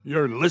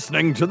You're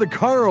listening to the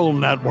Carl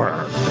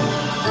Network.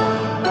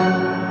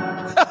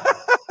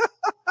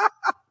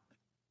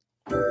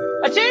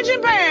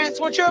 Attention parents,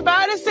 what you're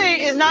about to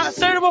see is not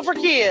suitable for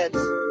kids.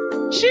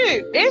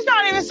 Shoot, it's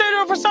not even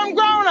suitable for some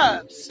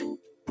grown-ups.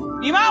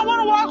 You might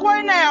want to walk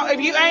away now if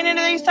you ain't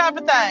into these type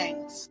of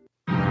things.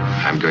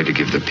 I'm going to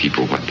give the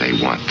people what they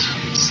want.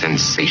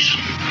 Sensation,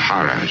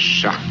 horror,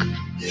 shock.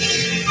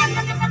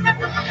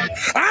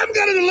 I'm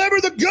going to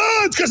deliver the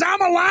goods because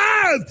I'm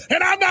alive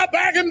and I'm not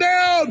backing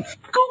down.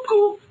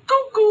 Cuckoo,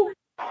 cuckoo.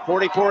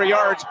 44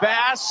 yards,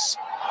 Bass.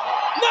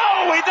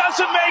 No, he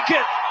doesn't make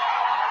it.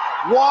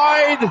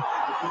 Wide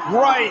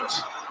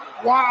right.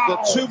 Wow. The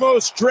two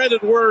most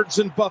dreaded words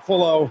in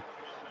Buffalo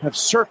have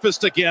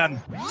surfaced again.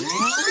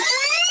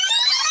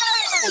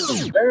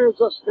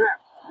 There's a snap.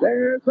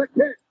 There's a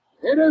kick.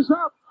 It is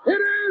up. It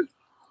is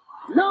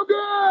no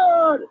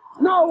good.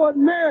 No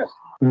one missed.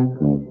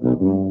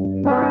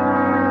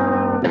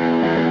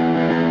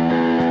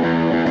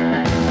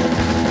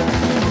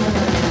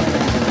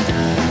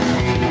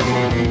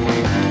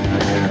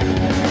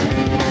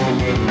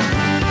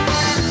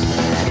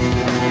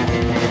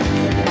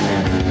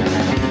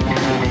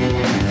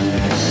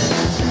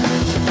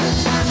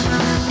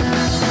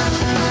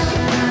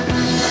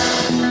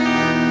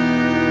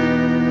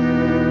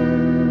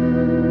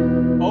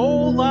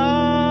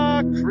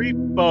 Hola,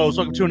 creepos.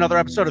 Welcome to another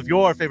episode of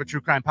your favorite true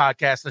crime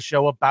podcast, the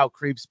show about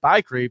creeps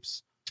by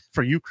creeps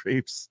for you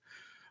creeps.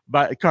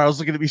 But Carl's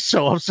looking at me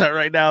so upset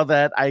right now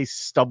that I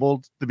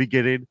stumbled the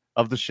beginning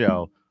of the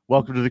show.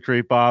 Welcome to the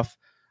Creep Off.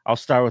 I'll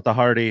start with the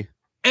hearty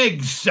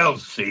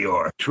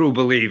Excelsior. True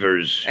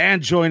believers.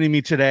 And joining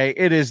me today,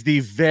 it is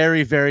the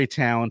very, very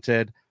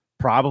talented,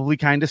 probably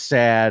kind of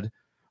sad,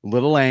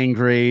 little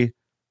angry,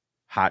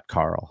 hot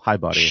Carl. Hi,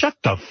 buddy. Shut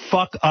the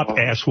fuck up,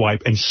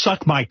 asswipe, and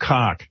suck my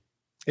cock.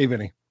 Hey,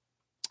 Vinny.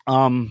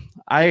 I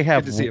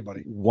have Good to see you,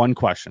 buddy. one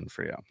question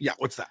for you, Yeah,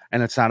 what's that?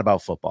 and it's not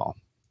about football.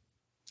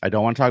 I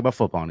don't want to talk about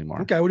football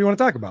anymore. Okay, what do you want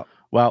to talk about?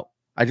 Well,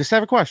 I just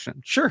have a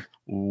question. Sure.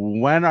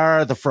 When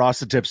are the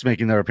Frosted Tips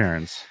making their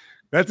appearance?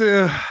 That's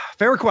a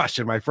fair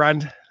question, my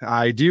friend.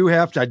 I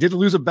did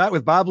lose a bet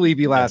with Bob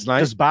Levy last night.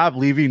 Does Bob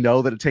Levy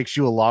know that it takes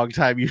you a long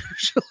time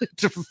usually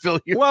to fulfill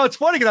your... Well, it's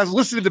funny because I was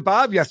listening to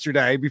Bob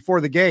yesterday before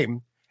the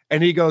game,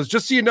 and he goes,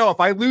 just so you know, if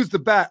I lose the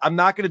bet, I'm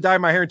not going to dye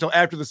my hair until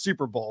after the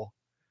Super Bowl.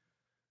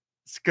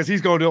 Because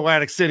he's going to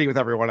Atlantic City with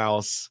everyone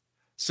else.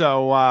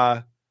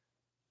 So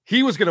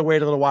he was going to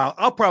wait a little while.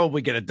 I'll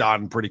probably get it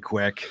done pretty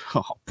quick.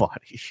 Oh,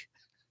 buddy.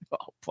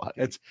 Oh, buddy.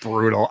 It's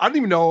brutal. I don't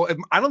even know.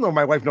 I don't know if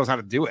my wife knows how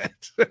to do it.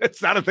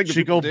 It's not a thing that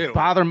She people go do.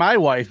 bother my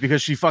wife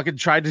because she fucking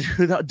tried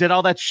to did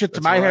all that shit to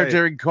That's my hair right.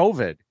 during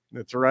COVID.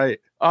 That's right.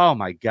 Oh,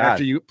 my God.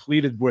 After you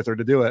pleaded with her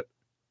to do it.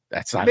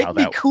 That's not Make how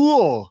me that...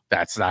 cool.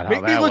 That's not how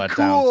Make me that look went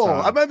cool.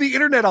 down, son. I'm on the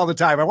internet all the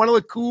time. I want to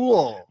look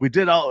cool. We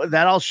did all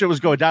that. All shit was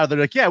going down. They're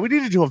like, yeah, we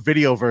need to do a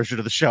video version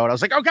of the show. And I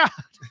was like, oh God,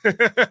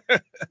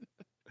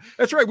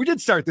 That's right. We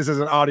did start this as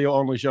an audio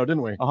only show,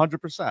 didn't we?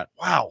 100%.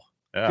 Wow.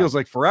 Yeah. Feels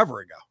like forever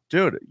ago.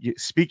 Dude,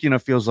 speaking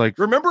of feels like,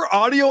 Remember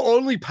audio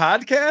only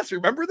podcasts?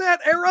 Remember that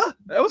era?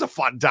 That was a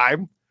fun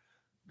time.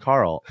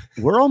 Carl,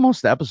 we're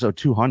almost to episode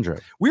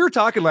 200. We were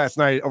talking last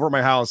night over at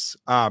my house.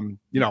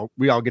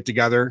 We all get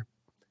together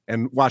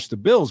and watch the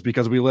Bills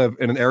because we live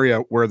in an area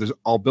where there's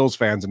all Bills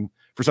fans. And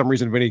for some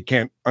reason, Vinny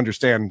can't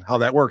understand how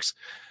that works.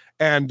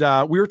 And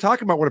we were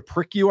talking about what a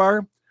prick you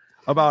are,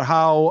 about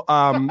how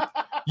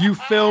you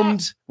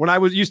filmed when I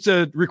used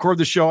to record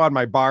the show on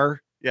my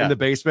bar in the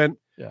basement.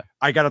 Yeah.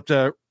 I got up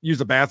to use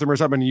the bathroom or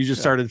something, and you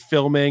just started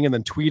filming and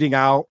then tweeting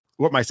out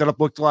what my setup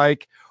looked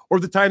like. Or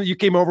the time that you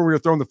came over, we were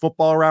throwing the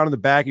football around in the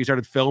back, and you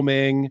started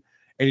filming,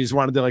 and you just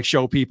wanted to like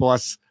show people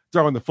us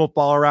throwing the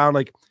football around.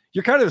 Like,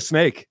 you're kind of a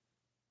snake.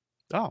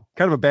 Oh,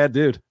 Kind of a bad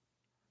dude.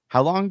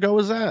 how long ago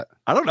was that?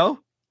 I don't know.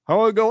 How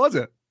long ago was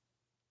it?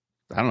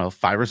 I don't know,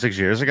 5 or 6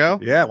 years ago.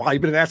 Yeah, wow,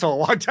 you've been an asshole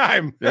a long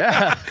time.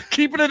 Yeah.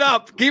 Keeping it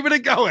up, keeping it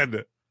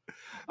going.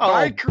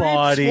 By creeps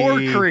buddy.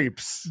 for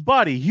creeps.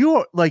 Buddy,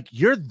 you're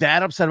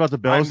that upset about the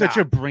Bills that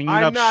you're bringing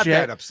I'm up not shit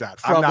that upset.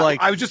 from I'm not.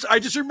 like I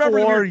just remember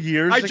that 4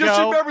 years I ago.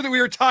 just remember that we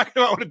were talking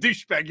about what a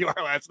douchebag you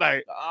are last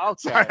night.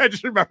 Okay. Sorry, I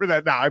just remember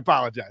that now. I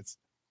apologize.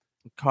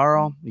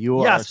 Carl,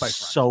 you Yes, are my friend.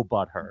 so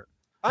butthurt.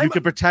 You I'm-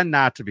 can pretend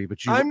not to be,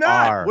 but you I'm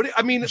not. are. What do-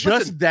 I mean, Just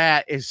listen,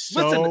 that is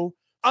so listen,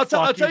 I'll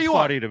tell fucking you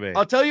what. funny to me.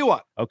 I'll tell you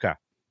what. Okay.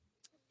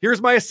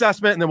 Here's my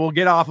assessment, and then we'll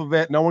get off of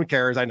it. No one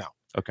cares. I know.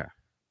 Okay.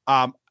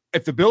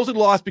 If the Bills had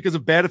lost because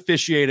of bad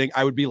officiating,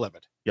 I would be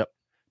livid. Yep.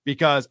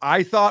 Because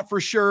I thought for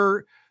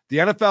sure the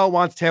NFL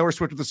wants Taylor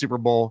Swift at the Super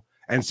Bowl,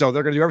 and so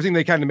they're going to do everything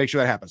they can to make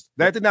sure that happens.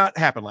 That did not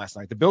happen last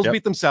night. The Bills Yep.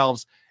 beat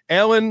themselves.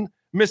 Allen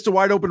missed a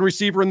wide open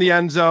receiver in the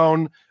end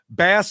zone.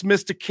 Bass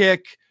missed a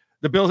kick.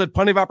 The Bills had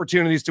plenty of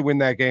opportunities to win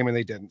that game, and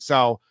they didn't.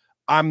 So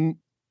I'm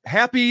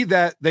happy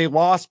that they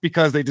lost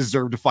because they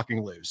deserve to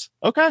fucking lose.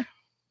 Okay.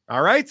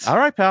 All right. All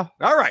right, pal.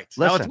 All right.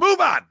 Now let's Listen. move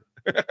on.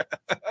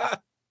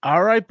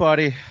 All right,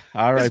 buddy.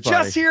 All right, Is buddy.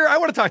 Jess here? I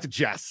want to talk to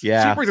Jess.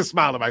 Yeah. She brings a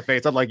smile to my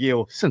face, unlike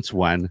you. Since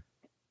when?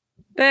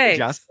 Thanks.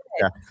 Jess.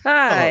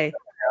 Hi.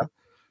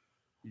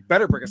 You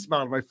better bring a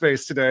smile to my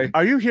face today.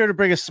 Are you here to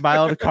bring a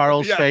smile to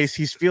Carl's Yes. face?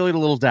 He's feeling a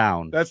little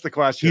down. That's the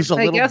question. He's a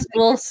I little. guess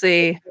we'll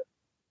see.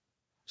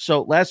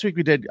 So last week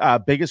we did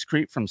biggest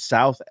creep from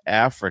South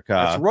Africa.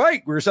 That's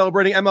right. We were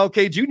celebrating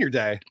MLK Jr.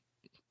 Day.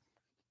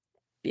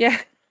 Yeah.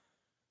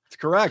 That's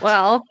correct.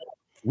 Well,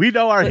 We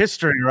know our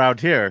history around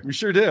here. We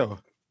sure do.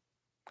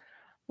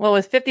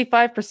 with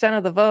 55%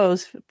 of the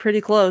votes, pretty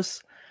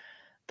close.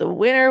 The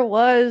winner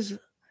was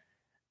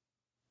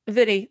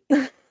Vinny.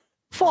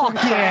 Fuck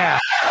yeah.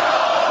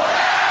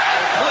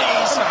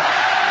 Please.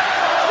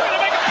 Trying to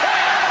make a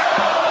play.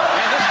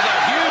 And this is a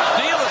huge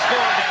deal that's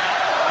going down.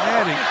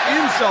 Adding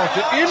insult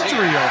to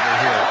injury over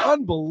here.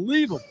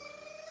 Unbelievable.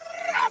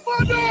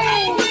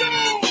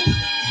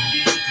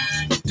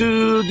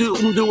 Do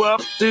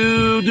up.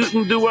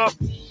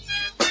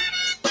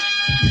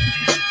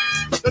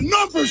 The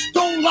numbers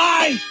don't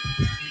lie,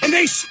 and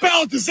they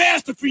spell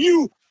disaster for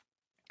you.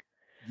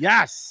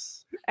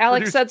 Yes. Alex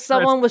Producer said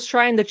someone was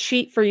trying to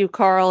cheat for you,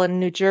 Carl, in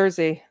New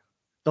Jersey.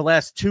 The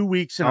last 2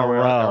 weeks in a Really?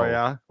 row. Oh,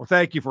 yeah. Well,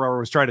 thank you for whoever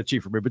was trying to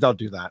cheat for me, but don't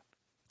do that.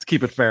 Let's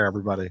keep it fair,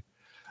 everybody.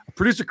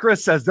 Producer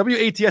Chris says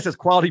WATS has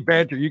quality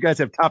banter. You guys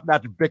have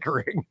top-notch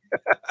bickering.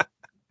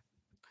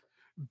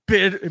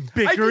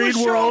 Bickering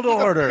show World with a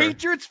Order.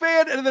 Patriots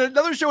fan, and then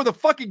another show with a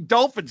fucking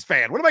Dolphins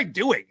fan. What am I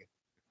doing?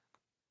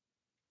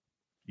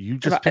 You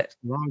just picked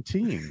the wrong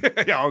team.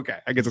 Yeah, okay.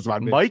 I guess it's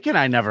on me. Mike and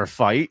I never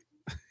fight.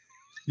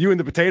 You and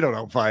the potato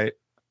don't fight.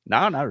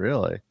 No, not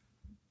really. I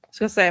was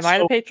going to say, am I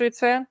the Patriots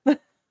fan?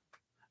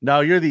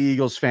 No, you're the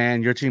Eagles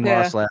fan. Your team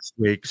Yeah. lost last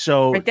week.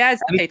 So My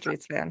dad's a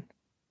Patriots fan.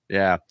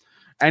 yeah.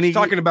 And And he's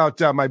talking about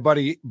my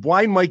buddy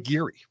Blind Mike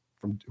Geary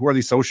from Who Are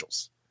These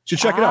Socials. You should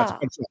check it out.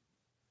 It's a fun show.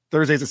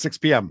 Thursdays at 6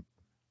 p.m.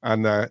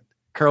 on the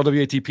Carl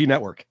WATP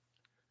network.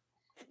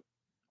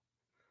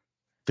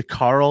 the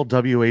Carl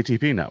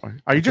WATP network.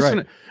 Are you That's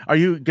right. are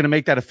you gonna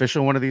make that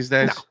official one of these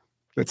days? No.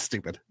 That's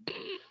stupid.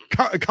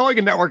 Calling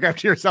a network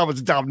after yourself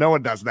is dumb. No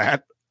one does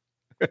that.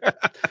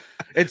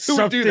 It's Who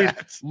would do something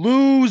that?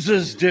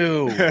 losers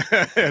do.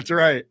 That's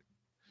right.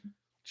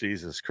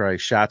 Jesus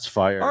Christ, shots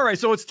fired. All right,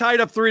 so it's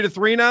tied up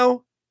 3-3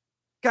 now.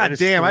 God It is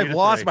damn, I've 3-3.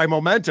 lost my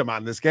momentum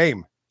on this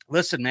game.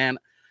 Listen, man,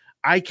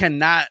 I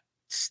cannot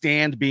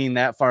stand being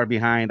that far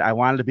behind. I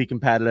wanted to be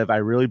competitive. I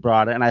really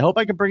brought it, and I hope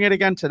I can bring it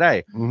again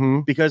today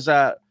Mm-hmm. because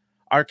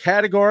our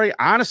category,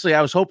 honestly,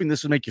 I was hoping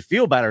this would make you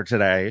feel better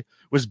today,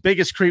 was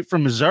biggest creep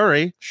from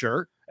Missouri.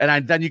 Sure.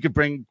 And then you could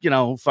bring,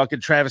 fucking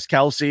Travis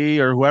Kelce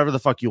or whoever the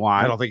fuck you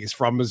want. I don't think he's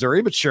from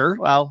Missouri, but sure.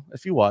 Well,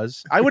 if he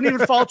was, I wouldn't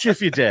even fault you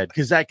if you did,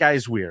 because that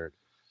guy's weird.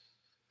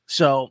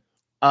 So,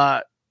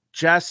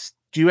 Jess,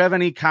 do you have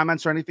any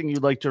comments or anything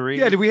you'd like to read?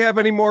 Yeah, do we have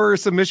any more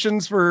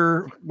submissions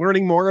for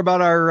learning more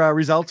about our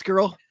results,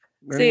 girl?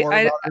 Learning See, more I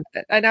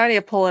about now need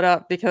to pull it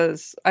up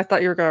because I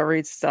thought you were going to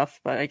read stuff,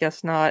 but I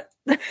guess not.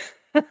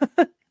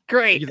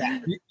 Great. You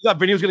thought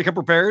Vinny was going to come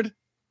prepared?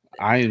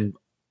 I'm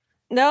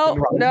No,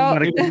 no.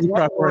 not a good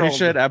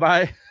preparation, am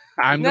I?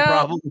 I'm the No.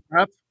 problem with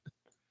prep.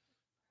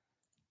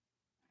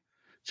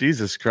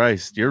 Jesus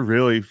Christ, you're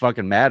really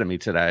fucking mad at me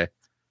today.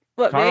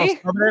 What, Carl's me?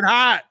 coming in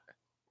hot.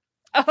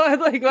 Oh, I'm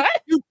like, what?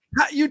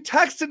 You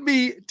texted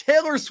me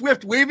Taylor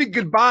Swift waving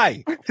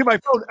goodbye to my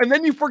phone, and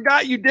then you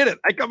forgot you did it.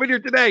 I come in here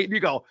today, and you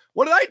go,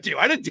 "What did I do?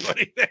 I didn't do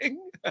anything."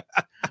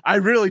 I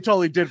really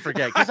totally did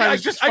forget because I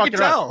was just I fucking can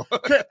tell.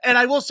 around. And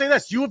I will say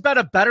this: you have been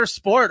a better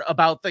sport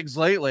about things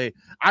lately.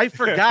 I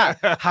forgot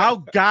how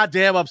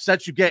goddamn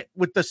upset you get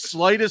with the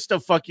slightest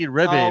of fucking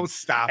ribbon. Oh,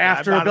 stop it.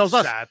 After I'm a not Bills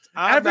loss. upset.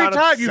 I'm Every not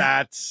time you-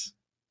 upset.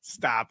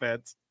 Stop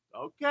it.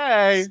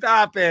 Okay,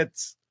 Stop it.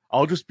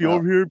 I'll just be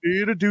over here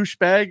being a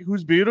douchebag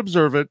who's being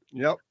observant.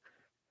 Yep.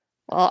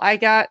 Well,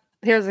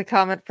 here's a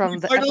comment from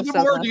the Find a little episode.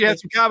 bit more. last Do you have week.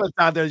 some comments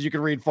on there that you can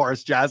read for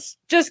us, Jess?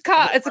 It's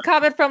a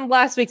comment from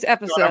last week's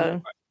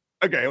episode.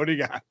 Okay, what do you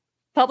got?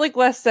 Public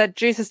West said,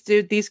 Jesus,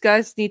 dude, these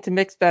guys need to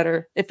mix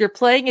better. If you're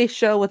playing a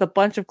show with a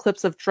bunch of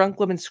clips of drunk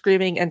women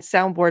screaming and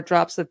soundboard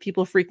drops of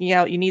people freaking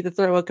out, you need to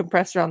throw a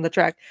compressor on the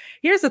track.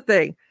 Here's the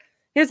thing.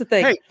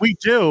 Hey, we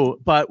do,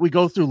 but we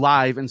go through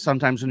live, and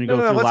sometimes when you go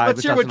through live, Let's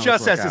it hear what doesn't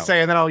Jess always has work to out. say,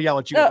 and then I'll yell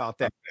at you No. about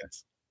that.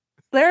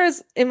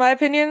 There's, in my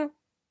opinion,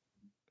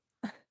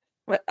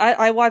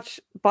 I watch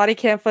body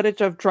cam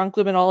footage of drunk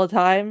women all the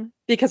time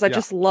because I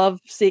just love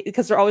seeing,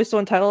 because they're always so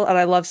entitled, and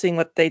I love seeing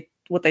what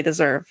they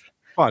deserve.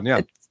 Fun, yeah.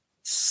 It's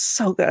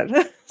so good.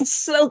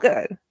 So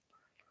good.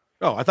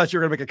 Oh, I thought you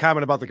were going to make a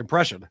comment about the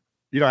compression.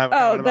 You don't have a Oh,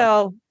 comment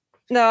about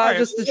no. All I'm right,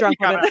 just the let drunk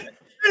me women. comment.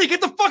 Vinny,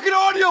 get the fucking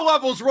audio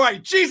levels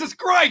right. Jesus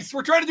Christ.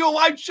 We're trying to do a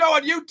live show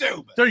on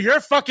YouTube. They're your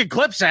fucking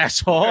clips,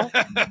 asshole.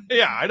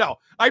 Yeah, I know.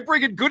 I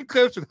bring in good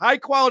clips with high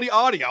quality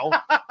audio,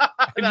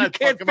 and you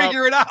can't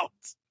figure it out.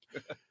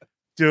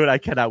 Dude, I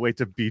cannot wait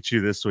to beat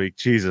you this week.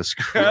 Jesus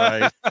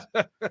Christ.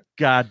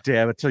 God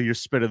damn it. Till you're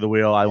spinning the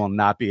wheel, I will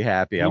not be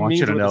happy. I He want you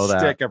means to with know a that.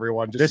 stick,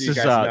 everyone. Just This so you is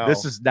guys know.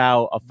 this is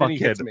now a Vinny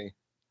hits fucking me.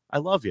 I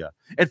love you.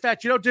 In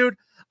fact, dude,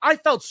 I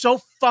felt so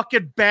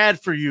fucking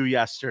bad for you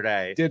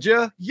yesterday. Did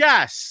you?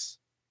 Yes.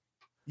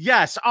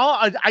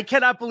 I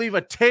cannot believe a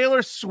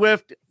Taylor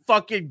Swift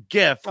fucking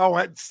gif.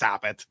 Oh,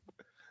 stop it.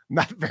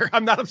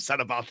 I'm not upset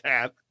about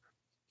that.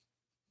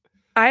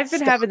 I've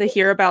been having to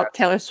hear about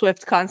Taylor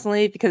Swift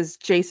constantly because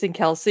Jason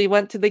Kelsey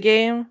went to the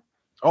game.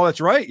 Oh,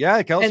 that's right.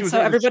 Yeah, Kelsey And was so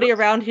there. everybody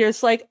around here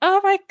is like,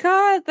 oh my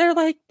God, they're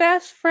like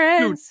best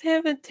friends.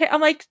 Him and I'm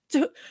like,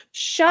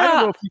 shut I don't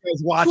know up. if you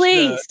guys watched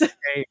Please. the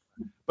game,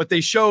 but they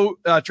show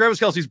Travis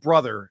Kelsey's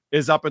brother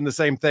is up in the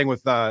same thing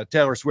with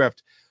Taylor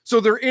Swift. So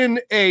they're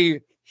in a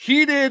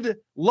heated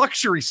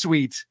luxury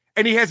suite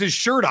and he has his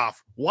shirt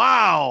off.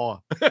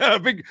 Wow.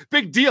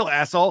 big deal,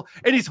 asshole.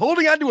 And he's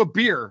holding onto a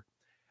beer.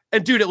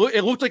 And dude, it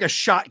looked like a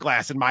shot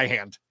glass in my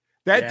hand.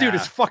 That dude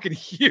is fucking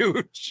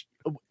huge.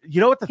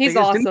 You know what the He's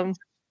thing is? awesome.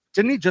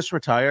 Didn't he just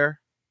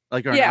retire?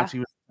 Like, or announce he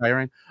was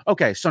retiring?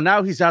 Okay, so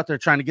now he's out there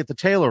trying to get the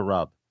Taylor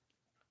rub.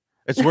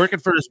 It's working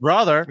for his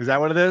brother. Is that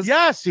what it is?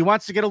 Yes, he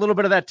wants to get a little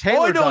bit of that Taylor.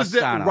 All I know is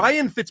dust that on him.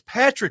 Ryan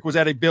Fitzpatrick was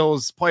at a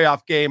Bills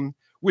playoff game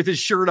with his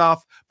shirt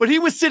off, but he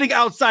was sitting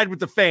outside with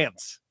the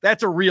fans.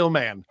 That's a real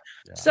man.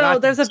 Yeah. So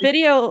there's a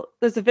video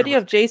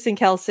of Jason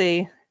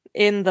Kelsey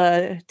in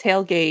the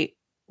tailgate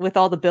with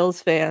all the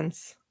Bills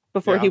fans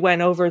before he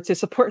went over to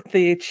support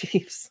the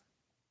Chiefs.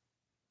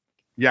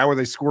 Yeah, were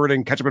they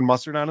squirting ketchup and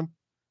mustard on him?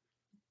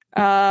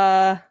 All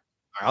right,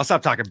 I'll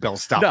stop talking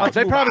Bills stuff. No, Let's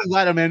they move probably on.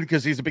 let him in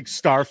because he's a big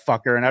star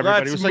fucker, and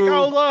everybody Let's was like,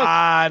 "Oh, move look!"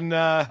 on.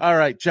 All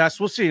right, Jess,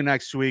 we'll see you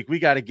next week. We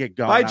got to get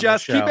going. Bye, on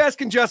Jess. the Keep show.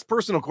 asking Jess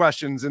personal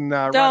questions and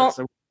Reddit Don't.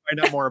 so we can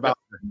find out more about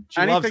her.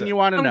 She loves Anything it. you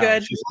want to I'm know.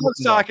 good. She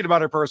loves talking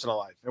about her personal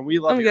life, and we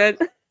love I'm you. good.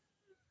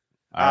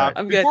 All right.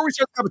 I'm good. Before we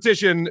start the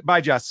competition,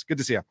 bye, Jess. Good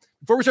to see you.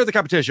 Before we start the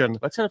competition,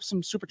 Let's hit up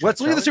some super chats.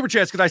 let's leave the super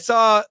chats because I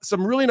saw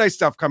some really nice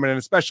stuff coming in,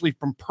 especially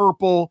from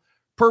Purple.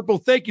 Purple,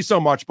 thank you so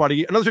much,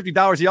 buddy. Another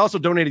 $50. He also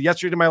donated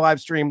yesterday to my live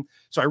stream,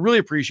 so I really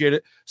appreciate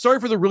it. Sorry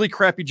for the really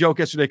crappy joke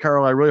yesterday,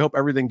 Carl. I really hope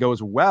everything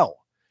goes well.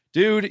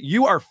 Dude,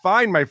 you are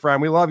fine, my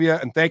friend. We love you,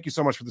 and thank you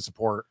so much for the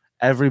support.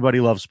 Everybody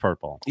loves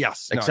purple,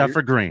 Yes. except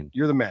for green.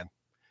 You're the man.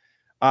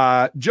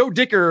 Joe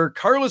Dicker,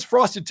 Carla's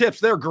Frosted Tips.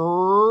 They're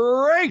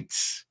great.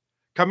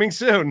 Coming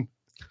soon.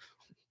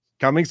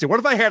 Coming soon. What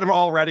if I had them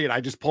already and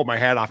I just pulled my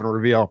hat off and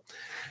reveal?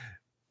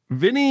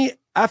 Vinny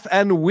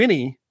FN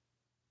Winnie,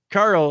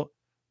 Carl,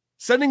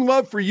 sending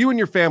love for you and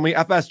your family.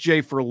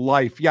 FSJ for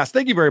life. Yes,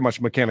 thank you very much,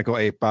 Mechanical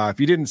Ape. If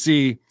you didn't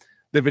see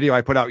the video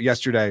I put out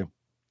yesterday,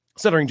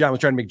 Stuttering John was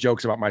trying to make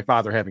jokes about my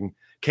father having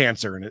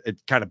cancer, and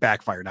it kind of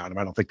backfired on him.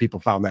 I don't think people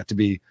found that to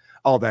be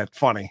all that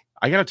funny.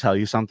 I got to tell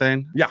you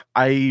something. Yeah.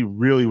 I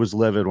really was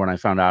livid when I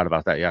found out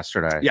about that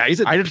yesterday. Yeah, I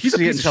didn't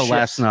see it until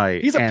last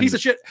night. He's a piece of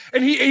shit.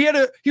 And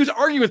he was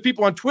arguing with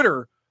people on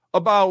Twitter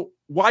about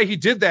why he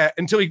did that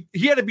until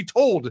he had to be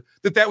told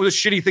that was a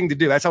shitty thing to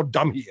do. That's how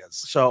dumb he is.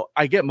 So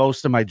I get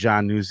most of my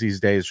John news these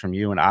days from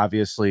you, and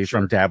obviously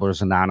from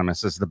Dabblers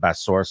Anonymous is the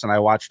best source. And I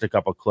watched a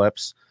couple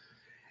clips,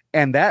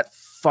 and that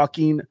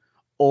fucking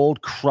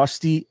old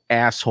crusty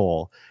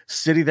asshole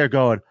sitting there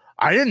going,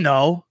 I didn't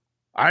know.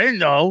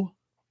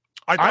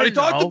 I thought he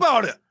talked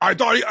about it.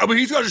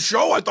 He's got a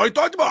show. I thought he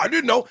talked about it. I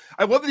didn't know.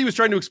 I love that he was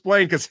trying to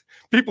explain because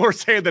people are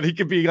saying that he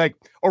could be like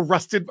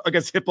arrested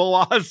against HIPAA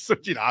laws,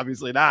 which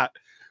obviously not.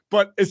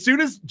 But as soon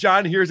as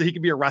John hears that he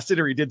can be arrested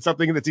or he did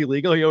something that's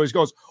illegal, he always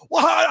goes,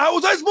 well, how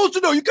was I supposed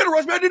to know? You can't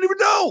arrest me. I didn't even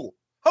know.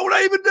 How would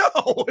I even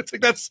know? It's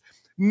like, that's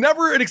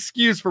never an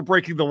excuse for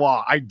breaking the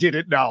law. I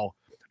didn't know.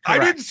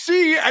 Correct. I didn't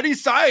see any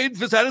signs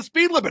that had a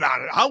speed limit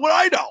on it. How would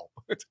I know?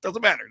 It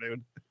doesn't matter, dude.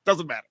 It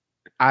doesn't matter.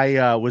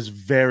 I was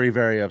very,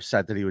 very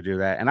upset that he would do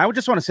that. And I would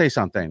just want to say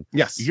something.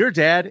 Yes. Your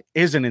dad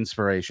is an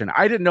inspiration.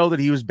 I didn't know that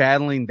he was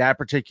battling that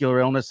particular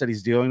illness that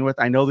he's dealing with.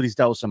 I know that he's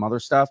dealt with some other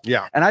stuff.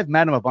 Yeah. And I've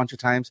met him a bunch of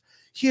times.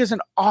 He is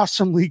an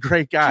awesomely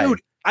great guy.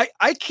 Dude,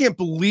 I can't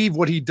believe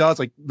what he does.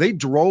 Like, they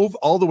drove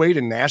all the way to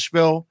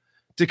Nashville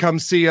to come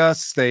see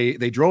us. They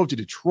drove to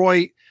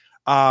Detroit.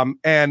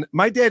 And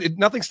my dad,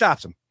 nothing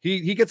stops him.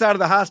 He gets out of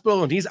the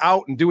hospital and he's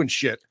out and doing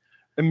shit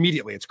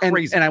immediately. It's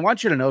crazy. And I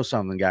want you to know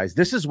something, guys.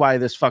 This is why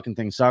this fucking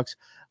thing sucks.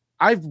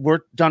 I've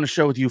done a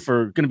show with you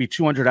for going to be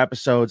 200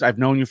 episodes. I've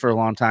known you for a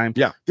long time.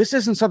 Yeah. This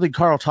isn't something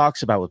Carl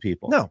talks about with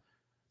people. No.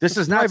 This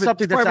is not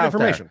something that's out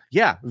information. there.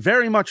 Yeah,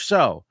 very much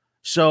so.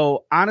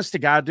 So, honest to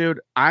God,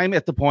 dude, I'm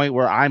at the point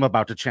where I'm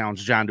about to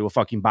challenge John to a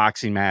fucking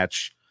boxing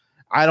match.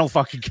 I don't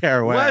fucking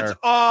care where. Let's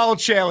all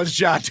challenge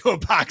John to a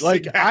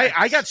boxing match.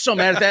 I got so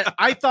mad at that.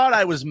 I thought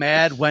I was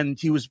mad when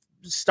he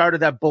started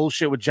that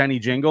bullshit with Jenny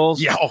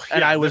Jingles. Yeah,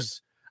 and I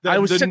was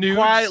sitting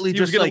quietly, he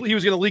was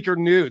gonna leak her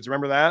nudes.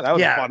 Remember that? That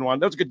was a fun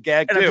one. That was a good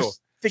gag too.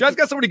 John's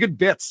got so many good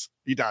bits.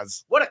 He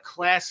does. What a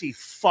classy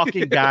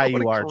fucking guy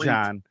you are, creep.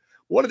 John.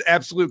 What an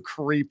absolute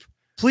creep.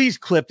 Please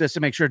clip this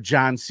and make sure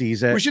John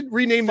sees it. We should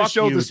rename the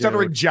show The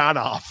Stuttering John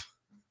Off.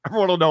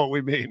 Everyone will know what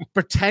we mean.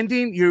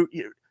 Pretending you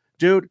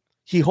dude,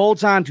 he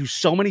holds on to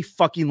so many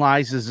fucking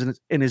lies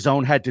in his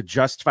own head to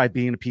justify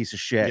being a piece of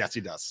shit. Yes,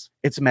 he does.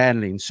 It's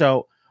maddening.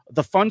 So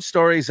the fun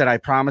stories that I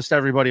promised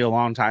everybody a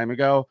long time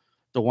ago,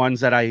 the ones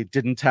that I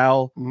didn't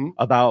tell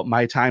about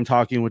my time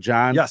talking with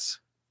John. Yes.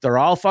 They're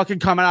all fucking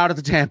coming out at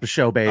the Tampa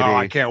show, baby. Oh,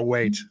 I can't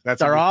wait.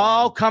 They're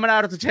all coming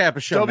out at the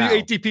Tampa show.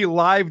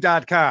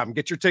 WATPlive.com.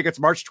 Get your tickets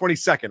March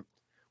 22nd.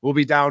 We'll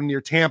be down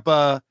near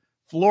Tampa,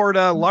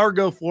 Florida,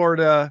 Largo,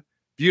 Florida.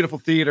 Beautiful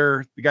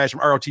theater. The guys from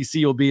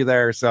ROTC will be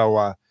there.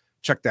 So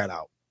check that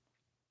out.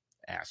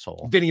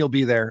 Asshole. Vinny will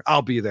be there.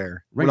 I'll be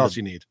there. What else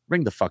you need?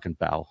 Ring the fucking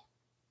bell.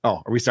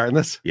 Oh, are we starting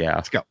this? Yeah.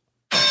 Let's go.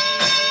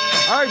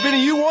 All right,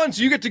 Vinny, you won,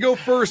 so you get to go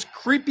first.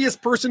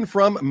 Creepiest person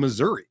from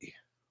Missouri.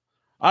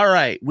 All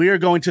right. We are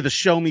going to the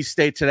Show Me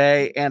State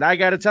today, and I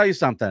got to tell you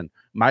something.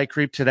 My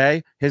creep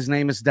today, his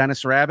name is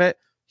Dennis Rabbit.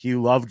 He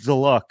loved the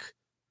look.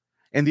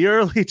 In the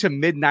early to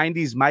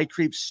mid-90s, my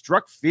creep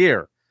struck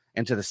fear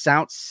into the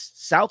south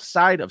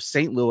side of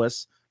St.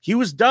 Louis. He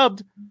was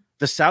dubbed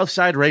the South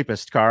Side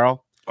Rapist,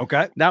 Carl.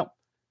 Okay. Now,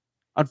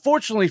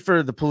 unfortunately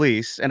for the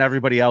police and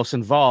everybody else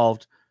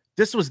involved,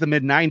 this was the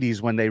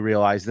mid-90s when they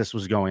realized this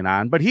was going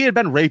on, but he had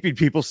been raping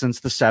people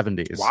since the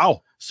 70s.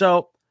 Wow.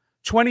 So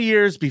 20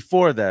 years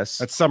before this.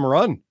 That's some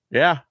run.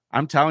 Yeah,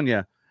 I'm telling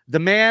you. The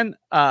man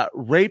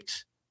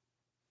raped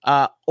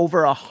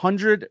over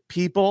 100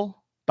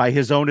 people by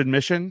his own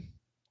admission.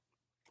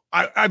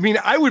 I mean,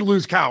 I would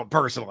lose count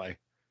personally.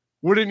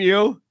 Wouldn't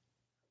you?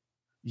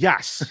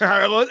 Yes.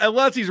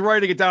 Unless he's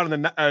writing it down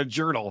in the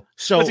journal.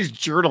 So unless he's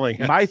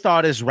journaling. My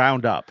thought is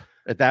round up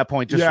at that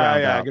point. Just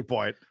round up. Good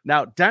point.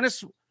 Now,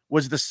 Dennis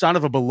was the son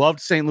of a beloved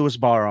St. Louis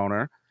bar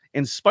owner.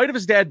 In spite of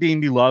his dad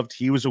being beloved,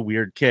 he was a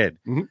weird kid.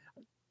 Mm-hmm.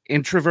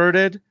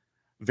 Introverted,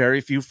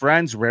 very few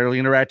friends, rarely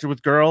interacted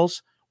with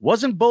girls,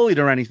 wasn't bullied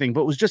or anything,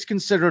 but was just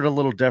considered a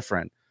little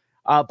different.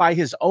 By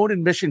his own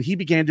admission, he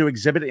began to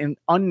exhibit an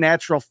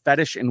unnatural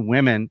fetish in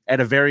women at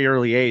a very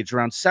early age.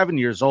 Around 7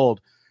 years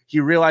old, he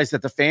realized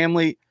that the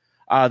family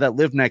that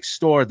lived next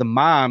door, the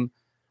mom,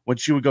 when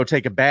she would go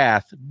take a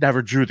bath,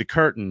 never drew the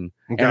curtain.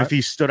 Okay. And if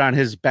he stood on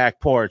his back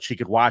porch, he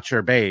could watch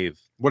her bathe.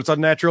 What's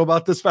unnatural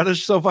about this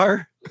fetish so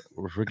far?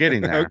 We're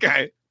getting there.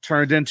 Okay.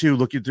 Turned into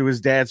looking through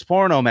his dad's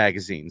porno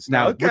magazines.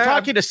 Now, Okay. we're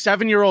talking a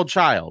 7-year-old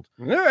child.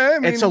 Yeah, I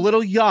mean, It's a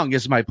little young,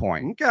 is my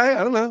point. okay.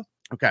 I don't know.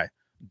 Okay.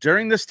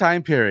 During this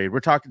time period, we're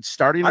talking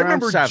starting I around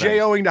remember 7.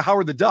 J-O-ing to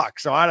Howard the Duck,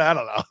 so I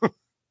don't know.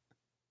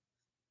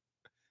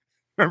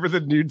 Remember the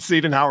nude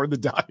scene in Howard the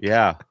Duck?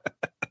 Yeah,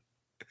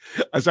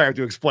 I'm sorry I have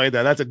to explain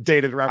that. That's a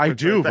dated reference. I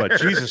do, right but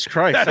there. Jesus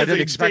Christ, That I is didn't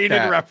a expect dated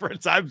that.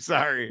 reference. I'm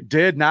sorry.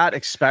 Did not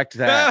expect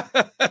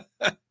that.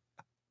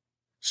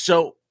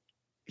 So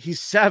he's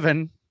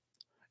 7,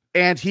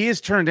 and he has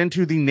turned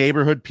into the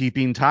neighborhood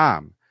peeping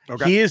Tom.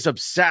 Okay. He is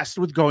obsessed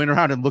with going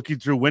around and looking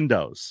through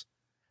windows.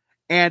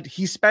 And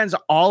he spends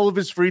all of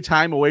his free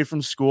time away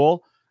from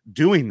school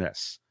doing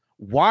this,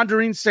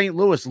 wandering St.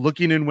 Louis,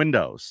 looking in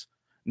windows.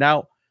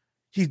 Now,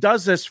 he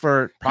does this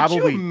for Could probably...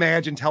 you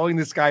imagine telling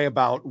this guy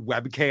about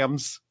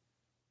webcams?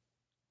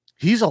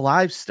 He's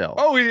alive still.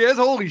 Oh, he is?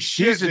 Holy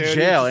shit, He's in dude.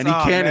 jail, and he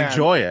Oh, can't man.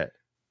 enjoy it.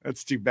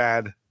 That's too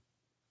bad.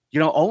 You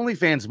know,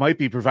 OnlyFans might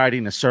be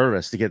providing a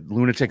service to get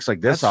lunatics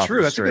like this That's off true.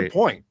 the That's street. a good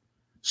point.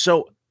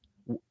 So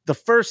the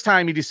first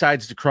time he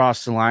decides to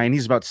cross the line,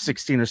 he's about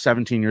 16 or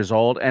 17 years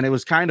old, and it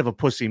was kind of a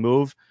pussy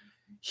move.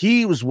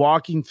 He was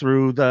walking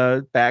through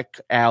the back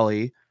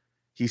alley.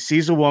 He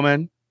sees a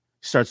woman,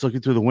 starts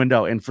looking through the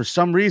window, and for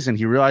some reason,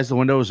 he realized the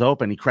window was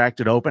open. He cracked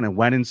it open and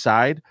went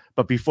inside.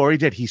 But before he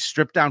did, he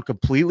stripped down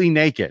completely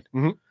naked.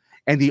 Mhm.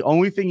 And the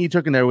only thing he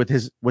took in there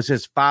was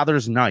his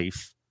father's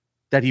knife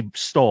that he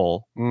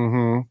stole.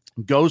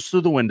 Mm-hmm. Goes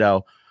through the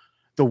window.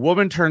 The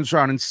woman turns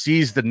around and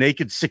sees the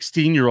naked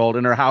 16-year-old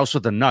in her house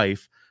with a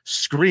knife,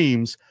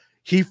 screams.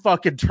 He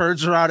fucking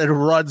turns around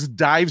and runs,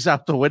 dives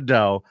out the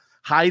window,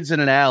 hides in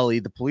an alley.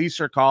 The police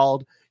are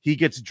called. He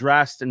gets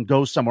dressed and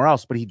goes somewhere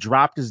else, but he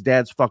dropped his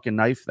dad's fucking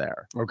knife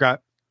there. Okay.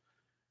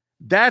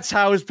 That's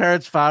how his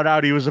parents found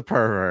out he was a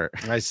pervert.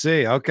 I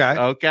see. Okay.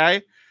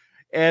 Okay.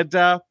 And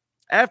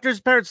after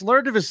his parents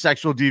learned of his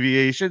sexual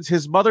deviations,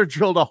 his mother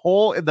drilled a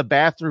hole in the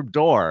bathroom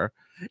door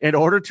in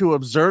order to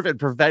observe and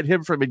prevent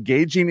him from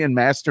engaging in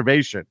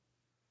masturbation.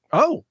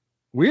 Oh,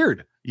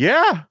 weird.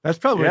 Yeah, That's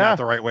probably Yeah. not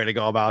the right way to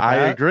go about I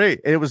that. agree.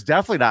 It was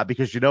definitely not,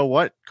 because you know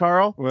what,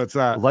 Carl? What's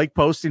that? Like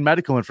posting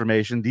medical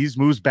information, these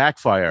moves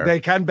backfire. They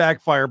can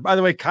backfire. By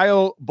the way,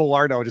 Kyle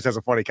Bellardo just has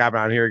a funny comment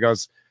on here. He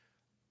goes,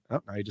 oh,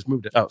 no, he just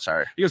moved it. Oh,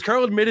 sorry. He goes,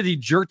 Carl admitted he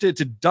jerked it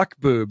to duck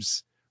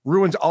boobs,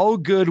 ruins all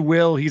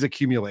goodwill he's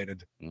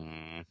accumulated.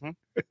 Mhm.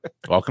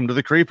 Welcome to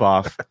the creep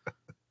off.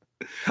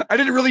 I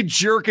didn't really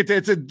jerk it.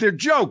 They're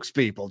jokes,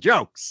 people.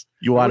 Jokes.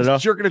 You want to I know?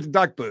 was jerking it to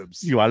duck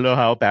boobs. You want to know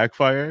how it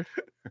backfired?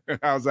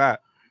 How's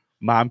that?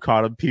 Mom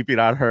caught him peeping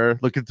on her,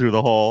 looking through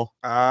the hole.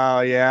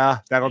 Oh, yeah.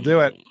 That'll do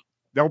it.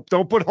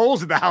 Don't put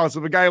holes in the house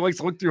if a guy likes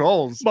to look through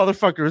holes.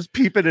 Motherfucker was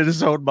peeping at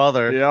his own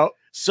mother. Yep.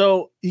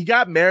 So he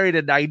got married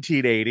in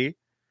 1980.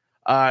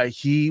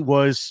 He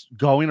was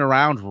going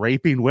around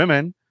raping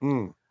women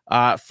Mm.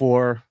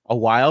 for a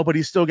while, but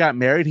he still got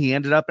married. He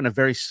ended up in a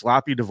very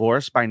sloppy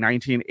divorce. By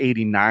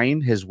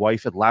 1989, his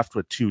wife had left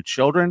with 2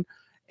 children,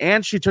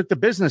 and she took the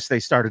business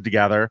they started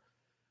together.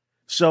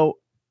 So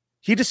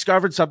he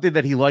discovered something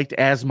that he liked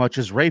as much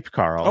as rape,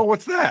 Carl. Oh,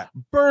 what's that?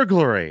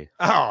 Burglary.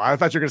 Oh, I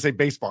thought you were going to say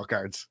baseball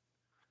cards.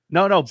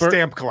 No,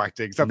 Stamp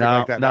collecting, something no,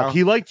 like that. No,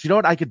 he liked, you know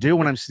what I could do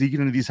when I'm sneaking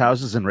into these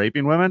houses and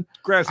raping women?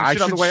 Grab some I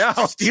shit on the should way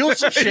out. steal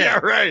some shit. Yeah,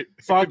 right.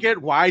 Fuck it.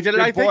 Why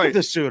didn't Good I think point. of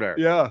this sooner?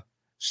 Yeah.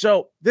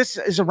 So this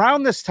is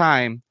around this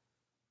time.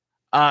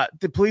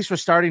 The police were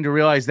starting to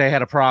realize they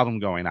had a problem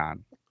going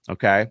on.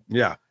 Okay.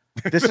 Yeah.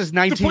 This is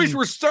The police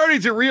were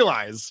starting to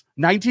realize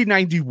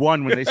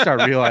 1991 when they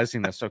start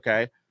realizing this.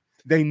 Okay.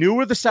 They knew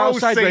where the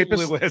Southside St.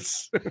 rapist.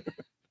 Louis.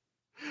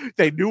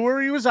 They knew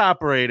where he was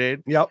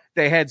operated. Yep.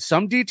 They had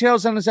some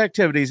details on his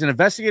activities. An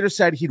investigator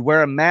said he'd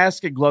wear a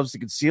mask and gloves to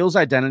conceal his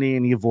identity,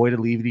 and he avoided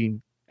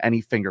leaving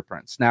any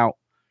fingerprints. Now,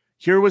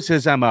 here was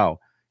his MO.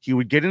 He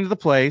would get into the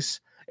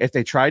place. If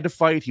they tried to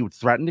fight, he would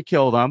threaten to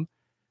kill them.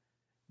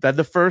 Then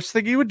the first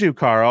thing he would do,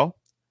 Carl,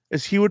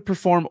 is he would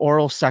perform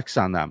oral sex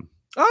on them.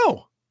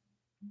 Oh.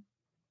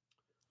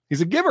 He's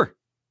a giver.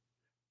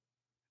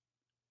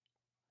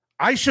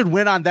 I should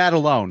win on that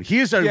alone. He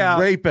is a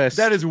rapist.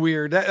 That is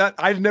weird.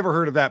 I've never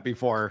heard of that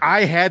before.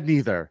 I had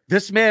neither.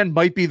 This man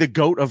might be the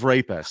GOAT of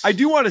rapists. I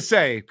do want to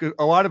say,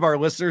 a lot of our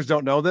listeners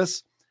don't know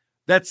this.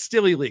 That's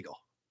still illegal.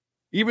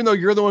 Even though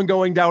you're the one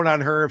going down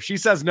on her, if she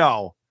says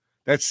no,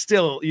 you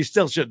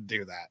still shouldn't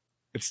do that.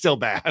 It's still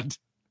bad.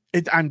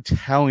 I'm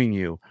telling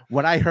you,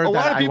 when I heard a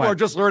lot that, of people are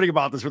just learning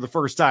about this for the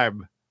first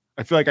time.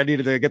 I feel like I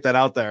needed to get that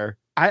out there.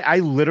 I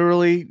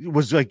literally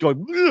was like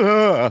going,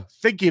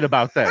 thinking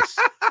about this.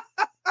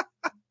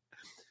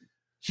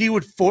 He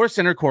would force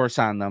intercourse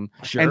on them.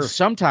 Sure. And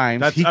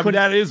sometimes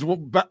that is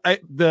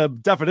the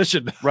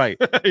definition. Right.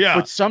 Yeah.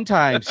 But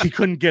sometimes he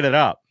couldn't get it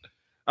up.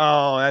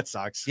 Oh, that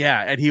sucks.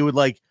 Yeah. And he would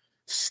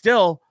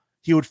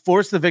he would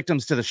force the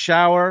victims to the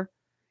shower,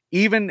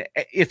 even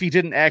if he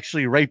didn't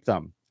actually rape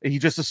them. He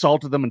just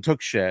assaulted them and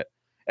took shit.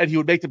 And he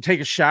would make them take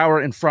a shower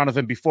in front of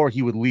him before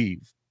he would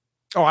leave.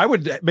 Oh, I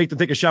would make them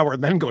take a shower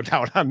and then go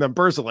down on them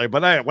personally,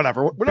 but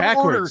whatever.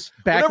 Backwards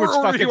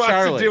fucking he wants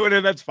Charlie. to do it,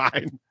 and that's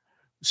fine.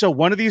 So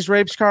one of these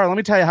rapes, Carl, let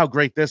me tell you how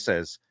great this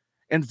is.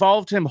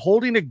 Involved him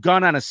holding a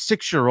gun on a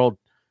 6-year-old,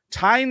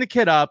 tying the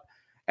kid up,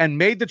 and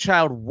made the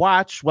child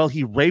watch while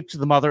he raped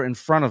the mother in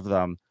front of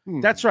them.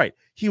 That's right.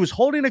 He was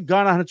holding a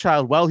gun on a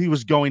child while he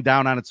was going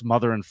down on its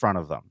mother in front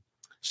of them.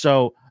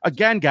 So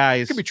again,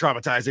 guys, it could be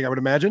traumatizing, I would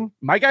imagine.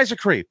 My guy's a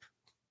creep.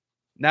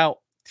 Now,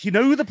 he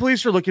knew who the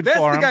police were looking for.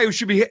 That's the guy who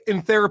should be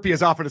in therapy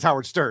as often as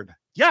Howard Stern.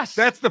 Yes.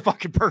 That's the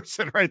fucking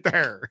person right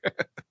there.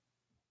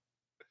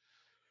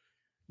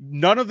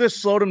 None of this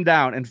slowed him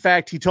down. In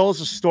fact, he told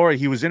us a story.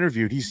 He was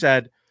interviewed. He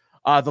said,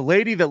 the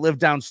lady that lived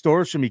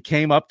downstairs from me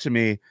came up to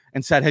me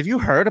and said, "Have you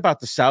heard about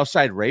the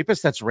Southside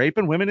rapist that's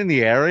raping women in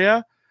the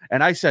area?"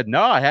 And I said,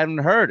 "No, I hadn't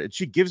heard." And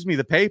she gives me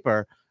the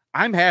paper.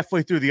 I'm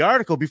halfway through the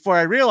article before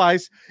I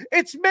realize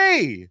it's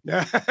me.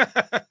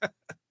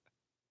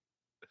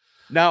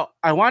 Now,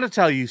 I want to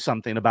tell you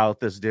something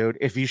about this dude.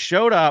 If he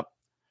showed up,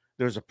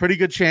 there's a pretty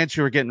good chance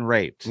you were getting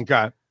raped.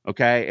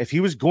 Okay. If he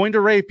was going to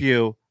rape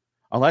you,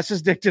 unless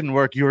his dick didn't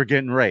work, you were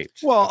getting raped.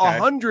 Well, okay?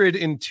 100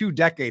 in 2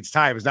 decades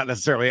time is not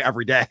necessarily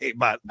every day,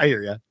 but I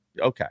hear you.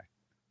 Okay.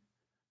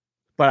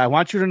 But I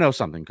want you to know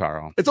something,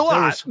 Carl. It's a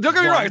lot. Don't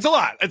get me wrong. It's a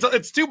lot.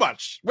 It's too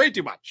much. Way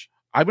too much.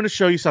 I'm going to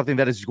show you something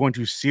that is going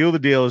to seal the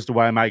deal as to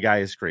why my guy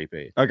is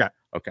creepy. Okay.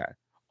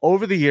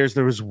 Over the years,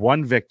 there was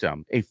one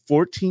victim, a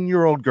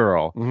 14-year-old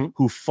girl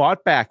who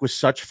fought back with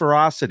such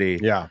ferocity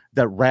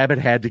that Rabbit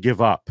had to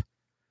give up.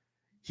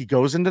 He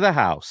goes into the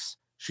house.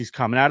 She's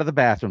coming out of the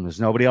bathroom.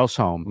 There's nobody else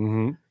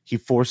home. He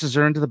forces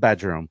her into the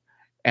bedroom.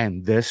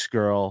 And this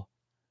girl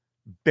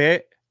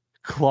bit,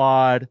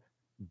 clawed,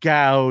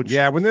 gouged.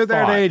 Yeah, when they're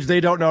that age, they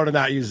don't know to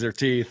not use their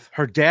teeth.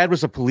 Her dad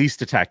was a police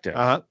detective.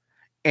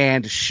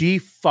 And she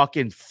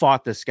fucking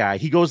fought this guy.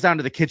 He goes down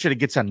to the kitchen and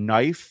gets a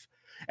knife.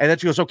 And then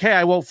she goes, "Okay,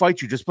 I won't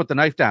fight you. Just put the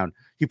knife down."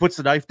 He puts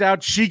the knife down.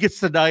 She gets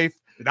the knife.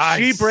 Nice.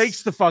 She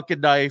breaks the fucking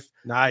knife.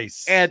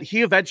 Nice. And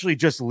he eventually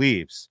just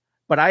leaves.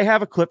 But I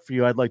have a clip for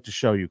you I'd like to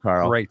show you,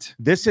 Carl. Great.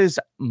 This is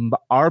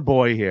our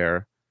boy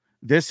here.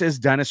 This is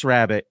Dennis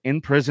Rabbit in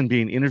prison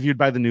being interviewed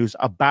by the news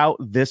about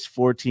this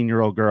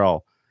 14-year-old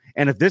girl.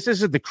 And if this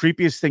isn't the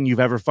creepiest thing you've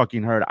ever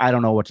fucking heard, I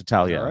don't know what to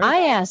tell you. I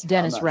asked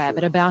Dennis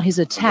Rabbit about his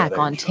attack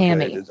on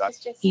Tammy.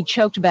 He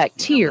choked back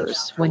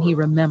tears when he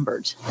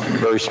remembered.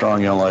 Very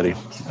strong young lady.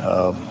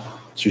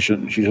 She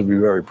should be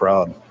very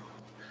proud.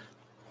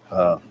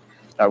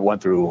 I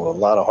went through a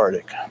lot of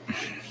heartache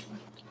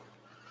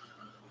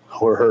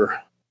for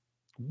her.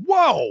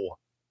 Whoa.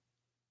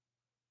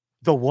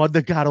 The one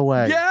that got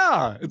away.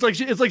 Yeah.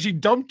 It's like she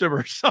dumped him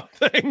or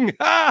something.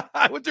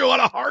 I went through a lot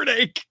of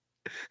heartache.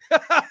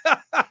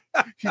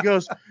 He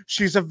goes,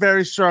 "She's a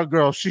very strong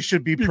girl. She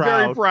should be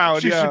proud. Very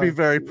proud. She should be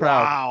very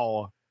proud."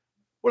 Wow.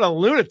 What a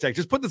lunatic.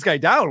 Just put this guy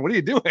down. What are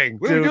you doing?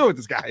 What are you doing with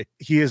this guy?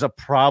 He is a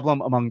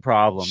problem among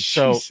problems.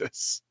 Jesus.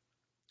 So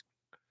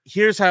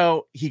here's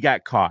how he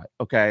got caught.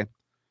 Okay.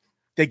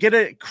 They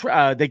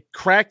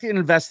cracked an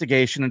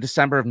investigation in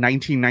December of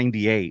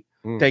 1998,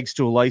 thanks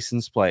to a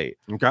license plate.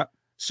 Okay.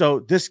 So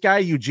this guy,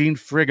 Eugene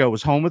Frigo,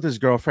 was home with his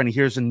girlfriend. He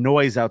hears a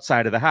noise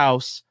outside of the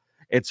house.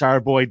 It's our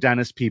boy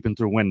Dennis peeping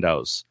through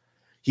windows.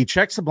 He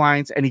checks the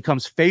blinds and he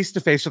comes face to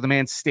face with a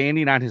man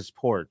standing on his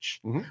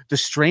porch. The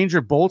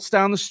stranger bolts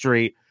down the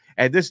street,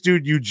 and this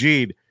dude,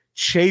 Eugene,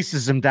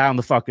 chases him down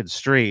the fucking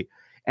street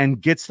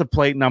and gets the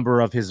plate number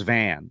of his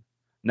van.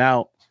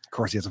 Now, of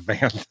course, he has a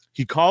van.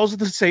 He calls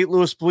the St.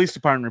 Louis Police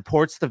Department,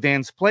 reports the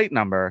van's plate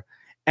number,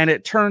 and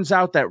it turns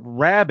out that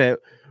Rabbit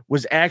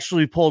was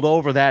actually pulled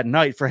over that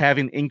night for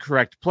having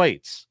incorrect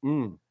plates.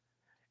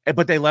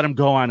 But they let him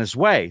go on his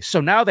way. So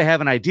now they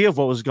have an idea of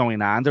what was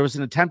going on. There was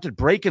an attempted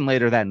break-in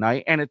later that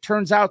night, and it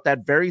turns out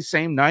that very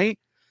same night,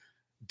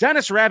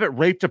 Dennis Rabbit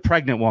raped a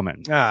pregnant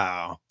woman.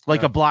 Oh.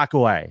 A block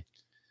away.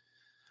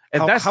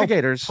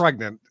 Investigators... How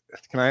pregnant?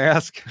 Can I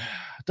ask?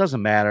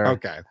 Doesn't matter.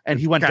 Okay. And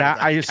he went down.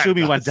 I assume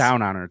he went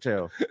down on her,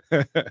 too.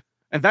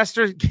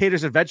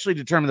 Investigators eventually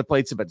determined the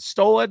plates had been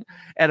stolen,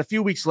 and a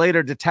few weeks later,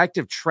 a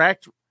detective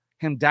tracked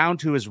him down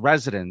to his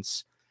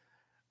residence,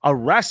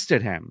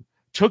 arrested him,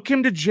 took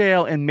him to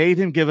jail, and made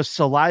him give a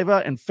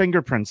saliva and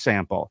fingerprint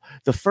sample,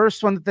 the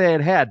first one that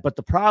they had. But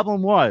the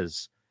problem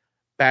was,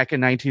 back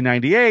in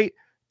 1998,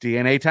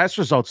 DNA test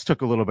results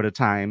took a little bit of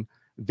time.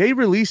 They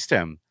released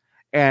him,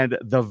 and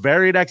the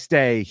very next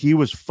day, he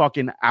was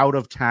fucking out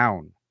of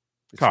town.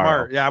 Carl.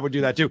 Smart. Yeah, I would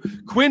do that too.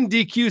 Quinn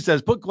DQ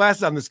says, put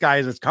glasses on this guy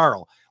as it's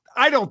Carl.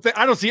 I don't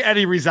see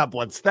any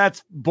resemblance.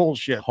 That's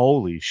bullshit.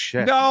 Holy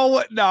shit.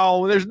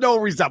 No, there's no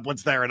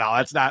resemblance there at all.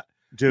 That's not.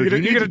 Dude,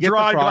 you're gonna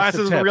draw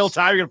glasses in real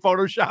time. You're gonna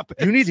Photoshop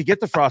it. You need to get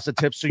the frosted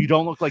tips so you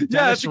don't look like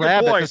Dennis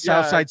Rabbit, the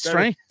Southside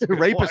Strength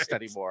rapist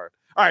anymore.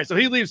 All right, so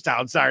he leaves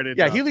town. Sorry.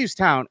 He leaves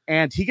town,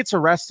 and he gets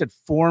arrested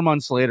 4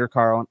 months later,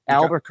 Carl, in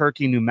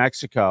Albuquerque, New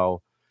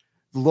Mexico.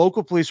 The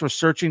local police were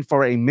searching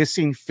for a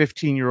missing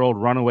 15-year-old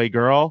runaway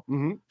girl.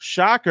 Mm-hmm.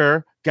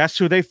 Shocker. Guess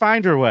who they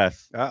find her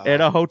with? At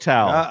a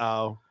hotel.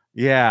 Uh-oh.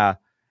 Yeah.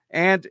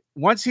 And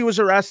once he was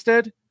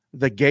arrested,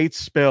 the gates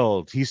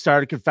spilled. He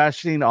started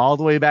confessing all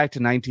the way back to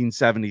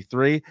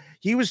 1973.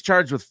 He was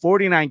charged with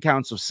 49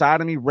 counts of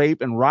sodomy,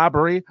 rape, and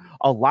robbery.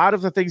 A lot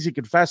of the things he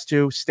confessed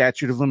to,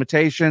 statute of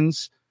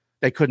limitations,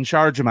 they couldn't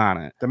charge him on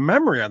it. The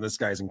memory on this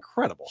guy is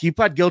incredible. He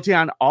pled guilty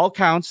on all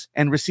counts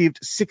and received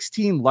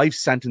 16 life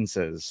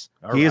sentences.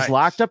 He is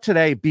locked up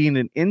today being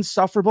an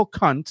insufferable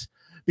cunt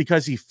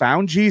because he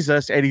found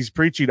Jesus and he's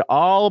preaching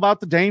all about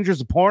the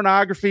dangers of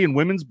pornography and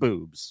women's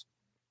boobs.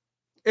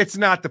 It's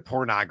not the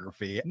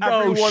pornography.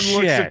 No Everyone shit.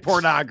 looks at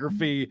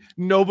pornography.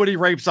 Nobody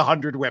rapes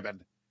 100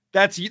 women.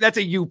 That's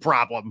a you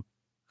problem.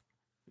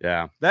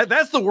 Yeah.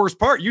 That's the worst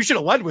part. You should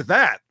have led with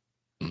that.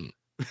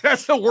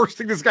 That's the worst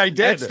thing this guy did.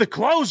 That's the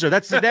closer.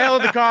 That's the nail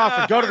in the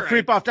coffin. Go to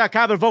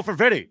thecreepoff.com and vote for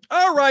Vinny.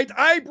 All right.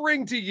 I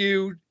bring to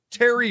you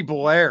Terry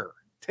Blair.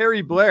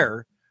 Terry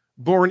Blair,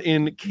 born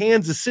in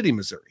Kansas City,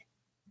 Missouri.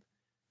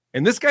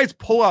 And this guy's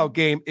pullout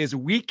game is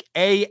weak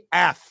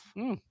AF.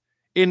 In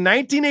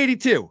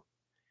 1982,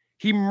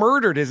 he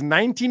murdered his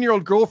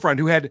 19-year-old girlfriend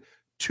who had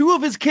 2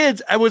 of his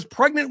kids and was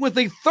pregnant with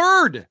a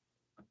 3rd.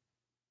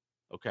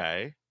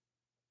 Okay.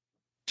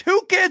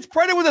 2 kids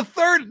pregnant with a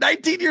 3rd.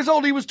 19 years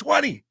old. He was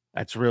 20.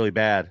 That's really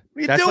bad. What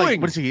are you Like,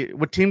 doing?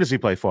 what team does he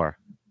play for?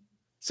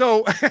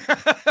 So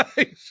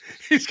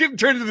he's getting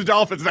turned into the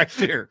Dolphins next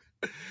year.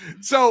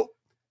 So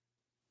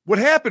what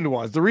happened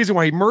was the reason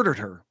why he murdered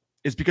her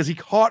is because he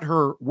caught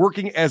her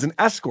working as an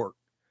escort,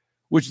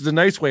 which is a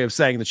nice way of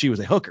saying that she was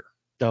a hooker.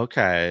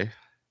 Okay.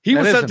 He That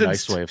was is sentenced. a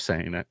nice way of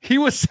saying it. He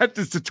was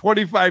sentenced to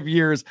 25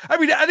 years. I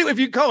mean, if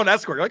you call an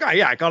escort, you're like, oh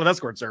yeah, I call an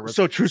escort service.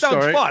 So true Sounds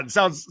story. fun.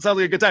 Sounds like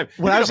a good time.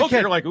 When I was a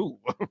kid, you're like, ooh.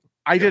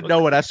 I didn't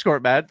know what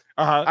escort meant.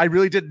 I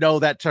really didn't know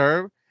that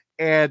term.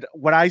 And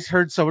when I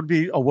heard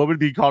a woman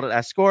being called an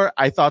escort,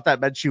 I thought that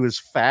meant she was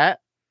fat.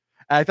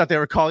 I thought they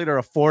were calling her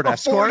a Ford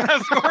escort.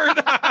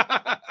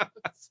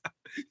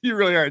 You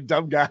really are a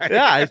dumb guy.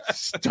 Yeah,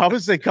 it's dumb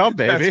as they come,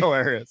 baby. That's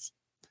hilarious.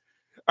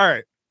 All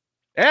right.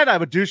 And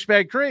I'm a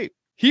douchebag creep.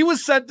 He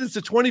was sentenced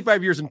to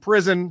 25 years in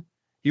prison.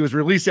 He was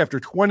released after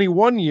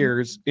 21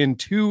 years in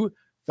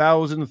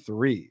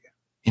 2003.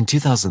 In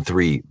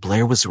 2003,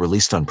 Blair was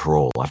released on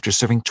parole after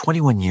serving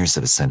 21 years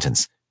of his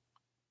sentence.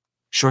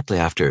 Shortly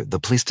after, the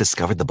police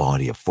discovered the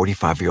body of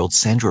 45-year-old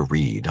Sandra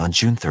Reed on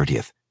June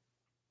 30th.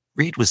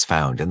 Reed was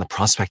found in the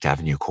Prospect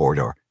Avenue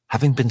corridor,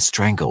 having been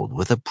strangled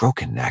with a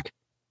broken neck.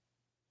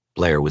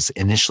 Blair was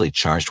initially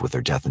charged with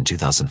her death in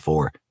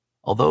 2004,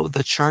 although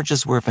the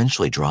charges were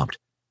eventually dropped.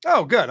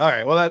 Oh, good. All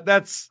right. Well,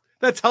 that's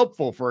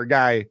helpful for a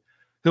guy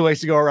who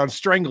likes to go around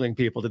strangling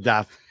people to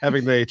death,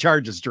 having the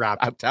charges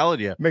dropped. I'm telling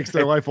you. Makes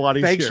their life a lot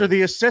easier. Thanks for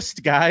the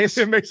assist, guys.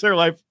 It makes their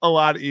life a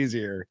lot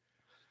easier.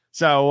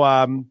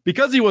 So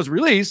because he was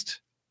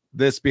released,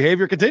 this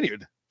behavior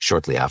continued.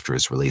 Shortly after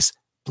his release,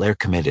 Blair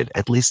committed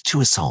at least 2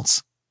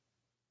 assaults.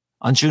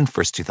 On June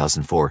 1st,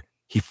 2004,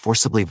 he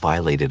forcibly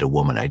violated a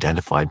woman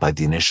identified by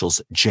the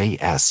initials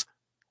JS.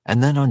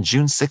 And then on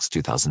June 6,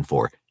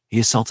 2004, he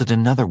assaulted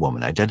another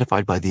woman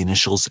identified by the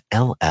initials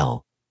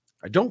LL.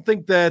 I don't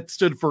think that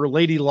stood for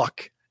Lady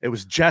Luck. It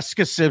was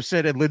Jessica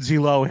Simpson and Lindsay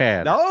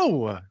Lohan.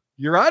 No,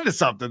 you're onto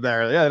something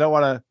there. Yeah, I don't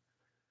want to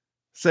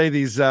say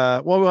these.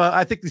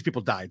 I think these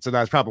people died, so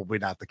that's probably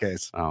not the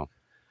case. Oh.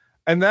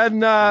 And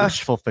then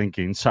wishful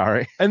thinking,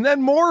 sorry. And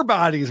then more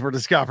bodies were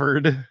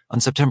discovered. On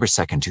September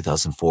 2nd,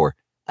 2004,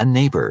 a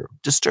neighbor,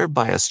 disturbed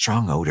by a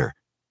strong odor,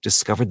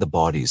 discovered the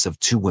bodies of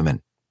 2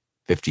 women,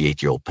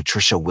 58-year-old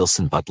Patricia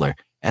Wilson Butler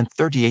and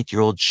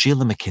 38-year-old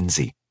Sheila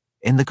McKinsey,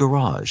 in the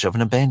garage of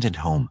an abandoned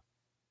home.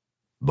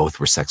 Both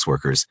were sex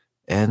workers,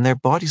 and their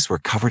bodies were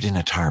covered in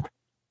a tarp.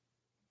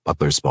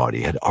 Butler's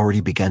body had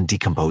already begun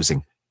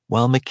decomposing,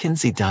 while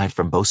McKinsey died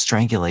from both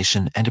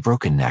strangulation and a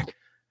broken neck.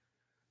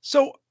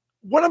 So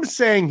what I'm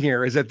saying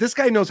here is that this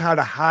guy knows how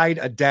to hide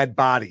a dead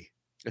body.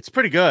 It's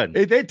pretty good.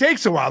 It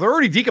takes a while. They're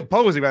already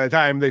decomposing by the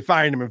time they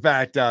find him. In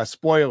fact,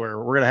 spoiler,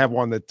 we're going to have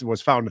one that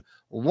was found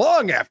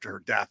long after her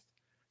death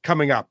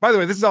coming up. By the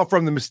way, this is all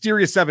from the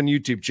Mysterious 7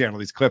 YouTube channel,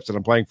 these clips that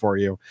I'm playing for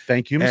you.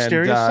 Thank you,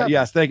 Mysterious 7.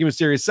 Yes, thank you,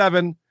 Mysterious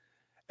 7.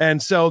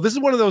 And so this is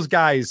one of those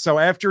guys. So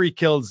after he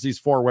kills these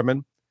 4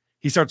 women,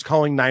 he starts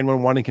calling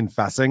 911 and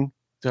confessing.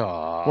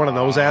 One of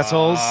those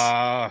assholes.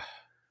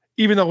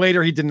 Even though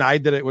later he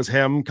denied that it was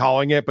him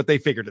calling it, but they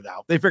figured it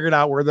out. They figured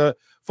out where the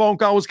phone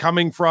call was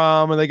coming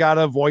from, and they got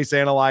a voice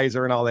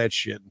analyzer and all that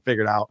shit and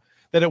figured out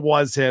that it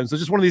was him. So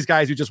just one of these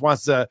guys who just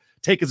wants to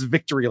take his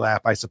victory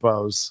lap, I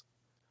suppose.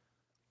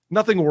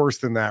 Nothing worse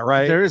than that,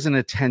 right? There is an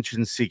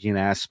attention-seeking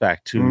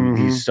aspect to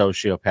these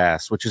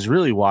sociopaths, which is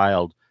really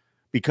wild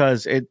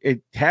because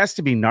it has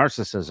to be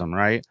narcissism,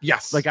 right?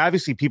 Yes. Like,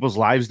 obviously, people's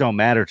lives don't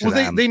matter to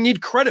them. They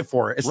need credit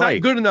for it. It's not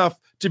good enough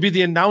to be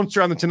the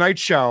announcer on the Tonight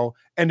Show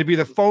and to be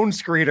the phone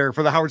screener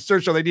for the Howard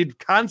Stern Show. They need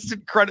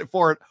constant credit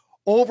for it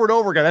over and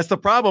over again. That's the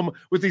problem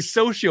with these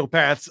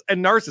sociopaths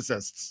and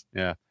narcissists.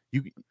 Yeah.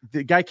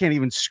 The guy can't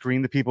even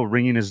screen the people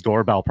ringing his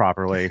doorbell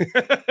properly.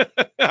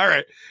 All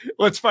right.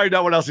 Let's find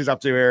out what else he's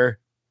up to here.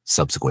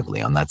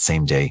 Subsequently, on that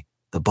same day,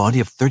 the body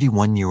of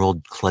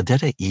 31-year-old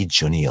Claudetta E.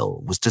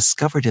 Juniel was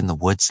discovered in the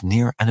woods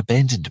near an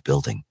abandoned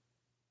building.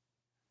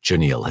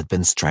 Juniel had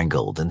been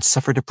strangled and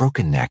suffered a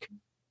broken neck.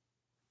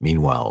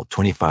 Meanwhile,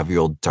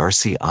 25-year-old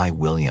Darcy I.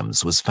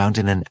 Williams was found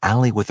in an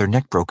alley with her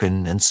neck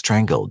broken and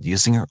strangled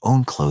using her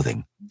own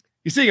clothing.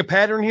 You seeing a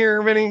pattern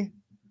here, Vinny?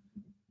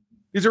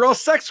 These are all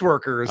sex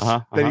workers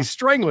that he's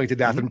strangling to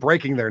death and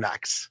breaking their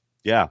necks.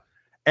 Yeah.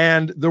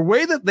 And the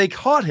way that they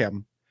caught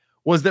him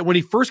was that when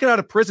he first got out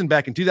of prison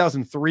back in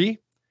 2003,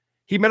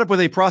 he met up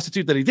with a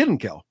prostitute that he didn't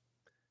kill.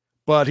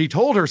 But he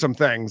told her some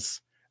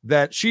things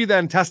that she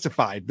then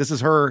testified. This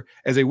is her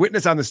as a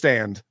witness on the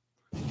stand.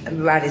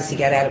 Right as he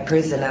got out of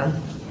prison,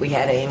 we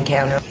had an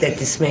encounter that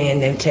this man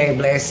named Terry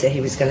Blair said he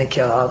was going to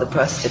kill all the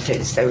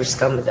prostitutes. They were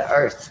scum of the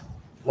earth,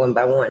 one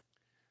by one.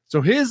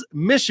 So his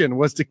mission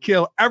was to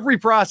kill every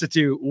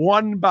prostitute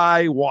one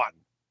by one.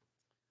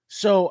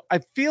 So I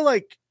feel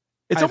like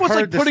it's almost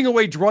like putting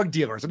away drug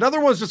dealers.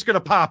 Another one's just going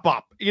to pop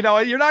up. You know,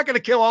 you're not going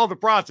to kill all the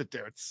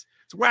prostitutes.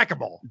 It's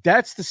whack-a-mole.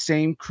 That's the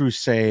same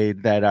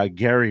crusade that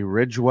Gary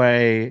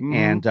Ridgway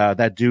and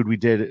that dude we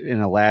did in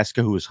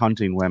Alaska who was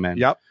hunting women.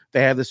 Yep.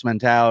 They have this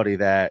mentality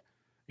that,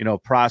 you know,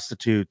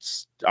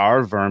 prostitutes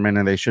are vermin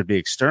and they should be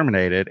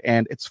exterminated.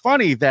 And it's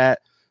funny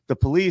that the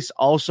police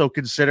also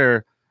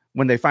consider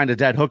when they find a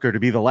dead hooker to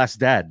be the less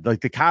dead. Like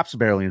the cops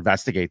barely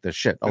investigate this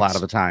shit a lot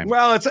of the time.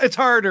 Well, it's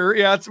harder.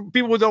 Yeah, it's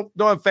people who don't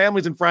have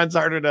families and friends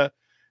harder to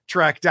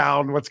track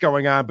down what's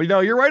going on. But, you know,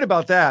 you're right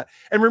about that.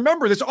 And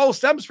remember, this all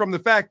stems from the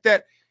fact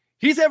that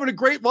he's having a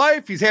great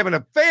life. He's having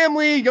a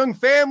family, young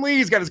family.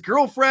 He's got his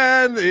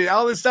girlfriend,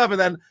 all this stuff. And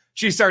then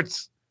she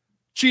starts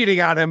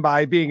cheating on him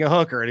by being a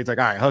hooker. And he's like,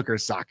 all right,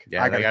 hookers suck.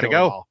 Yeah, they got to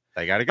go.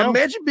 They got to go.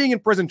 Imagine being in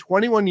prison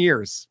 21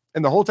 years.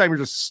 And the whole time you're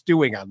just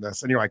stewing on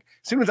this. And you're like,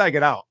 as soon as I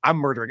get out, I'm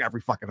murdering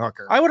every fucking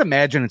hooker. I would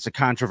imagine it's a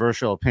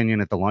controversial opinion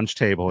at the lunch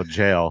table at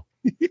jail.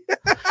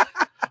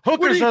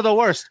 Hookers are the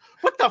worst.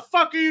 What the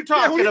fuck are you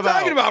talking about? What are you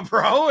talking about,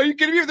 bro? Are you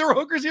kidding me? If there were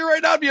hookers here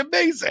right now, it'd be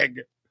amazing.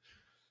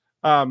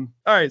 All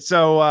right.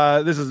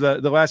 So this is the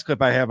last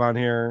clip I have on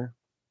here.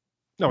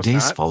 No,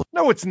 it's not.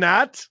 No, it's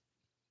not.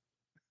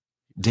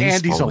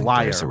 Days following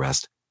Blair's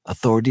arrest,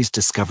 authorities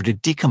discovered a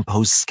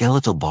decomposed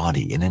skeletal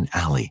body in an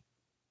alley.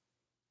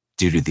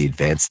 Due to the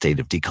advanced state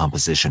of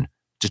decomposition,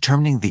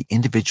 determining the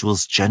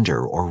individual's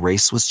gender or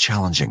race was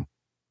challenging.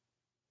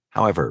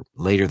 However,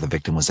 later the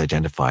victim was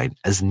identified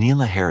as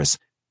Neela Harris,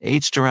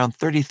 aged around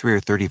 33 or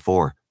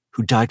 34,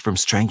 who died from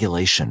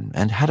strangulation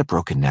and had a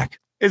broken neck.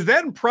 Is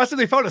that impressive?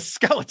 They found a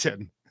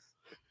skeleton.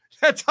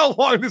 That's how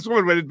long this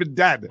woman had been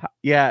dead.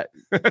 Yeah.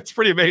 That's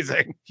pretty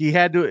amazing. He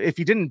had to, if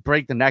he didn't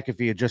break the neck, if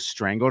he had just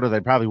strangled her, they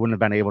probably wouldn't have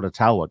been able to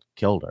tell what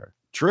killed her.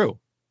 True.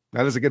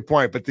 That is a good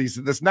point. But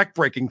this neck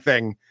breaking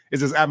thing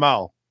is his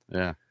MO.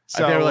 Yeah.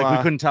 So they were like,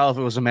 we couldn't tell if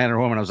it was a man or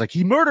a woman. I was like,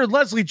 he murdered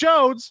Leslie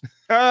Jones.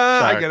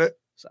 I get it.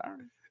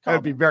 Sorry.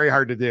 That'd be very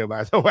hard to do,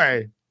 by the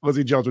way.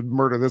 Leslie Jones would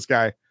murder this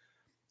guy.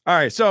 All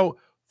right. So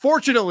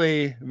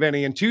fortunately,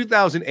 Vinny, in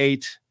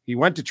 2008, he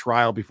went to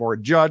trial before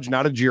a judge,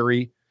 not a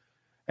jury.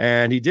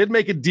 And he did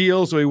make a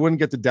deal so he wouldn't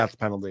get the death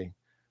penalty,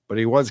 but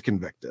he was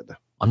convicted.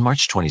 On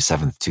March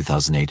 27th,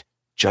 2008,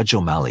 Judge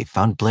O'Malley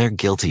found Blair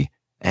guilty,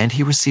 and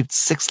he received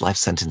 6 life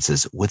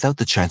sentences without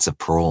the chance of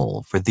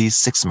parole for these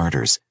 6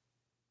 murders.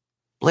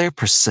 Blair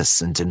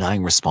persists in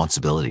denying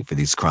responsibility for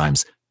these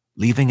crimes,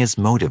 leaving his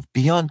motive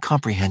beyond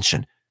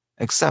comprehension,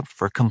 except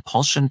for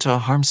compulsion to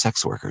harm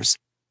sex workers.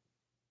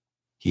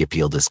 He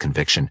appealed his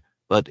conviction,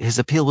 but his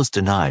appeal was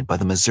denied by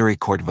the Missouri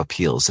Court of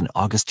Appeals in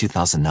August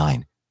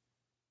 2009.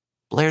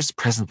 Blair's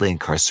presently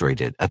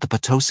incarcerated at the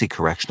Potosi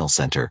Correctional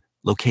Center,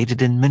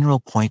 located in Mineral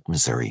Point,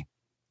 Missouri.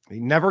 He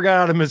never got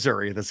out of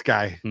Missouri, this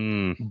guy.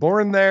 Hmm.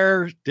 Born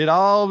there, did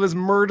all of his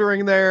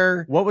murdering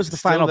there. What was the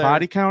Still final there.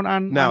 body count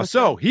on? Now, on this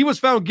so guy? he was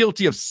found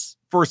guilty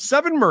for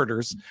 7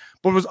 murders,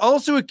 but was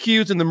also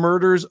accused in the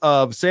murders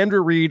of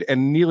Sandra Reed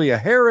and Nelia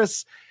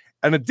Harris,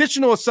 an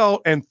additional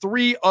assault, and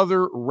 3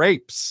 other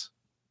rapes.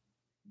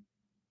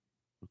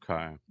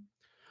 Okay.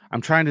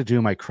 I'm trying to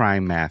do my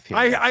crime math here.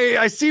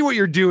 I see what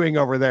you're doing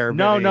over there.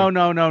 No.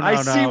 Vinny.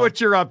 I see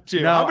what you're up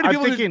to. No, How many I'm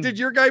people thinking- did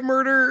your guy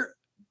murder?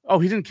 Oh,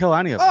 he didn't kill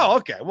any of them. Oh,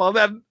 okay. Well,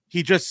 then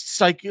He just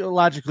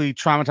psychologically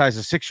traumatized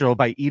a 6-year-old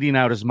by eating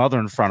out his mother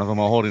in front of him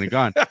while holding a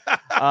gun.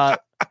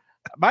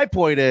 My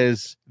point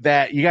is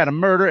that you got a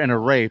murder and a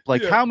rape.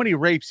 Like, how many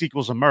rapes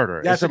equals a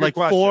murder? That's Is a it good like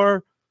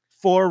question.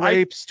 four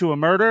rapes to a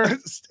murder?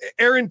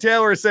 Aaron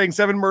Taylor is saying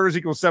 7 murders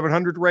equals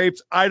 700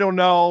 rapes. I don't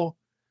know.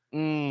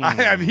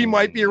 He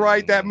might be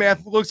right. That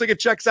math looks like it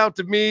checks out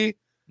to me.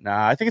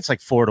 Nah, I think it's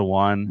like 4 to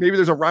 1. Maybe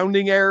there's a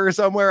rounding error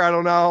somewhere. I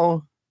don't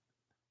know.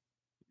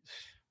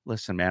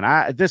 Listen,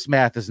 man, this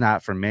math is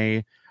not for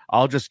me.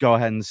 I'll just go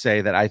ahead and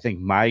say that I think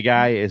my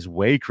guy is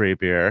way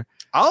creepier.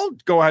 I'll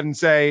go ahead and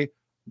say,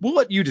 we'll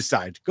let you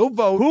decide. Go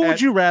vote. Who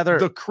would you rather?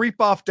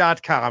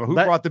 Thecreepoff.com. Who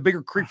brought the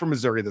bigger creep from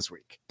Missouri this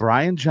week?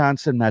 Brian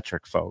Johnson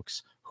metric,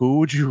 folks. Who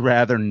would you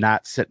rather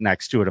not sit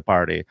next to at a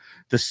party?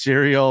 The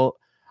serial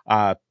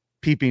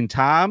peeping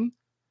Tom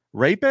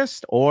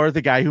rapist or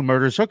the guy who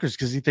murders hookers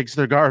because he thinks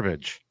they're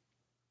garbage?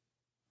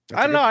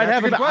 I don't know. I'd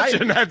have a good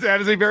question.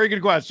 That is a very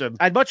good question.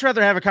 I'd much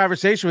rather have a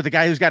conversation with the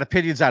guy who's got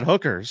opinions on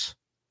hookers.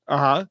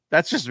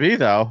 That's just me,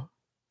 though.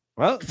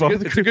 Well,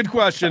 it's a good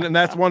question, and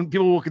that's one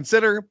people will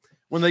consider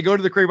when they go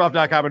to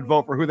thecreepoff.com and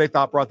vote for who they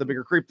thought brought the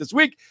bigger creep this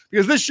week,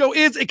 because this show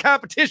is a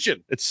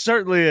competition. It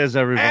certainly is,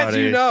 everybody. As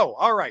you know.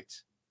 All right.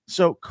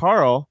 So,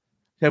 Carl,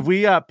 have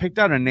we picked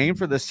out a name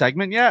for this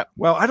segment yet?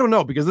 Well, I don't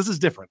know, because this is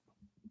different.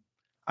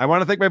 I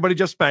want to thank my buddy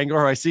Jeff Spangler,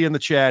 who I see in the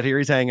chat here.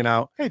 He's hanging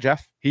out. Hey,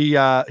 Jeff. He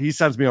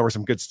sends me over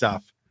some good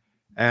stuff.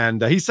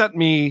 And he sent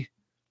me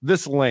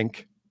this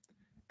link.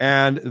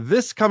 And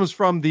this comes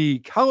from the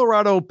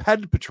Colorado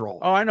Ped Patrol.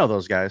 Oh, I know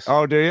those guys.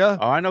 Oh, do you? Oh,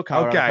 I know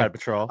Colorado Ped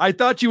Patrol. I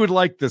thought you would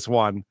like this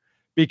one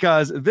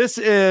because this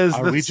is.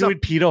 Are we doing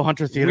Pedo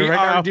Hunter Theater right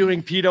now? We are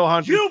doing Pedo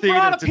Hunter Theater. You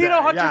brought a today.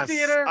 Pedo Hunter Yes,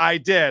 Theater? I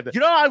did.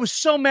 You know, I was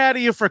so mad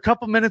at you for a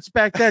couple minutes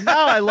back then.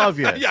 Now I love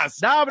you.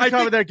 Yes. Now I'm going to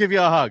come over there and give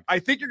you a hug. I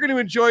think you're going to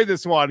enjoy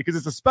this one because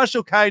it's a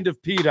special kind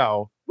of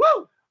pedo.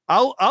 Woo!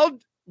 I'll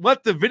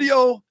let the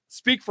video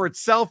speak for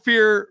itself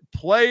here.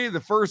 Play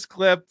the first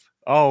clip.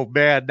 Oh,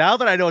 man. Now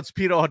that I know it's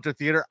Pedo Hunter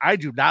Theater, I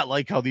do not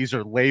like how these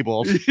are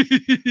labeled.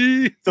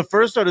 The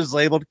first one is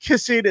labeled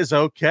Kissing is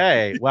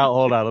Okay. Well,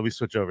 hold on. Let me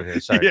switch over here.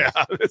 Sorry. Yeah,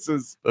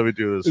 guys. Let me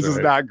do this. This is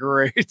not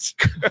great.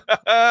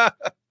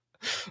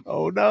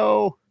 Oh,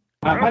 no.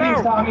 My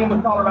name's Tommy. I'm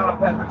with Colorado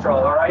Pet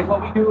Patrol. All right.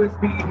 What we do is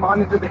we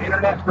monitor the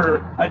internet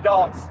for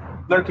adults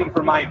lurking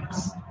for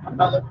minors. I'm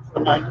not looking for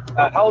minors.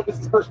 How old is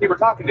this person you were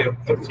talking to?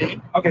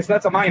 15. Okay, so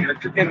that's a minor in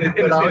the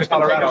state of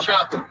Colorado.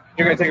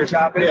 You're going to take her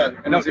shopping? Yeah.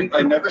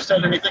 I never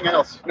said anything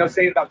else. No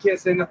saying about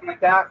kissing, nothing like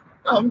that?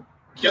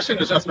 Kissing,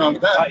 there's nothing wrong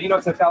with that. You know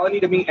it's a felony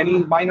to meet any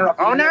minor up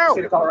in the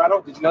state of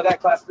Colorado? Did you know that?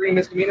 Class 3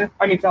 misdemeanor?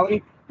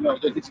 Felony? No.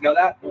 Did you know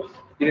that? You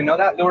didn't know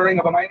that? Luring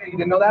of a minor? You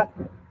didn't know that?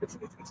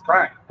 It's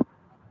crime.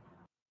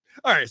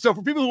 All right. So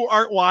for people who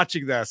aren't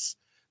watching this,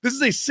 this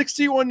is a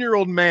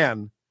 61-year-old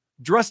man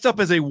dressed up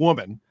as a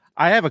woman.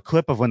 I have a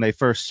clip of when they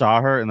first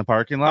saw her in the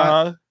parking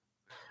lot.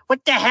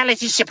 What the hell is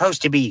he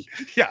supposed to be?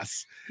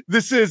 Yes.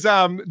 This is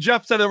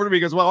Jeff sent it over to me.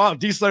 He goes, well, wow,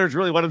 D. Snyder's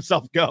really let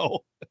himself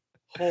go.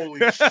 Holy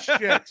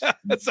shit.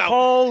 So,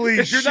 holy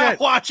if you're not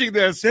watching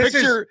this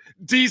picture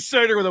D.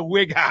 Snyder with a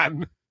wig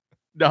on.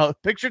 No,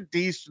 picture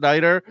D.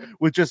 Snyder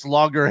with just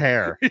longer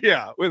hair.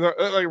 Yeah, with a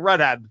like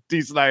redhead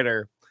D.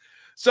 Snyder.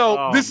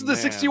 So this is the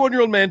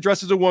 61-year-old man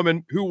dressed as a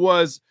woman who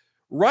was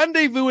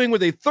rendezvousing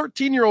with a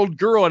 13-year-old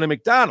girl at a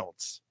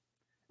McDonald's.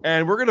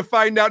 And we're going to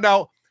find out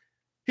now.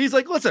 He's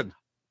like, listen,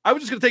 I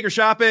was just going to take her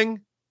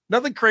shopping.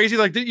 Nothing crazy.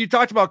 Like, you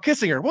talked about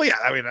kissing her. Well, yeah,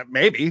 I mean,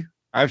 maybe.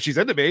 If she's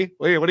into me,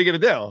 what are you going to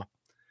do?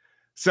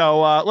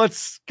 So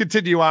let's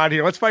continue on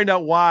here. Let's find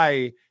out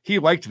why he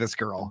liked this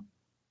girl.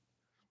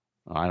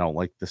 I don't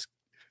like this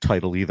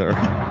title either.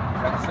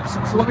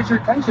 So what was your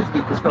intentions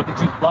with this girl? Did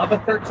you love a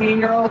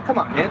 13-year-old? Come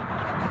on, man.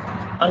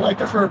 I liked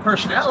her for her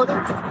personality.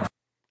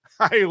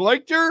 I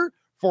liked her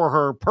for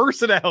her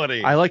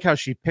personality. I like how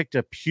she picked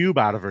a pube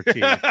out of her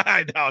teeth.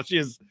 I know.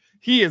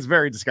 He is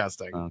very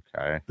disgusting.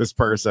 Okay. This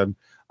person.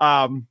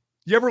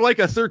 You ever like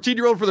a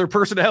 13-year-old for their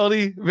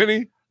personality,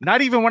 Vinny?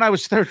 Not even when I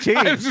was 13.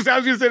 I was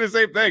going to say the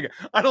same thing.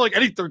 I don't like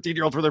any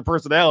 13-year-old for their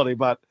personality,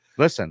 but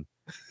listen,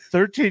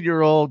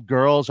 13-year-old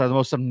girls are the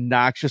most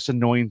obnoxious,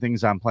 annoying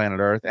things on planet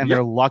Earth, and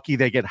they're lucky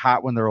they get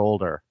hot when they're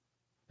older.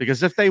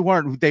 Because if they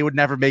weren't, they would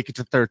never make it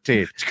to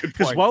 13.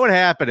 Because what would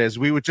happen is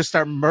we would just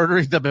start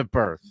murdering them at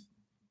birth.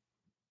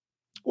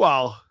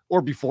 Well,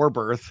 or before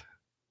birth.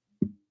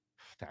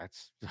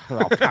 That's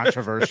all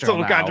controversial. It's a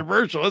little now.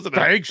 controversial, isn't it?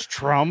 Thanks,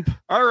 Trump.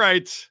 All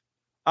right.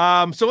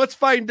 So let's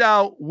find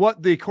out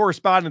what the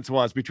correspondence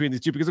was between these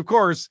two, because of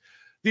course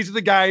these are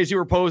the guys who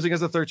were posing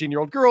as a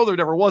 13-year-old girl. There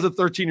never was a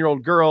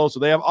 13-year-old girl. So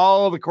they have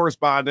all the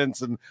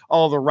correspondence and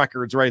all the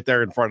records right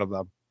there in front of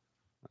them.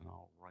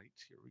 All right,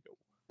 here we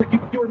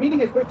go. You were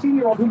meeting a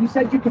 13-year-old who you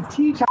said you could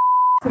teach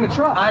in a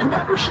truck. I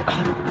never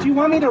said. Do you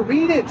want me to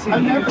read it to you? I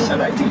never said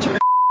I teach in a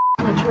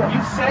truck.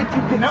 You said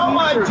you could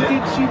teach her.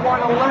 Did she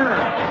want to learn?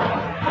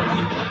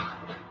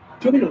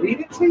 Do you want me to read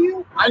it to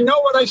you? I know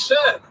what I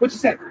said. What'd you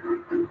say?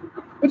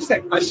 What'd you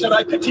say? I said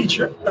I could teach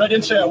her, but I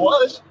didn't say I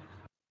was.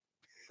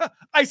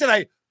 I said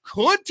I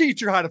could teach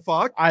her how to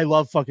fuck. I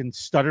love fucking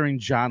stuttering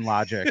John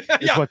logic.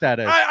 Is what that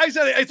is. I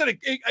said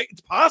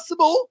it's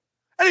possible.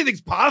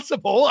 Anything's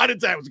possible. I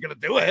didn't say I was going to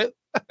do it.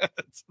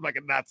 It's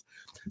fucking nuts.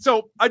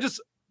 So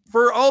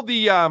for all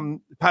the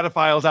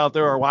pedophiles out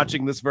there who are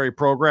watching this very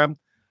program,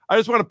 I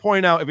just want to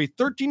point out, if a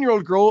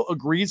 13-year-old girl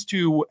agrees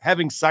to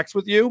having sex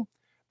with you,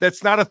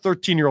 that's not a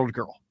 13-year-old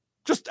girl.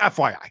 Just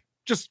FYI.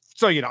 Just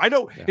so you know. I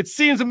know It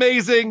seems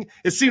amazing.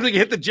 It seems like you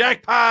hit the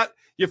jackpot.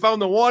 You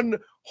found the one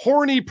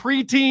horny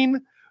preteen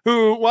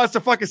who wants to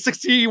fuck a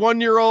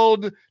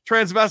 61-year-old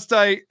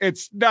transvestite.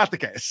 It's not the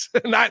case.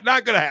 not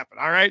going to happen.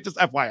 All right. Just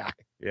FYI.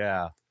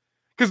 Yeah.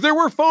 Because there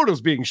were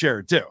photos being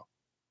shared too.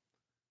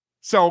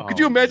 So could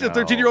you imagine a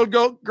 13-year-old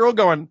girl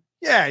going,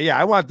 yeah,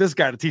 I want this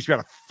guy to teach me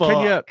how to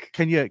fuck.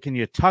 Can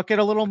you tuck it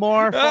a little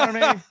more for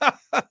me?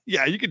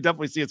 Yeah, you can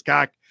definitely see its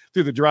cock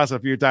through the dress a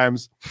few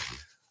times.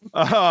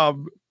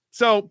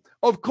 So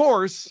of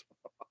course,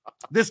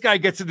 this guy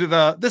gets into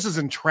this is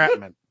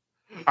entrapment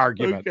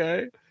argument.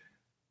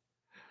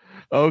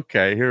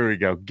 Okay, here we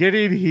go.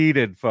 Getting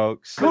heated,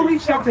 folks. Who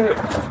reached out to him?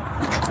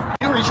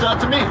 You reached out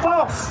to me.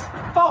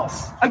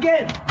 False.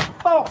 Again,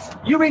 false.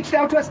 You reached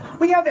out to us.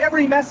 We have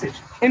every message.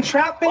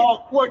 Entrapment.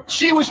 Well,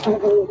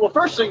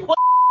 first thing, what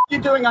are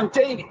you doing on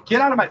dating?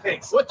 Get out of my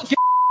face. What the Get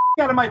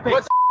out of my face.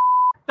 What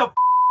the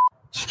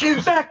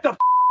Excuse back the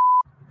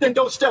Then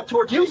don't step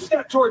towards me. You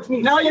step towards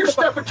me. Now you're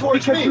stepping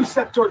towards me. Because you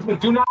step towards me.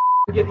 Do not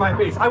get in my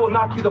face. I will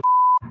knock you the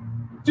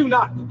Do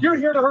not. You're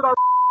here to hurt our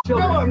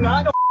children. No, I'm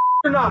not. No,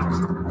 you're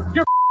not.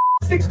 You're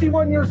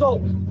 61 years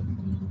old.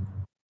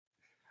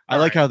 I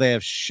like how they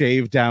have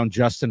shaved down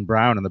Justin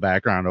Brown in the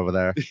background over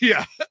there.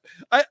 Yeah.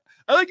 I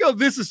like how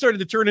this is starting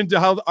to turn into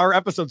how our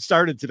episode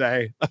started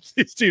today.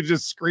 These two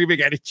just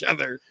screaming at each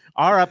other.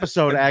 Our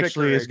episode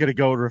actually is going to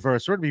go in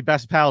reverse. We're going to be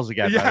best pals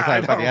again.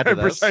 Yeah, by the end of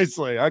this.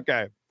 Precisely.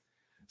 Okay.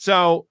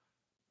 So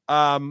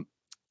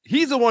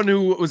he's the one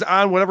who was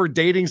on whatever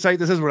dating site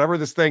this is, whatever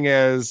this thing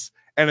is,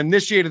 and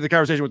initiated the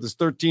conversation with this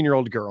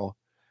 13-year-old girl.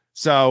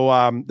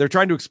 So they're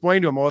trying to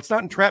explain to him, well, it's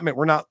not entrapment.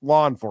 We're not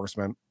law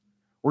enforcement.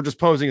 We're just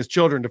posing as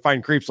children to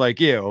find creeps like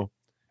you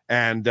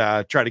and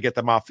try to get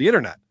them off the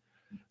internet.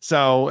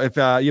 So if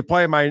you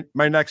play my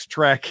next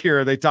track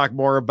here, they talk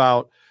more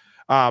about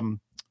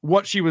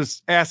what she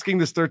was asking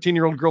this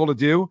 13-year-old girl to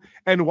do,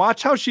 and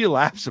watch how she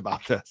laughs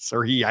about this.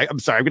 Or I'm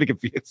sorry, I'm getting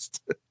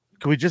confused.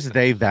 Can we just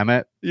they them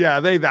it?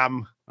 Yeah, they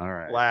them. All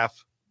right.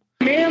 Laugh.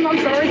 Ma'am, I'm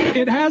sorry.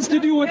 It has to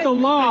do with the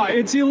law.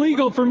 It's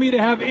illegal for me to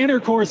have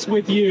intercourse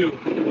with you.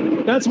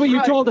 That's what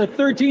you told a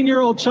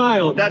 13-year-old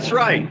child. That's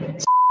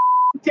right.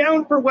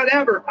 Down for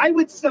whatever. I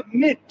would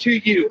submit to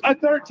you, a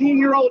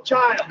 13-year-old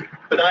child.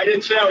 But I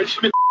didn't say I would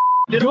submit.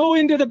 Go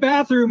into the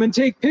bathroom and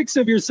take pics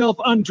of yourself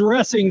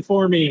undressing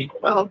for me.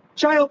 Well,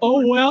 child.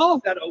 Oh,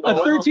 well? A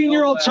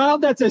 13-year-old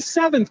child? That's a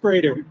 7th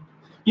grader.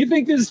 You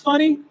think this is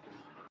funny?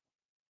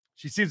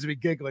 She seems to be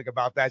giggling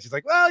about that. She's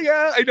like, well,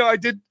 yeah, I know. I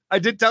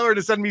did tell her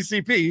to send me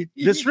CP.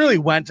 This really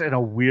went in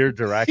a weird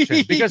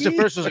direction because at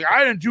first it was like,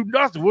 I didn't do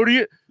nothing. What do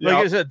you like?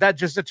 I said, that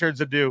just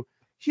turns into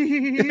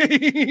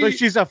like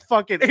she's a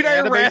fucking ain't I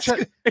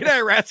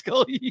a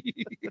rascal?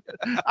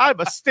 I'm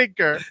a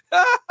stinker.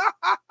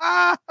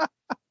 All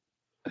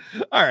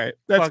right,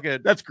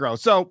 that's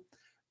gross. So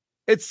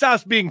it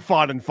stops being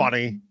fun and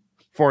funny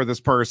for this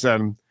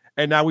person,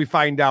 and now we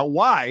find out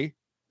why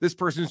this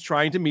person's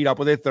trying to meet up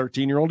with a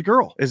 13-year-old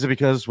girl. Is it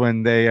because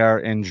when they are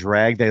in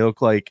drag, they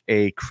look like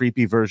a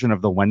creepy version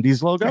of the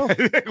Wendy's logo?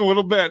 A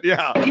little bit,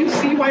 yeah. Do you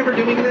see why we're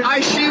doing this? I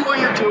see why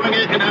you're doing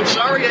it, and I'm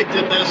sorry I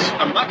did this.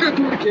 I'm not going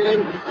to do it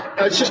again.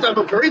 It's just I'm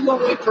a very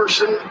lonely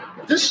person.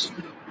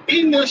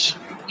 In this,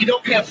 you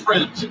don't have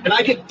friends, and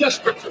I get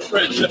desperate for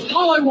friends. That's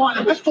all I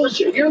want. That's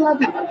bullshit. You're allowed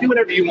to do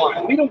whatever you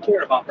want. We don't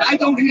care about that. I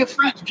don't have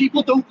friends.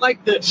 People don't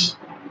like this.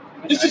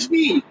 This is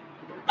me.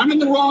 I'm in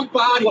the wrong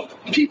body.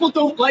 People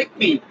don't like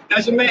me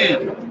as a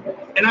man.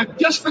 And I'm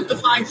desperate to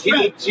find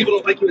friends. People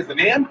don't like you as a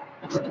man?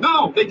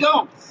 No, they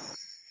don't.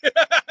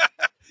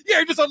 Yeah,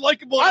 you're just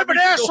unlikable. I'm an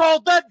asshole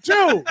then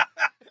too.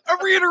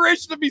 Every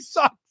iteration of me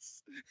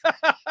sucks.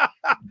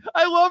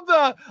 I love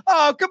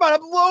oh, come on,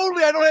 I'm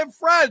lonely. I don't have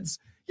friends.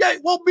 Yeah,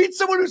 well, meet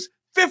someone who's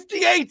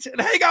 58 and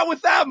hang out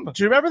with them.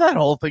 Do you remember that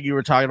whole thing you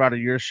were talking about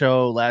in your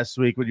show last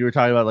week when you were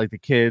talking about like the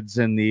kids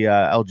and the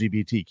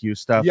LGBTQ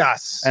stuff?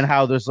 Yes. And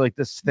how there's like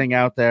this thing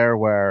out there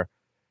where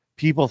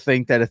people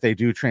think that if they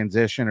do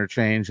transition or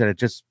change, that it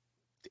just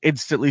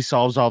instantly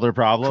solves all their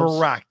problems.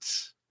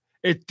 Correct.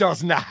 It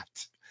does not.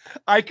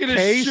 I can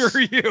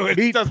assure you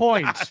it does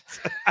point.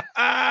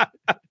 not.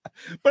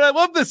 But I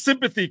love the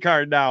sympathy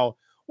card now.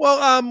 Well,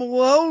 I'm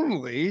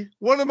lonely.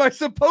 What am I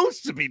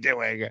supposed to be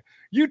doing?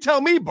 You tell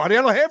me, buddy.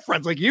 I don't have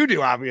friends like you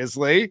do,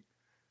 obviously.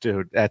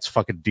 Dude, that's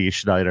fucking D.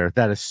 Schneider.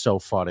 That is so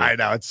funny. I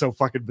know. It's so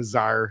fucking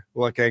bizarre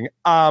looking.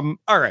 All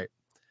right.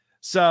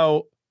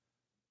 So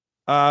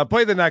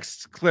play the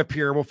next clip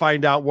here. We'll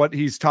find out what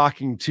he's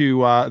talking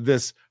to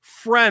this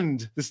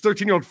friend, this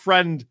 13-year-old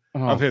friend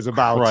of his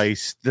about.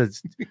 Christ.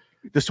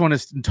 This one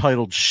is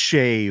entitled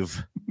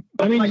Shave.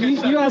 I mean,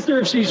 you asked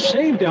her if she's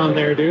shaved down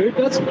there, dude.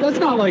 That's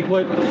not like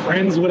what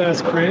friends would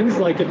ask friends,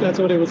 like if that's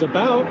what it was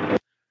about.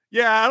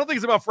 Yeah, I don't think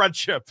it's about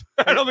friendship.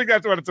 I don't think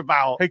that's what it's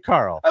about. Hey,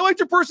 Carl. I liked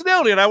her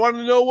personality, and I wanted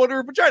to know what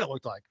her vagina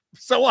looked like.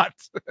 So what?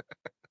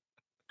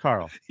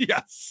 Carl.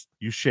 Yes.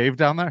 You shaved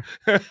down there?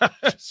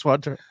 Just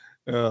wonder.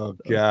 Oh,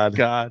 God.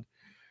 God.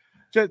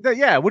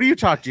 Yeah, what do you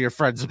talk to your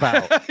friends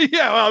about?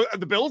 Yeah, well,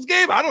 the Bills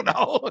game? I don't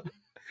know.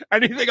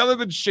 Anything other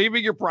than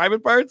shaving your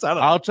private parts? I don't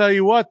know. I'll tell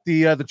you what,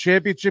 the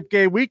championship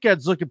game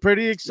weekend's looking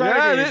pretty exciting.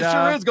 Yeah, it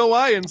sure is. Go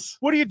Lions.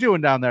 What are you doing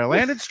down there?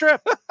 Landing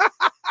strip?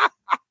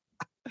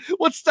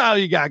 What style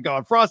you got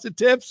going? Frosted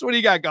tips? What do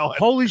you got going?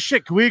 Holy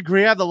shit. Can we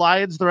agree on the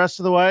Lions the rest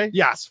of the way?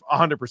 Yes,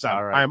 100%.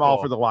 All right, I am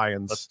all for the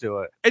Lions. Let's do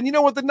it. And you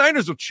know what? The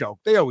Niners will choke.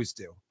 They always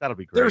do. That'll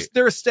be great.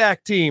 They're a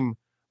stacked team,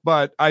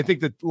 but I think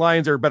the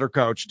Lions are better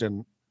coached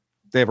and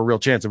they have a real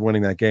chance of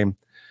winning that game.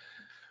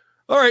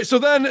 All right, so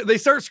then they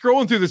start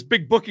scrolling through this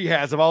big book he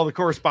has of all the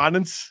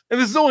correspondence. And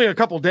this is only a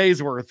couple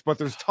days worth, but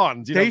there's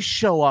tons. They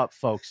show up,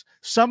 folks.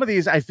 Some of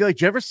these, I feel like,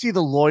 do you ever see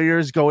the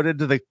lawyers going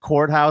into the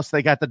courthouse?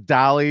 They got the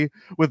dolly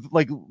with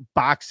like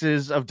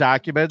boxes of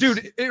documents.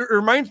 Dude, it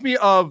reminds me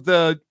of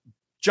the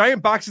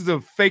giant boxes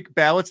of fake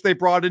ballots they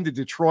brought into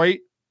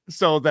Detroit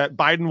so that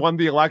Biden won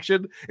the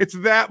election. It's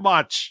that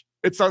much.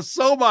 It's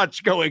so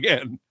much going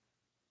in.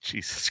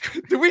 Jesus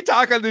Christ. Did we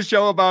talk on this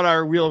show about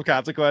our wheel of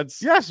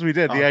consequence? Yes, we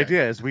did. The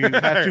idea is we have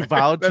to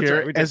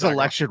volunteer right. as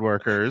election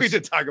workers. We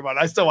did talk about it.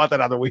 I still want that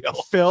on the wheel.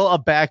 Fill a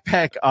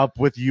backpack up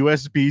with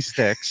USB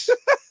sticks.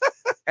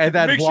 And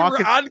then make walk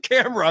sure we're on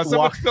camera.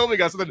 Someone's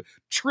filming us, and then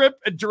trip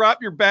and drop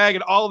your bag,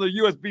 and all the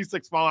USB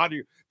sticks fall on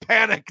you.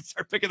 Panic and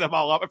start picking them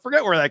all up. I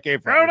forget where that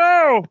came from. Oh,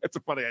 no. It's a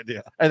funny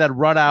idea. And then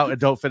run out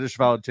and don't finish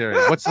volunteering.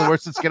 What's the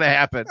worst that's going to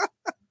happen?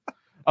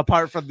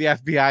 Apart from the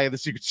FBI and the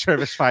Secret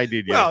Service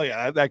finding you. Well,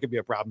 yeah, that could be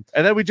a problem.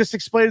 And then we just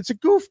explained it's a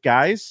goof,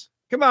 guys.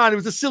 Come on, it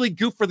was a silly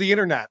goof for the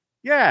internet.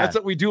 Yeah. That's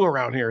what we do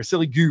around here,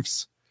 silly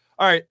goofs.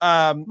 All right.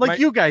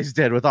 You guys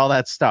did with all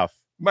that stuff.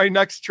 My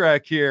next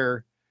track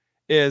here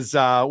is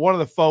one of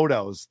the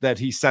photos that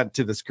he sent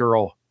to this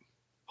girl,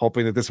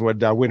 hoping that this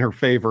would win her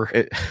favor.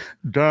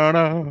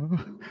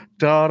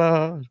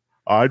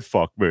 I'd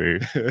fuck me.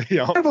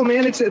 Yeah. Careful,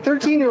 man. It's a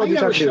 13-year-old you're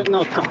talking to.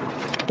 No,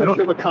 I don't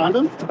have a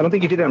condom. I don't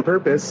think you did it on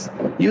purpose.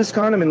 Use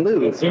condom and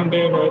lube. Zoomed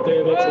in right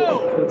there.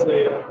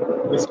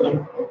 That's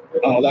a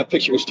Oh, that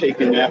picture was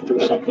taken after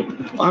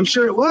something. I'm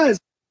sure it was.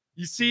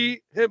 You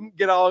see him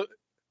get all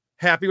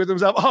happy with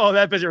himself. Oh,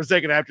 that picture was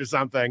taken after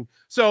something.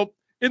 So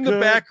in the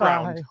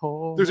background,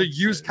 there's a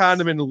used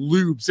condom and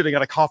lube sitting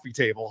at a coffee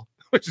table,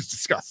 which is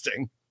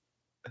disgusting.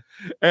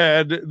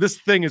 And this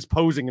thing is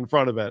posing in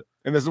front of it.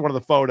 And this is one of the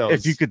photos.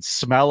 If you could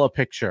smell a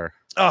picture.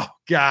 Oh,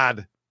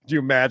 God. Do you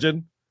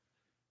imagine?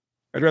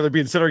 I'd rather be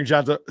in Stuttering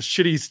John's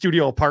shitty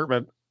studio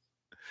apartment.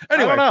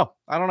 Anyway. I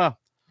don't know.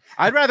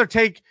 I'd rather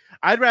take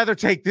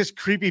this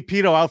creepy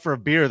pedo out for a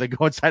beer than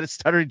go inside of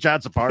Stuttering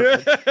John's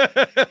apartment.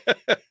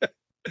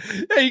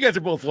 Yeah, you guys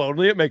are both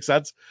lonely. It makes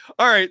sense.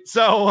 All right.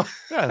 So,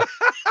 yeah.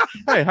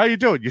 Hey, how you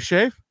doing? You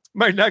shave?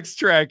 My next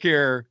track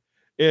here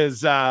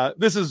is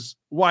this is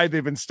why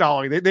they've been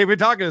stalling. They've been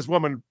talking to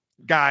this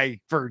guy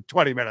for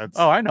 20 minutes.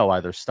 Oh, I know why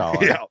they're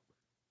stalling. Yeah.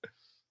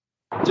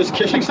 Just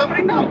kissing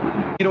somebody? No.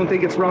 You don't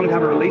think it's wrong to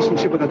have a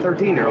relationship with a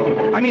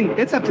 13-year-old? I mean,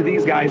 it's up to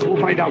these guys. We'll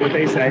find out what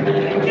they say.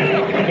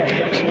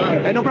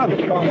 Hey, no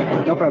problem.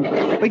 No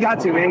problem. We got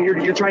to, man.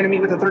 You're trying to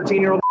meet with a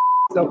 13-year-old.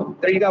 So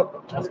there you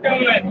go. Let's go.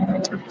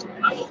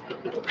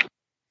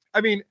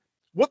 I mean,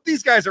 what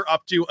these guys are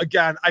up to,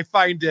 again, I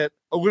find it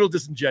a little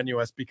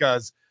disingenuous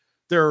because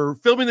they're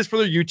filming this for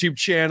their YouTube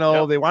channel.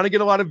 Yep. They want to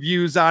get a lot of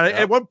views on it. Yep.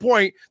 At one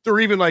point, they're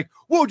even like,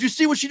 whoa, did you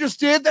see what she just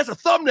did? That's a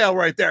thumbnail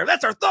right there.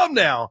 That's our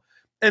thumbnail.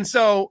 And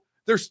so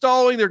they're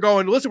stalling. They're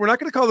going, listen, we're not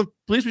going to call the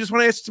police. We just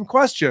want to ask some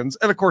questions.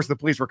 And of course, the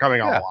police were coming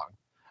all along.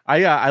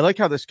 I like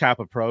how this cop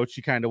approached.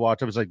 He kind of walked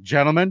up and was like,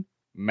 gentlemen,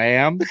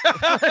 ma'am.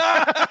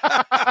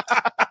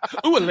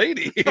 Ooh, a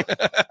lady.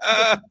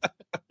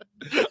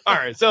 All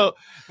right. So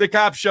the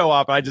cops show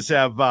up. I just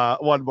have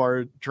one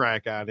more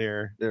track on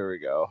here. There we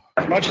go.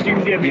 As much as you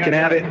can give, you can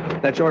have it.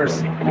 That's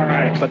yours. All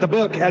right. But the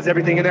book has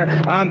everything in there.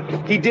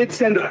 He did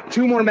send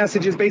 2 more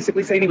messages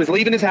basically saying he was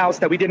leaving his house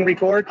that we didn't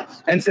record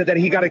and said that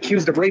he got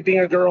accused of raping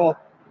a girl.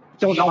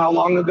 Don't know how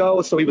long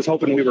ago. So he was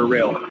hoping we were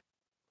real.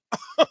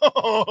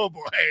 Oh,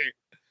 boy.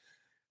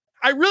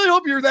 I really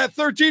hope you're that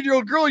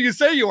 13-year-old girl you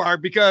say you are,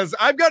 because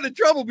I've gotten in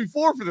trouble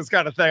before for this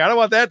kind of thing. I don't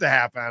want that to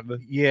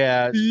happen.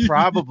 Yeah,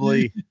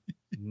 probably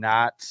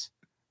not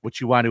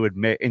what you want to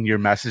admit in your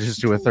messages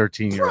to a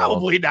 13-year-old.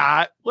 Probably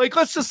not. Like,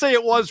 let's just say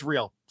it was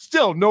real.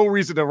 Still, no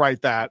reason to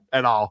write that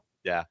at all.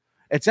 Yeah.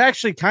 It's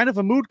actually kind of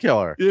a mood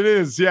killer. It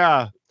is,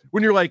 yeah.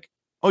 When you're like,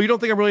 oh, you don't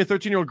think I'm really a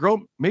 13-year-old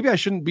girl? Maybe I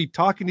shouldn't be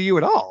talking to you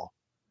at all.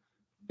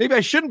 Maybe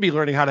I shouldn't be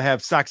learning how to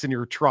have sex in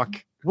your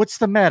truck. What's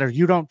the matter?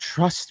 You don't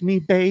trust me,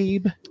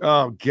 babe?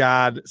 Oh,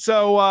 God.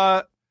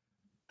 So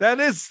that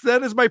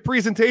is my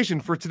presentation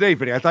for today,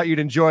 Vinny. I thought you'd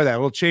enjoy that. A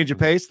little change of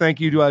pace. Thank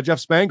you to Jeff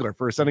Spangler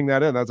for sending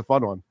that in. That's a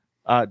fun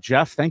one.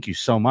 Jeff, thank you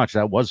so much.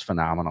 That was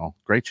phenomenal.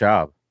 Great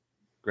job.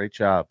 Great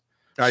job.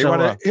 You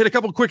want to hit a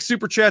couple quick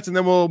super chats and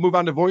then we'll move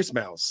on to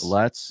voicemails.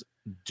 Let's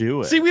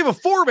do it. See, we have a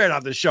format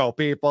on the show,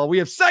 people. We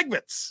have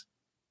segments.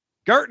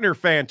 Gartner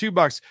fan,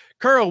 $2.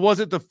 Carl, was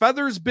it the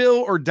Feathers Bill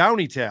or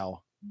Downy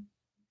Tail?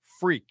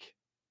 Freak.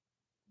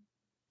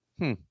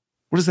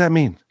 What does that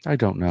mean? I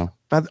don't know.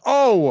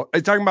 Oh, are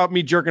you talking about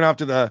me jerking off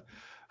to the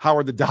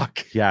Howard the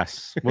Duck?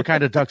 Yes. What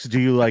kind of ducks do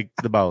you like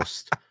the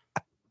most?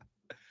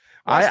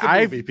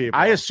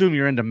 I assume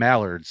you're into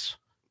mallards.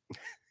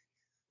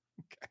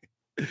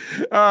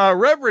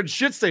 Reverend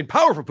Shitstain,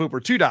 powerful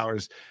pooper,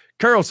 $2.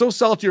 Carl, so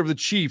salty over the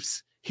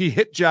Chiefs. He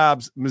hit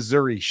Jobs,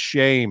 Missouri.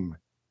 Shame.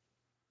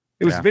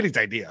 It was Vinny's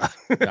idea.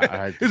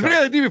 It was Vinny's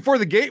idea before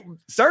the game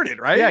started,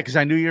 right? Yeah, because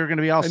I knew you were going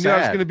to be all sad. I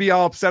was going to be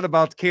all upset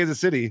about Kansas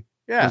City.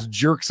 Yeah. Those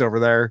jerks over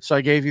there. So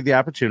I gave you the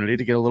opportunity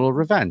to get a little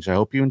revenge. I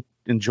hope you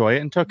enjoy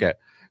it and took it.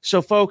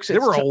 So, folks,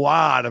 there were a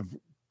lot of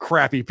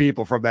crappy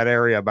people from that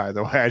area, by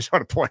the way. I just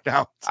want to point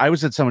out. I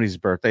was at somebody's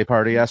birthday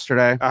party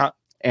yesterday.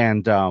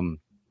 And how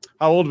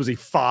old was he?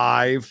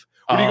 5?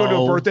 When you go to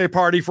a birthday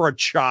party for a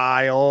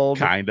child?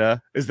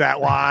 Kinda. Is that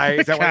why?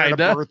 Is that why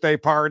you're at a birthday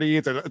party?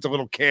 It's a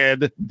little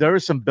kid. There were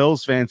some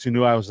Bills fans who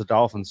knew I was a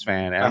Dolphins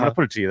fan. And I'm going to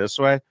put it to you this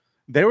way.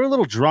 They were a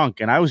little drunk,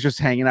 and I was just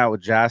hanging out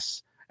with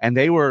Jess, and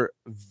they were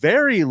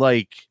very,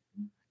 like,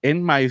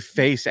 in my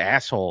face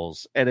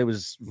assholes. And it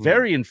was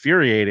very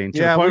infuriating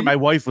to the point my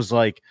wife was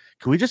like,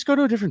 can we just go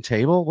to a different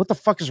table? What the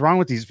fuck is wrong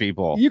with these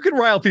people? You can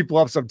rile people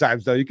up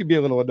sometimes, though. You can be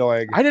a little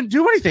annoying. I didn't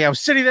do anything. I was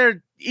sitting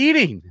there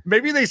eating.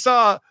 Maybe they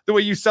saw the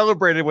way you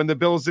celebrated when the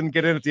Bills didn't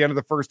get in at the end of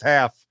the first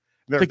half.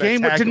 The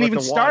game didn't even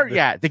start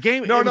yet. The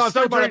game. No, I was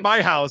talking about at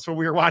my house when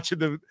we were watching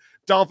the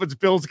Dolphins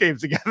Bills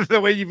games together.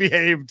 The way you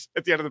behaved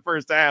at the end of the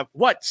first half.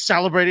 What?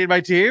 Celebrating my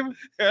team?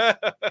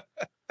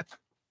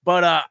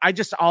 But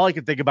all I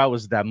could think about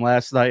was them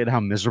last night and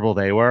how miserable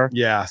they were.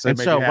 Yeah.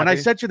 So when I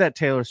sent you that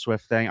Taylor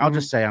Swift thing, I'll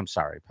just say I'm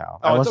sorry, pal.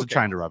 I wasn't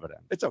trying to rub it in.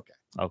 It's okay.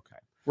 Okay.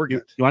 We're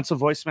good. You want some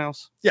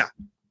voicemails? Yeah.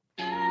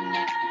 The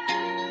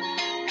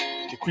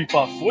Creep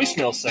Off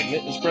voicemail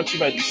segment is brought to you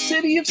by the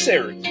City of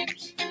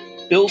Syracuse.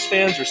 Bills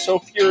fans are so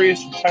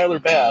furious with Tyler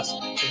Bass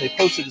that they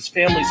posted his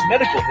family's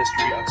medical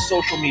history on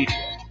social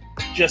media.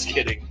 Just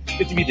kidding. You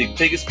have to be the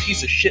biggest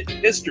piece of shit in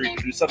history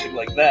to do something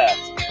like that.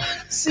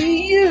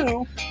 See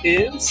you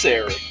in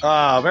Syracuse.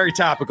 Very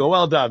topical.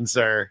 Well done,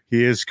 sir.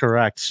 He is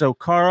correct. So,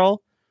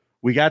 Carl,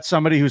 we got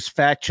somebody who's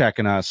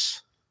fact-checking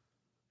us.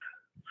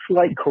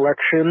 Slight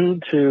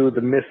correction to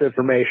the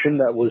misinformation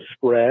that was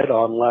spread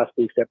on last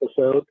week's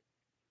episode.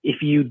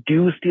 If you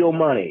do steal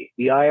money,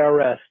 the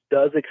IRS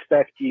does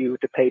expect you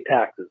to pay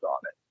taxes on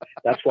it.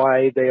 That's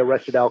why they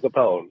arrested Al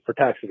Capone for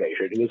tax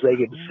evasion. He was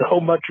making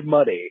so much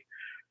money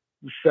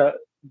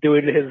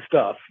doing his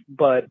stuff,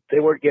 but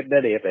they weren't getting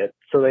any of it,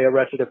 so they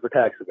arrested him for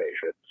tax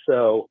evasion.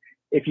 So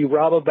if you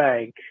rob a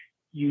bank,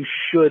 you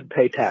should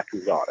pay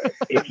taxes on it.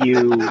 If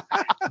you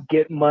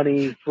get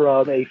money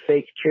from a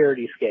fake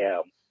charity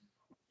scam,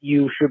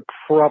 you should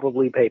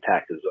probably pay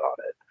taxes on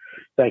it.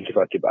 Thank you,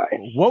 fuck you, bye.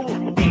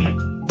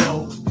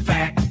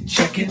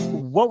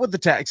 What would the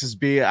taxes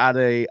be on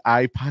a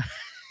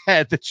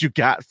iPad that you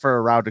got for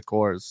a round of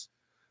Coors?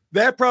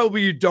 That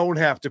probably you don't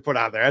have to put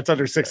on there. That's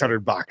under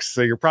 $600,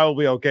 so you're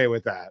probably okay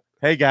with that.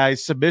 Hey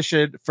guys,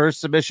 first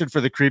submission for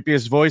the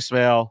creepiest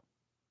voicemail.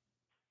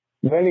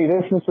 Vinny,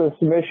 this is a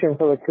submission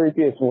for the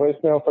creepiest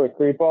voicemail for the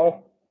creep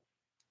off.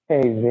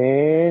 Hey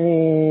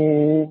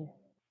Vinny.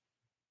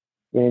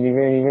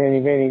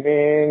 Vinny.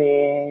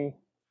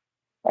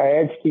 I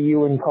edge to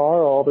you and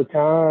Carl all the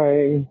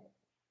time.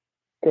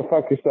 Go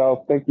fuck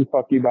yourself. Thank you,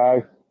 fuck you,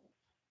 bye.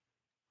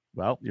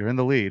 Well, you're in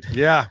the lead.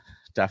 Yeah.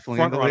 Definitely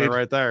Front in the runner lead.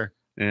 right there.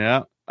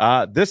 Yeah.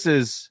 This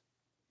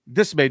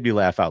made me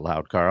laugh out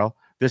loud, Carl.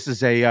 This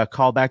is a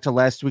callback to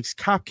last week's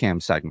Cop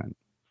Cam segment.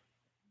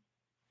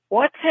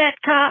 What's that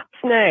cop's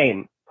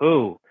name?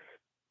 Who?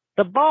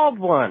 The bald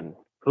one?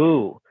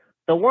 Who?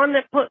 The one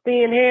that put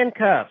me in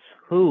handcuffs?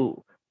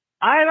 Who?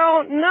 I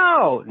don't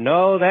know.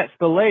 No, that's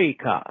the lady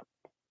cop.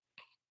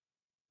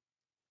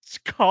 It's a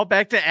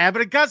callback to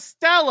Abbott and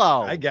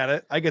Costello. I get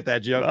it. I get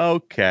that joke.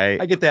 Okay.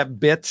 I get that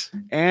bit.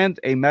 And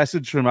a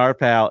message from our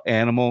pal,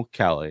 Animal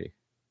Kelly.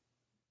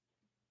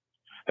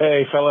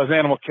 Hey, fellas,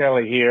 Animal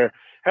Kelly here.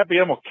 Happy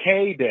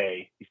MLK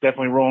Day. He's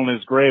definitely rolling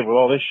his grave with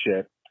all this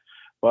shit.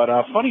 But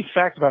funny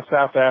fact about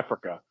South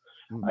Africa.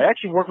 I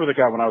actually worked with a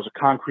guy when I was a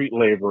concrete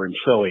laborer in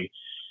Philly.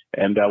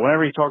 And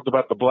whenever he talked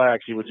about the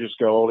blacks, he would just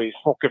go, oh, these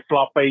fucking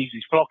floppies,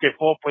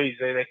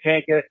 they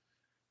can't get it.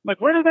 I'm like,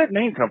 where did that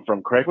name come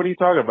from, Craig? What are you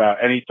talking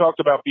about? And he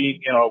talked about being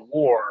in a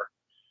war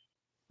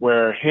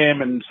where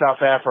him and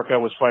South Africa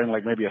was fighting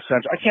like maybe a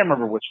century. I can't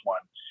remember which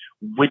one,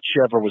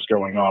 whichever was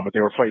going on, but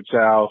they were fighting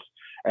South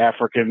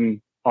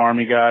African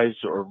Army guys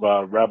or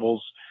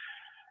rebels.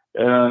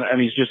 And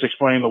he's just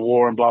explaining the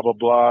war and blah, blah,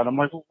 blah. And I'm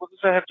like, well, what does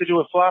that have to do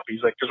with floppy?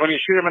 He's like, because when you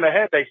shoot them in the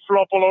head, they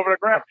flop all over the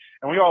ground.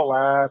 And we all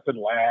laughed and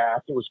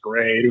laughed. It was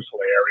great. It was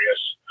hilarious.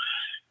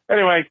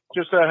 Anyway,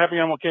 just happy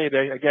MLK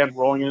Day. Again,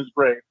 rolling in his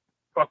grave.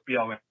 Fuck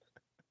BLM.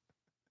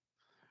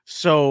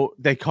 So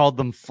they called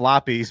them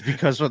floppies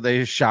because when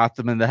they shot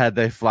them in the head,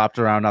 they flopped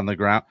around on the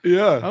ground.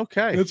 Yeah.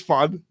 Okay. It's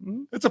fun.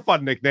 It's a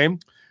fun nickname.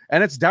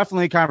 And it's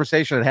definitely a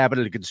conversation that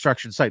happened at a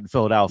construction site in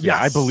Philadelphia.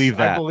 Yes, I believe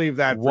that. I believe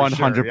that for 100%.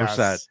 sure,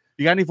 yes.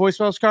 You got any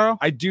voicemails, Carl?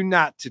 I do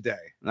not today.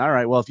 All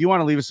right. Well, if you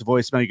want to leave us a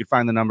voicemail, you can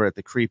find the number at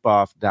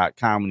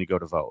thecreepoff.com when you go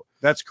to vote.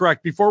 That's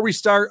correct. Before we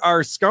start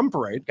our scum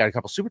parade, got a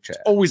couple super chats.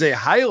 Always a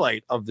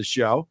highlight of the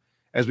show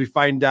as we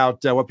find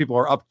out what people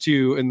are up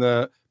to in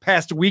the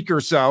past week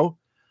or so.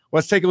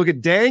 Let's take a look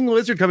at Dang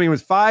Lizard coming in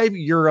with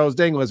 €5.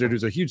 Dang Lizard,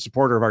 who's a huge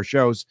supporter of our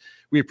shows.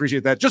 We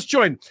appreciate that. Just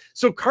joined.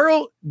 So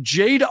Carl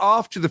jade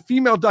off to the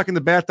female duck in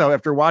the bathtub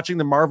after watching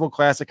the Marvel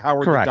classic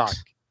Howard the Duck.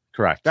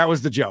 Correct. That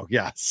was the joke.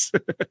 Yes.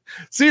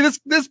 See,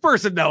 this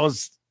person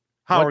knows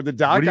Howard the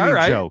Duck. What do you All mean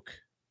right. joke?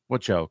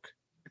 What joke?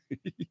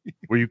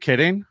 Were you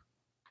kidding?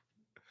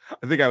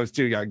 I think I was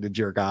too young to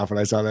jerk off when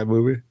I saw that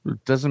movie.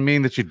 It doesn't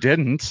mean that you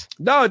didn't.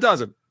 No, it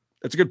doesn't.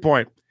 That's a good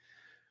point.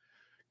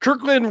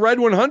 Kirkland Red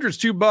 100's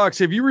 $2.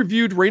 Have you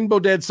reviewed Rainbow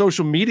Dad's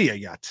social media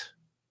yet?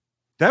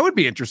 That would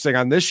be interesting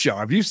on this show.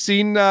 Have you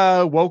seen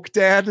Woke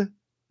Dad?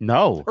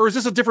 No. Or is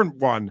this a different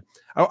one?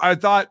 I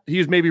thought he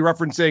was maybe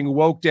referencing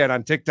Woke Dad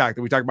on TikTok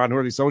that we talked about in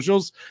early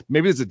socials.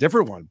 Maybe it's a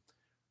different one.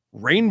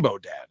 Rainbow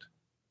Dad.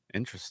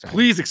 Interesting.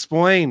 Please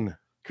explain.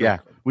 Yeah,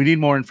 we need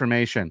more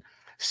information.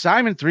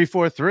 Simon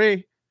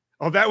 343.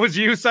 Oh, that was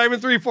you, Simon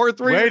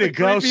 343. Way to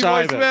go,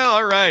 Simon. Voicemail.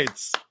 All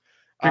right.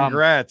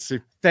 Congrats.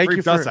 Thank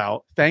you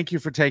for Thank you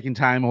for taking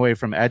time away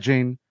from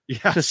edging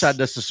to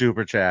send us a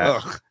super chat.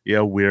 Ugh. Yeah,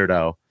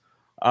 weirdo.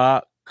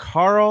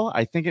 Carl,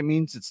 I think it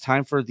means it's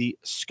time for the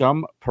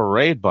scum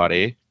parade,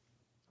 buddy.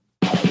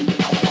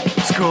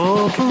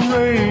 Scum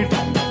parade,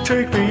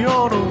 take me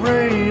on a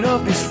raid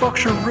of these fuck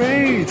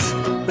charades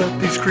that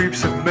these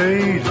creeps have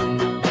made.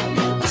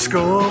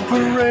 Scum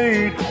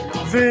parade,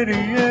 Vinny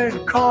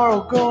and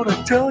Carl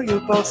gonna tell you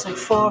about some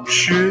fuck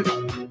shit.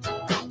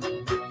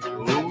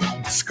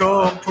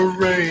 Scum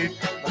parade,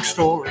 like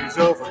stories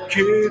of a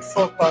kid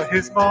fucked by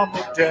his mom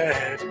or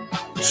dad,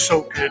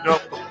 soaking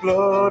up the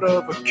blood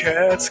of a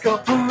cat. Scum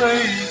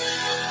parade.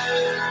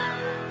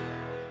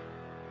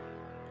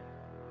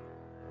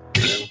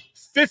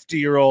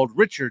 50-year-old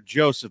Richard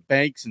Joseph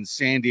Banks in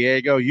San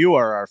Diego. You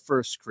are our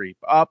first creep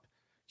up.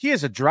 He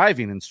is a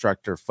driving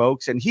instructor,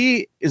 folks, and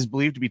he is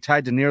believed to be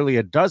tied to nearly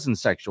a dozen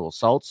sexual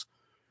assaults,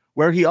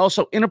 where he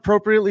also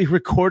inappropriately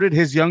recorded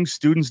his young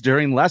students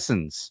during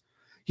lessons.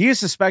 He is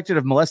suspected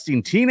of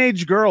molesting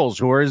teenage girls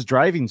who are his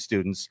driving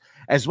students,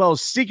 as well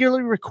as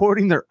secretly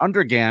recording their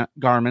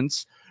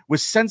undergarments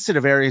with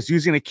sensitive areas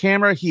using a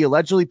camera he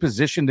allegedly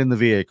positioned in the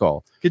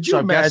vehicle. Could you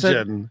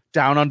imagine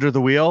down under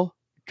the wheel?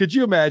 Could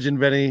you imagine,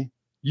 Vinny,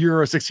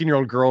 you're a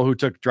 16-year-old girl who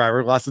took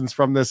driver lessons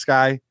from this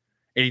guy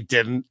and he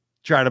didn't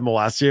try to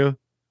molest you?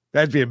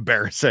 That'd be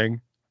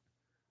embarrassing.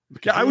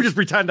 I would just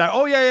pretend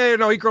no,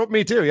 he grew up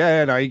me too.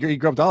 No, he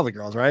grew up to all the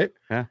girls, right?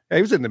 Yeah, he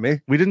was into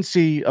me. We didn't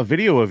see a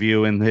video of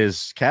you in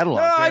his catalog.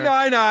 No,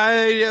 I know.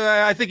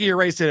 I think he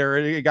erased it or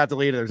it got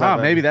deleted or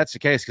something. Oh, maybe that's the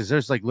case because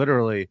there's like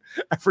literally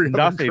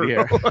nothing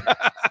here.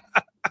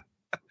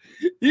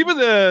 Even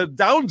the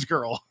Downs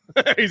girl,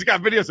 he's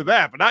got videos of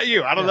that, but not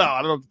you. I don't know.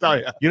 I don't know what to tell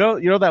you.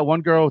 You know that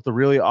one girl with the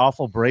really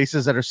awful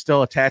braces that are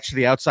still attached to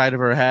the outside of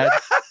her head.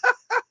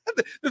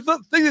 The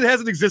thing that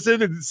hasn't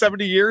existed in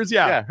 70 years.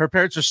 Yeah. Her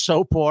parents are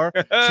so poor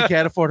she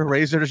can't afford a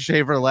razor to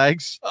shave her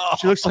legs.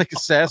 She looks like a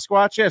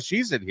Sasquatch. Yeah,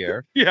 she's in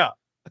here. Yeah,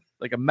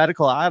 like a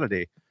medical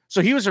oddity.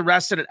 So he was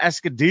arrested at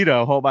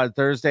Escondido home on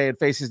Thursday and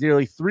faces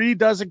nearly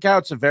 36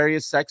 counts of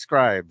various sex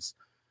crimes,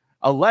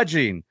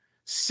 alleging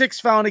 6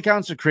 felony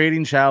counts of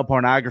creating child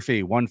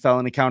pornography, 1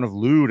 felony count of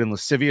lewd and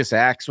lascivious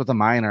acts with a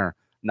minor,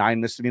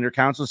 9 misdemeanor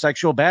counts of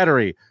sexual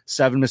battery,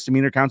 7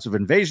 misdemeanor counts of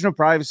invasion of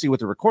privacy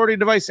with a recording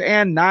device,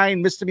 and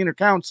 9 misdemeanor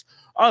counts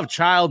of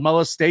child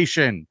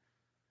molestation.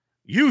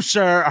 You,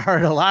 sir, are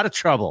in a lot of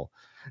trouble.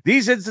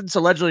 These incidents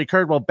allegedly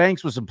occurred while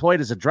Banks was employed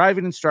as a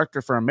driving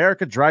instructor for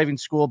America Driving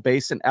School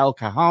based in El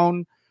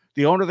Cajon.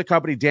 The owner of the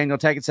company, Daniel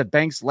Tackett, said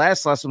Banks'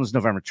 last lesson was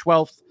November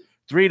 12th.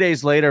 3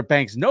 days later,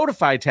 Banks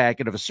notified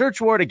Tackett of a search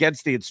warrant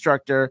against the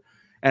instructor,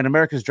 and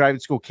America's Driving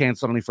School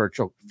canceled any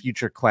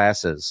future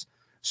classes.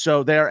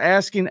 So they're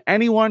asking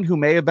anyone who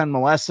may have been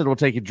molested will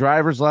take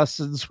driver's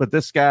lessons with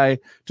this guy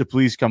to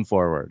please come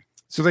forward.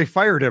 So they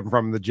fired him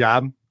from the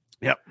job.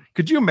 Yep.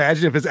 Could you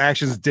imagine if his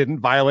actions didn't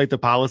violate the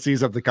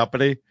policies of the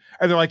company?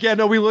 And they're like, yeah,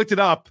 no, we looked it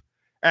up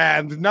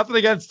and nothing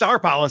against our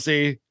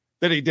policy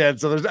that he did.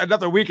 So there's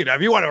another weekend.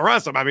 If you want to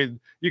arrest him, I mean,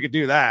 you could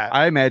do that.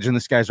 I imagine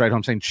this guy's right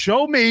home saying,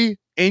 show me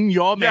in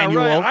your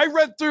manual. Right. I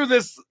read through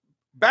this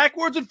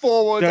backwards and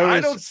forwards. I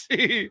don't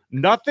see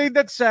nothing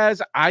that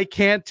says I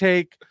can't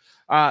take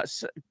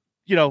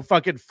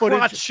fucking footage.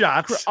 Crotch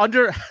shots.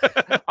 Under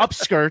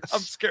upskirts.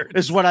 Upskirts.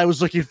 Is what I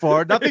was looking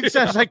for. Nothing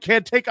says I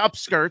can't take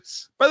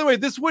upskirts. By the way,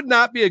 this would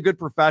not be a good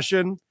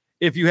profession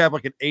if you have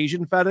like an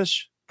Asian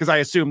fetish, because I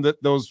assume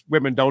that those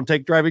women don't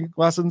take driving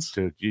lessons.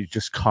 Dude, you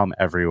just come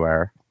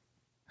everywhere.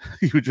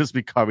 You would just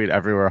be coming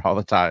everywhere all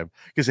the time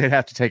because they'd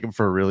have to take them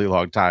for a really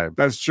long time.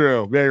 That's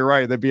true. Yeah, you're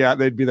right. They'd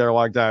be there a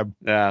long time.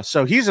 Yeah.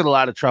 So he's in a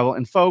lot of trouble.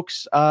 And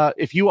folks,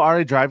 if you are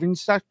a driving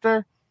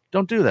instructor,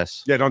 don't do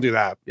this. Yeah, don't do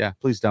that. Yeah,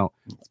 please don't.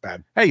 It's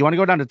bad. Hey, you want to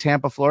go down to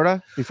Tampa,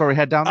 Florida before we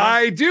head down there?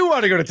 I do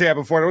want to go to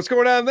Tampa, Florida. What's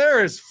going on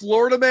there? Is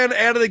Florida man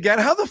at it again?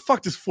 How the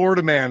fuck does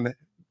Florida man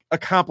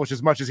accomplish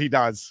as much as he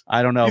does?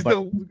 I don't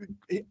know.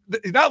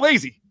 He's not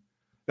lazy.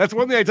 That's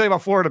one thing I tell you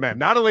about Florida man.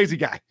 Not a lazy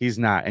guy. He's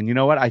not. And you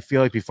know what? I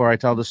feel like before I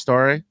tell the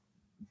story,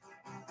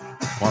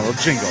 one little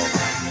jingle.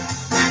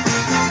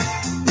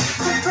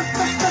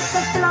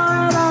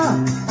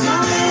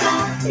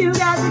 You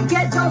got to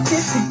get your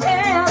shit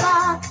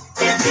together.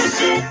 It's your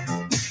shit.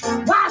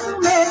 Why so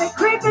many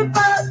creepy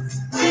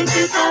bugs?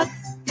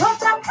 What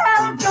the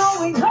hell is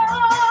going on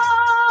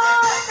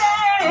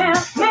there?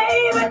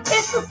 Maybe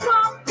it's a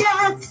swamp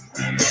gas.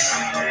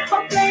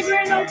 Or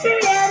flagrant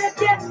opiate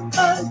get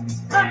us.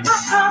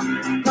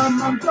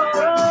 Come on,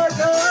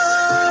 Florida.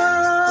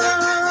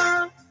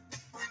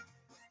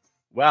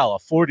 Well, a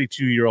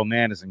 42-year-old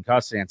man is in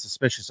custody and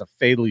suspicious of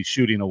fatally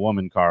shooting a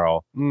woman,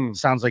 Carl.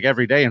 Sounds like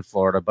every day in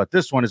Florida, but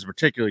this one is a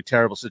particularly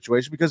terrible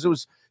situation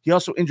because he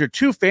also injured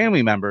 2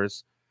 family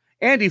members,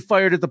 and he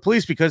fired at the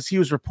police because he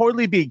was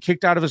reportedly being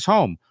kicked out of his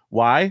home.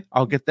 Why?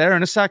 I'll get there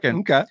in a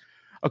second. Okay.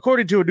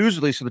 According to a news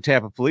release from the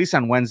Tampa Police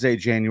on Wednesday,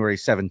 January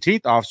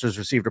 17th, officers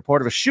received a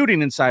report of a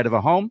shooting inside of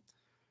a home.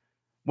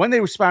 When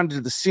they responded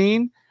to the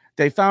scene,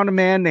 they found a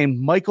man named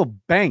Michael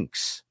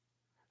Banks.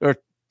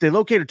 They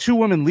located 2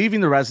 women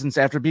leaving the residence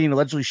after being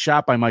allegedly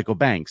shot by Michael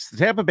Banks. The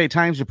Tampa Bay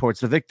Times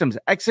reports the victims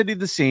exited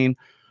the scene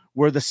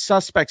were the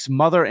suspect's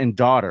mother and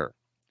daughter.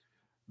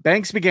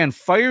 Banks began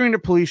firing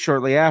at police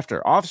shortly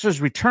after. Officers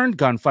returned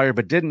gunfire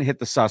but didn't hit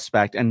the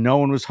suspect, and no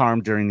one was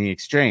harmed during the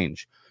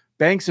exchange.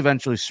 Banks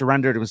eventually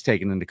surrendered and was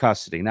taken into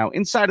custody. Now,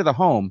 inside of the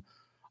home,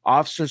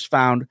 officers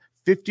found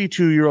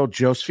 52-year-old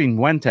Josephine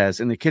Fuentes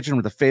in the kitchen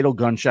with a fatal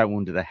gunshot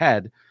wound to the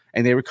head,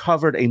 and they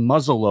recovered a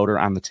muzzle loader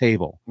on the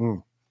table.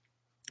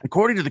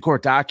 According to the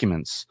court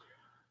documents,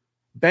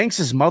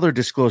 Banks' mother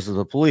disclosed to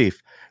the police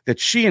that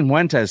she and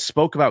Fuentes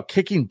spoke about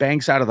kicking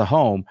Banks out of the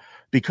home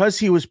because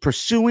he was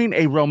pursuing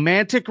a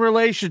romantic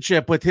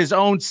relationship with his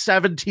own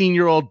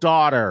 17-year-old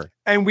daughter.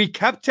 And we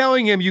kept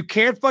telling him, you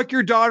can't fuck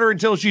your daughter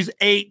until she's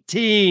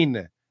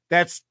 18.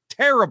 That's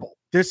terrible.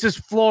 This is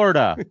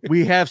Florida.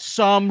 We have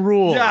some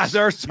rules. Yeah,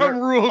 there are some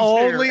rules.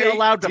 Only here.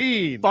 allowed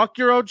to fuck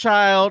your own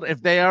child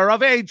if they are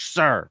of age,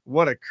 sir.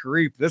 What a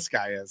creep this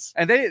guy is.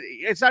 And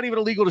it's not even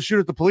illegal to shoot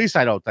at the police,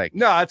 I don't think.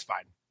 No, that's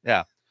fine.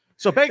 Yeah.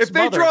 So Banks' if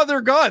they draw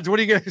their guns, what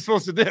are you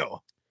supposed to do?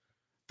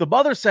 The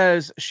mother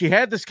says she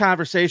had this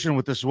conversation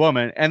with this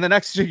woman, and the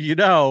next thing you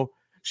know,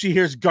 she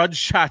hears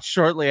gunshots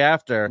shortly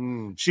after.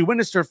 She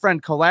witnessed her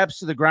friend collapse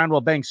to the ground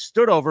while Banks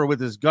stood over with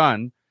his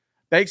gun.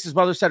 Banks'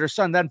 mother said her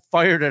son then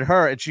fired at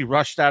her, and she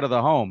rushed out of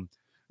the home.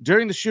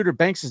 During the shooter,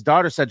 Banks'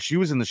 daughter said she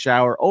was in the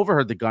shower,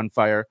 overheard the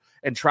gunfire,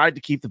 and tried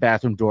to keep the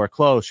bathroom door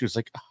closed. She was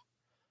like,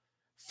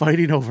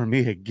 fighting over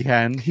me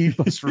again? He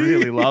must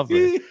really love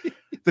me.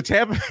 The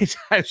Tampa Bay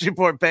Times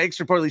report Banks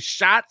reportedly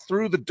shot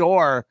through the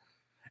door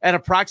at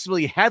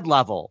approximately head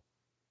level.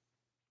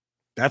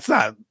 That's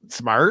not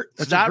smart.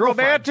 It's not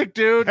romantic,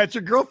 dude. That's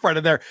your girlfriend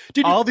in there.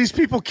 Dude, all these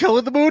people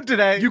killing the mood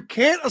today. You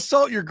can't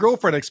assault your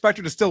girlfriend and expect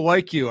her to still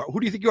like you. Who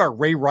do you think you are,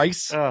 Ray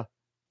Rice?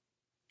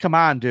 Come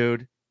on,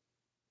 dude.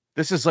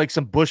 This is like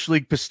some Bush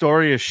League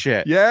Pistorius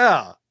shit.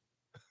 Yeah.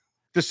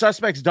 The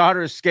suspect's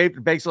daughter escaped,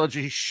 and Banks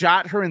allegedly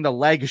shot her in the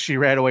leg as she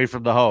ran away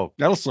from the home.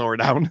 That'll slow her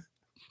down.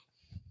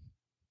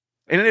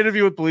 In an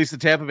interview with police, the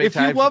Tampa Bay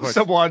Times if you love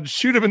someone,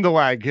 shoot them in the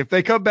leg. If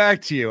they come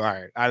back to you, all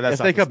right. If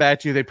they come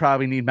back to you, they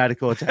probably need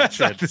medical attention. That's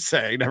not to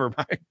say. Never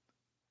mind.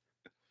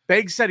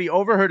 Banks said he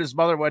overheard his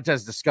mother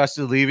Fuentes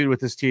disgusted leaving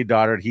with his teen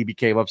daughter, and he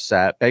became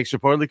upset. Banks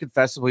reportedly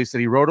confessed to police that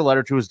he wrote a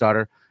letter to his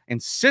daughter,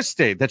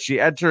 insisting that she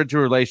enter into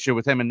a relationship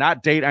with him and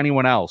not date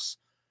anyone else.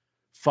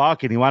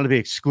 Fuck, and he wanted to be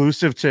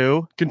exclusive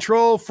too.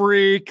 Control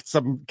freak,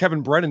 some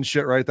Kevin Brennan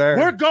shit right there.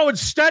 We're going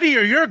steady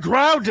or you're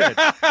grounded.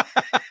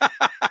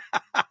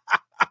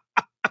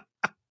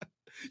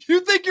 You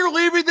think you're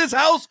leaving this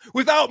house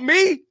without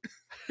me?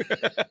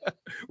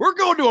 We're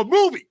going to a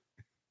movie.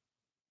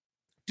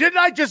 Didn't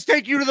I just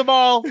take you to the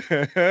mall?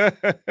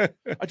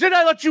 Didn't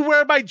I let you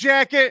wear my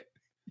jacket?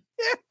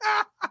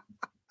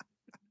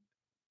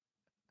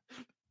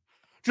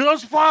 Do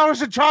those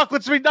flowers and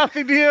chocolates mean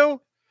nothing to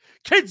you?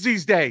 Kids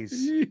these days.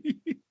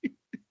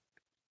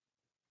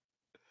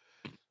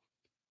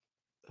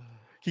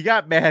 He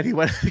got mad. He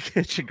went to the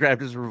kitchen,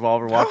 grabbed his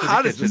revolver, walked to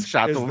the kitchen, and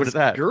shot the woman to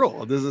that.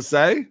 Girl, does it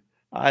say?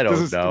 I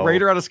don't know.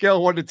 Rate her on a scale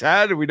of 1 to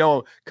 10? Do we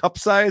know cup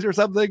size or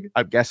something?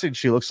 I'm guessing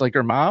she looks like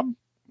her mom.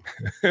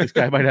 This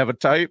guy might have a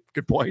type.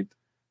 Good point.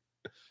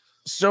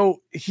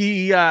 So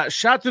he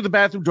shot through the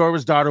bathroom door where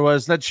his daughter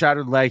was, then shot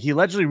her leg. He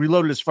allegedly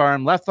reloaded his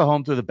firearm, left the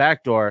home through the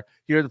back door.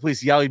 He heard the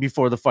police yelling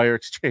before the fire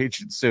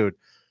exchange ensued.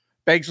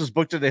 Banks was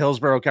booked to the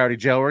Hillsborough County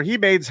Jail, where he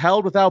remains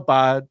held without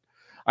bond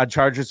on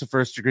charges of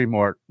first-degree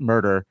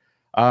murder.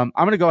 I'm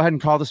going to go ahead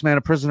and call this man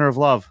a prisoner of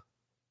love.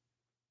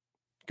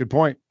 Good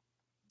point.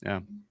 Yeah.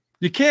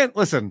 You can't,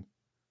 listen,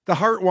 the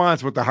heart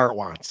wants what the heart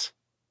wants.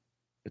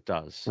 It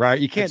does. Right?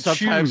 You can't and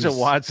sometimes choose. It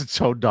wants its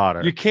own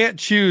daughter. You can't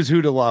choose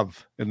who to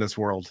love in this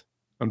world,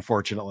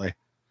 unfortunately.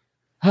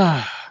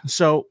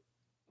 So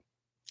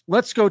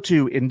let's go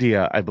to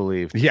India, I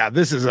believe. Yeah,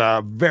 this is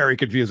a very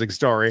confusing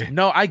story.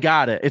 No, I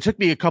got it. It took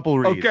me a couple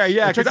reads. Okay,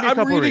 yeah, because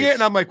I'm reading it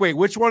and I'm like, wait,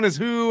 which one is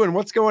who and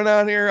what's going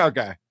on here?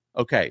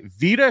 Okay.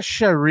 Vita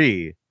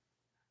Shari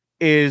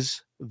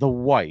is the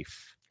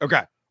wife.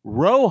 Okay.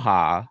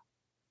 Roha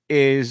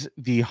is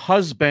the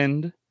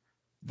husband.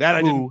 That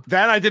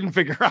I didn't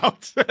figure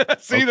out.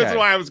 See, that's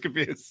why I was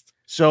confused.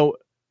 So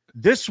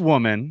this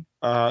woman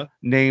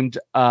named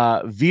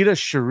Vita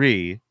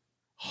Shari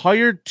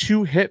hired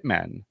two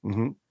hitmen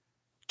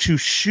to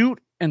shoot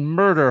and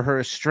murder her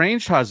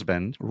estranged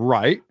husband,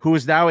 right? Who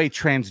is now a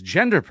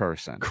transgender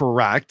person.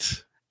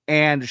 Correct.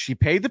 And she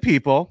paid the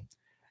people,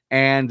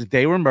 and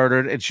they were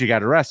murdered, and she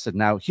got arrested.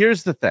 Now,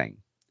 here's the thing.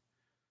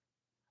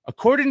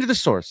 According to the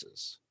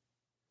sources,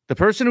 the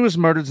person who was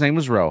murdered's name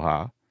was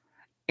Roha,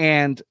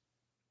 and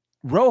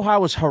Roha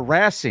was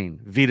harassing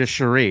Vita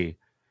Shari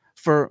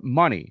for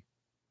money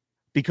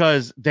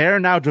because they're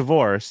now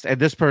divorced, and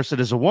this person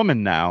is a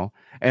woman now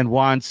and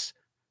wants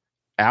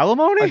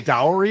alimony, a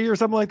dowry or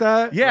something like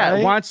that. Yeah,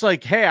 right? Wants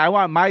like, hey, I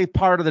want my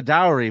part of the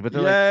dowry, but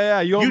they're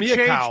like, you owe me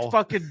a cow.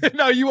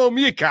 No, you owe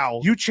me a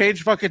cow. You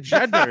changed fucking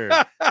gender.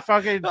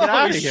 Fucking get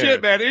out of here.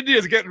 Shit, man!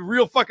 India's getting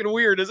real fucking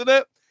weird, isn't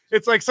it?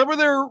 It's like some of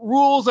their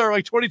rules are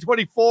like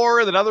 2024,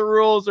 and then other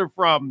rules are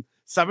from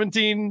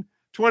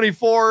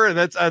 1724, and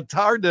that's it's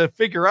hard to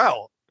figure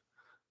out.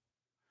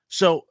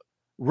 So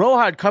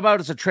Roha had come out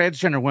as a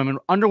transgender woman,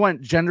 underwent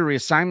gender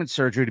reassignment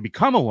surgery to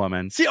become a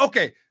woman. See,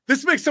 okay,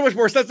 this makes so much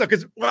more sense now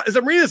because as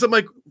I'm reading this, I'm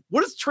like,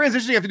 what does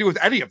transitioning have to do with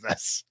any of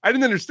this? I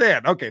didn't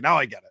understand. Okay, now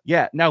I get it.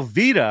 Yeah, now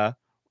Vita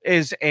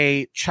is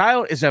a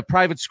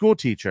private school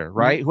teacher,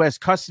 right? Who has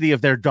custody of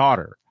their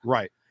daughter.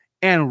 Right.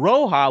 And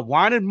Roha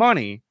wanted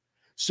money.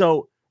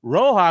 So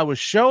Roha was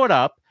showing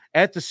up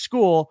at the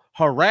school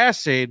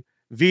harassing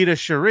Vita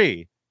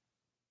Shari.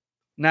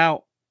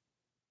 Now,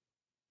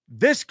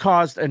 this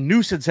caused a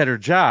nuisance at her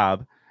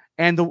job,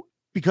 and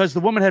because the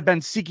woman had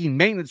been seeking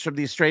maintenance from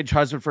the estranged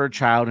husband for her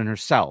child and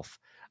herself.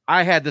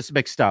 I had this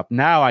mixed up.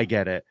 Now I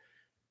get it.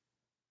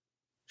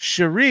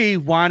 Shari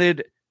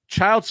wanted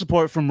child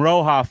support from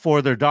Roha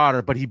for their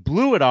daughter, but he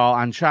blew it all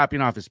on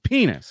chopping off his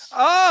penis.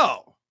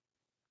 Oh.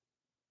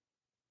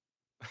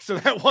 So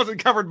that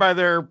wasn't covered by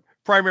their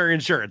primary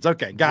insurance.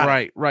 Okay, got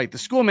it. Right. The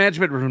school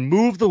management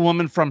removed the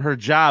woman from her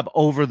job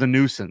over the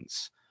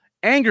nuisance.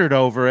 Angered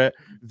over it,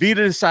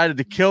 Vita decided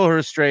to kill her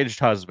estranged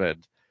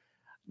husband.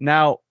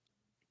 Now,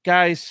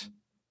 guys,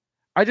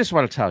 I just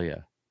want to tell you,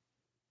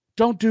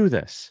 don't do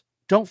this.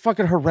 Don't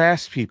fucking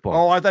harass people.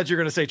 Oh, I thought you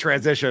were going to say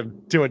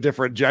transition to a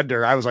different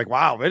gender. I was like,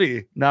 wow,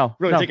 Vinny. No.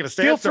 Really taking a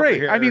stance. Feel free. Over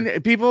here. I mean,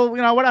 people,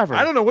 whatever.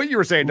 I don't know what you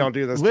were saying. Don't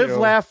do this. Live,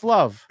 laugh,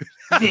 love.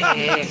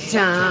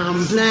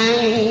 Victim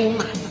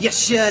blame. You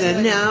should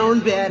have known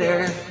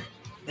better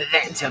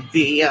than to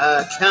be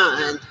a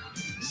cunt.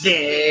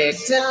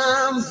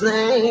 Victim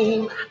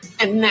blame.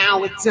 And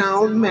now it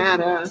don't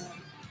matter.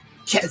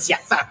 'Cause you're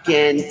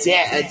fucking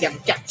dead.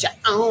 You've got your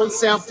own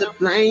self to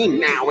blame.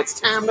 Now it's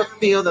time to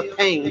feel the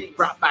pain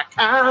brought by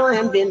Carl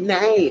and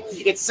Vinay.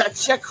 It's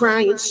such a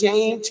crying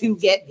shame to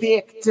get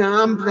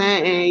victim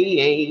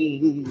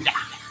blamed.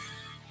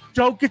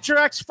 Don't get your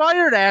ex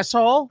fired,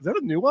 asshole. Is that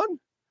a new one?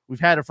 We've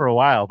had it for a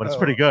while, but it's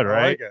pretty good,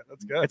 right? I like it.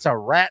 That's good. It's a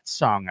Rat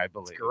song, I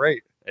believe. It's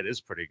great. It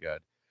is pretty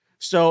good.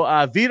 So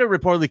Vita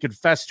reportedly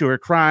confessed to her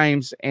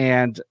crimes,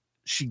 and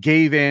she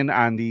gave in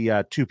on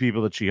the two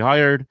people that she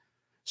hired.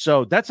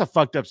 So that's a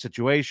fucked up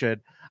situation.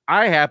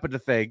 I happen to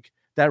think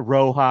that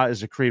Roha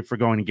is a creep for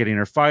going and getting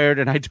her fired,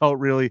 and I don't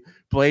really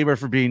blame her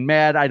for being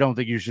mad. I don't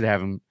think you should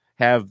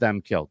have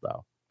them killed,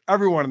 though.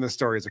 Everyone in this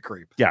story is a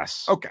creep.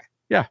 Yes. Okay.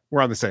 Yeah.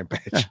 We're on the same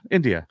page. Yeah.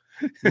 India.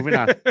 Moving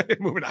on.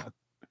 Moving on.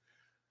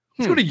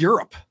 Let's go to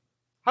Europe.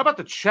 How about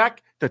the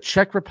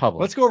Czech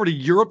Republic? Let's go over to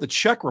Europe, the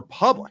Czech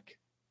Republic.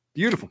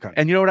 Beautiful country.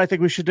 And you know what I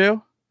think we should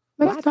do?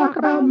 Let's talk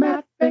about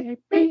meth,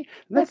 baby.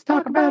 Let's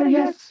talk about it,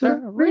 yes,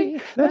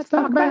 sirree. Let's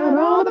talk about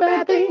all the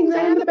bad things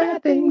and the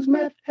bad things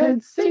meth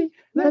heads see.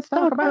 Let's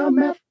talk about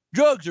meth.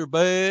 Drugs are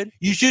bad.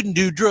 You shouldn't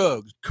do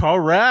drugs.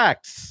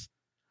 Correct.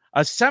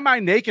 A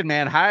semi-naked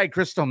man high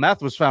crystal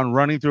meth was found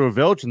running through a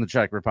village in the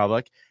Czech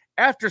Republic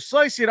after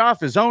slicing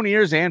off his own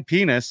ears and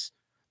penis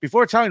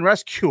before telling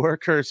rescue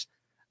workers,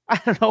 I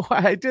don't know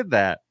why I did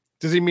that.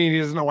 Does he mean he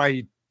doesn't know why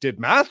he did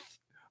meth?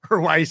 Or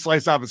why he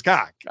sliced off his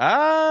cock?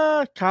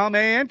 Column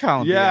A and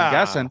column B, I'm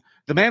guessing.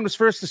 The man was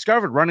first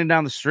discovered running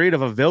down the street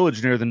of a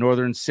village near the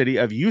northern city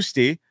of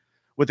Usti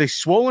with a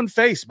swollen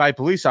face by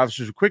police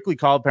officers who quickly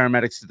called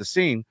paramedics to the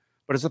scene.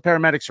 But as the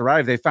paramedics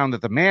arrived, they found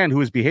that the man who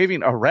was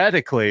behaving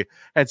erratically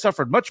had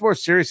suffered much more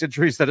serious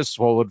injuries than a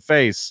swollen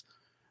face.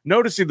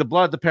 Noticing the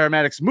blood, the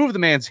paramedics moved the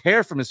man's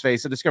hair from his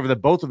face and discovered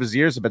that both of his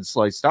ears had been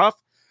sliced off.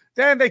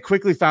 Then they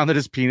quickly found that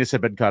his penis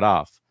had been cut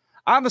off.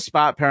 On the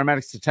spot,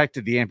 paramedics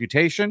detected the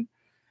amputation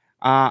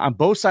on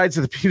both sides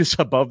of the penis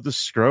above the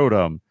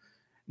scrotum.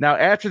 Now,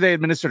 after they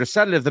administered a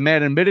sedative, the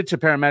man admitted to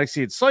paramedics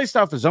he had sliced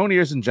off his own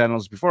ears and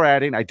genitals before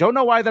adding, "I don't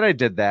know why that I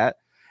did that."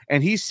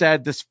 And he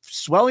said this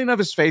swelling of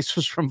his face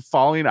was from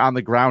falling on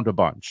the ground a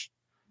bunch.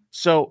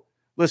 So,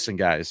 listen,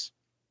 guys.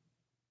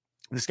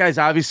 This guy's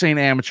obviously an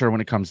amateur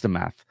when it comes to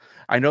meth.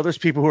 I know there's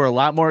people who are a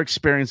lot more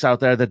experienced out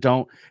there that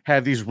don't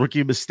have these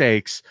rookie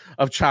mistakes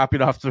of chopping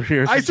off their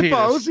ears. I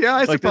suppose. Yeah,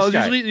 I suppose.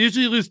 This guy.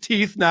 Usually lose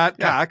teeth, not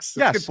cocks.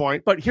 That's a good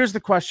point. But here's the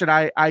question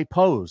I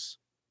pose.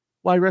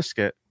 Why risk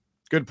it?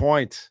 Good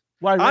point.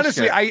 Why risk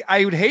Honestly, it?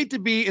 I would hate to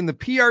be in the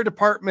PR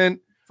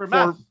department for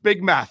meth.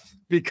 big meth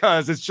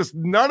because it's just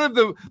none of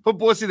the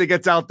publicity that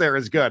gets out there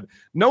is good.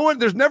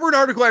 There's never an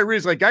article I read.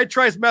 It's like, guy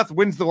tries meth,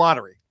 wins the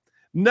lottery.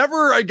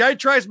 Never a guy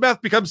tries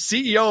meth, becomes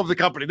CEO of the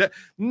company.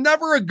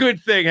 Never a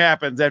good thing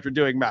happens after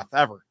doing meth,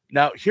 ever.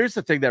 Now, here's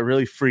the thing that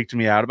really freaked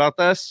me out about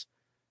this.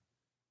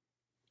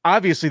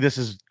 Obviously, this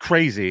is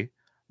crazy,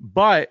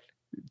 but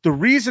the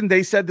reason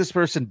they said this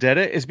person did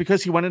it is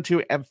because he went into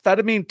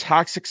amphetamine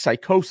toxic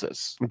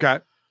psychosis. Okay.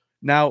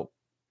 Now,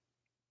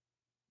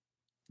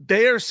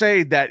 they are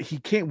saying that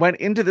he went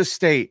into the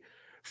state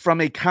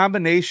from a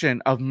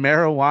combination of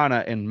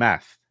marijuana and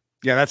meth.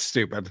 Yeah, that's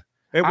stupid.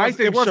 It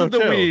think wasn't so,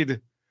 the too.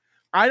 weed.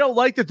 I don't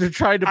like that they're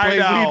trying to blame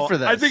weed for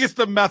this. I think it's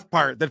the meth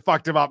part that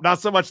fucked him up,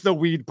 not so much the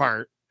weed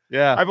part.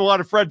 Yeah. I have a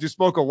lot of friends who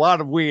smoke a lot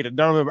of weed and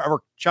none of them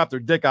ever chop their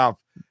dick off,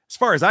 as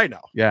far as I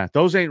know. Yeah,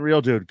 those ain't real,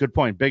 dude. Good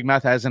point. Big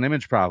meth has an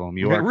image problem.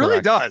 It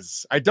really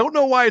does. I don't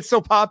know why it's so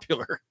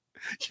popular.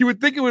 You would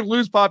think it would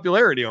lose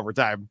popularity over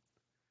time.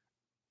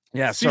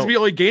 Yeah, It seems to be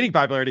only gaining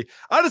popularity.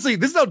 Honestly,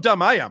 this is how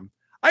dumb I am.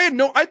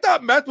 I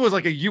thought meth was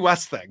like a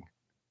US thing.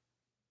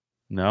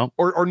 No.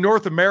 Or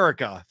North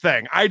America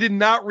thing. I did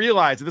not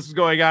realize that this was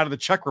going on in the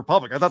Czech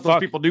Republic. I thought those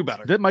people knew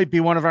better. That might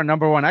be one of our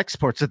number one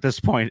exports at this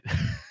point.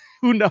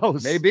 Who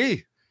knows?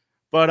 Maybe.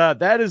 But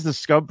that is the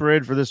Scum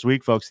Parade for this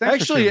week, folks.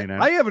 Thanks for Actually, tuning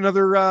in. I have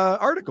another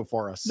article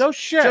for us. No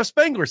shit. Jeff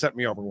Spangler sent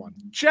me over one.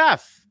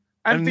 Jeff,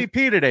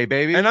 MVP today,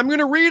 baby. And I'm going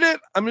to read it.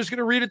 I'm just going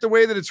to read it the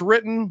way that it's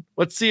written.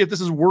 Let's see if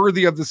this is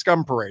worthy of the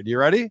Scum Parade. You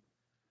ready?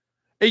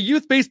 A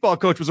youth baseball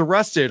coach was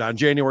arrested on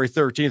January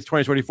 13th,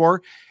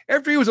 2024,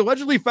 after he was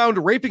allegedly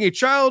found raping a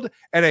child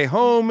at a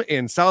home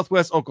in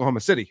Southwest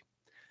Oklahoma City.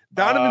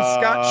 Donovan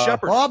Scott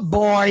Shepard. Oh,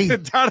 boy.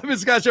 Donovan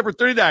Scott Shepard,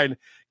 39,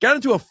 got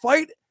into a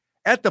fight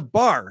at the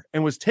bar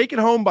and was taken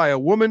home by a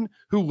woman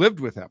who lived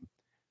with him.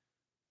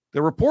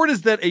 The report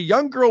is that a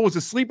young girl was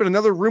asleep in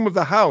another room of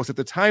the house at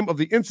the time of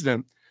the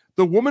incident.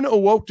 The woman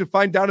awoke to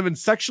find Donovan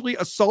sexually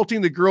assaulting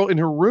the girl in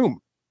her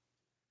room.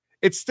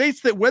 It states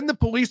that when the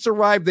police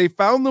arrived, they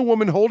found the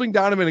woman holding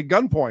Donovan at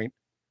gunpoint,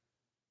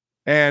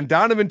 and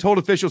Donovan told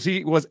officials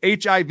he was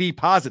HIV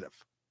positive.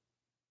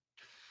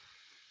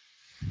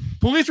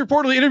 Police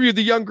reportedly interviewed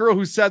the young girl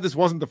who said this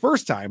wasn't the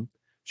first time.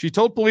 She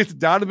told police that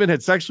Donovan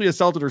had sexually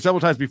assaulted her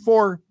several times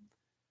before.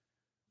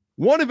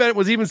 One event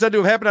was even said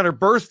to have happened on her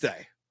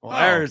birthday. Well,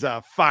 there's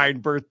a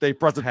fine birthday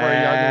present for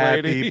a young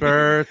lady. Happy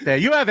birthday.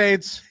 You have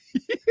AIDS.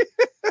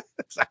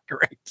 That's not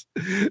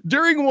great.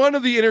 During one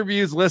of the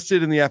interviews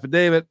listed in the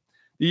affidavit,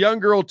 the young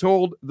girl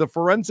told the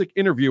forensic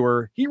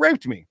interviewer, "He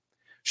raped me."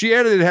 She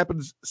added it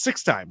happened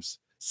 6 times.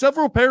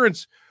 Several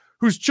parents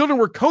whose children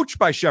were coached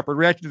by Shepard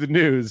reacted to the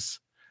news.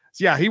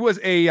 So yeah, he was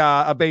a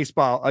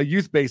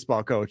youth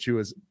baseball coach who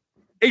was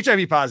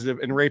HIV positive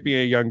and raping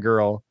a young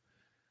girl.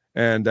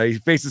 And he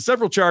faces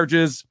several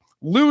charges: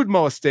 lewd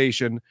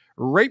molestation,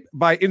 rape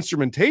by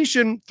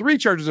instrumentation, 3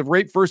 charges of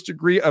rape first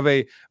degree of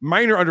a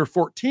minor under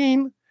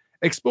 14,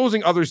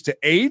 exposing others to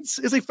AIDS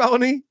is a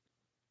felony.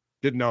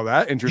 Didn't know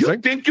that. Interesting. You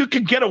think you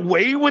could get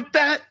away with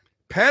that?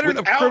 Pattern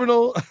of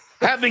criminal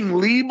having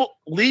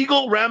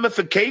legal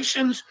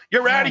ramifications?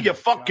 You're out of your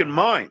fucking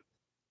mind.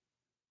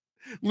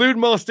 Lewd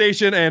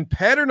molestation and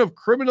pattern of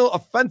criminal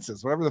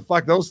offenses, whatever the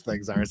fuck those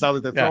things are. It sounds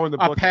like they're throwing the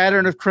book. A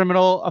pattern of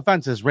criminal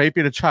offenses,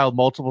 raping a child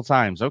multiple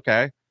times.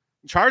 Okay.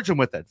 Charge him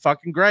with it.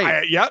 Fucking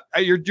great.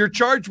 You're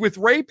charged with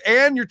rape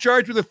and you're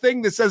charged with a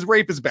thing that says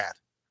rape is bad.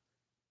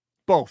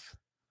 Both.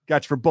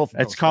 Got you for both.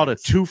 It's called a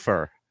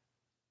twofer.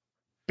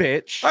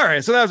 Bitch. All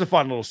right, so that was a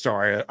fun little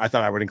story. I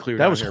thought I would include.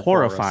 That was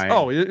horrifying.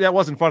 Oh, that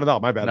wasn't fun at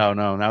all. My bad. No.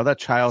 Now that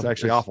child is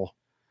actually awful.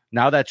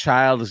 Now that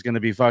child is going to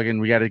be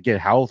fucking. We got to get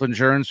health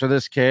insurance for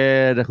this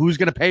kid. Who's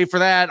going to pay for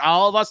that?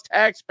 All of us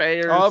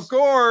taxpayers, of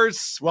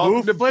course.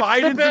 Welcome to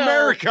Biden's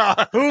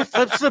America. Who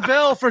flips the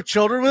bill for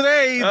children with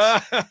AIDS?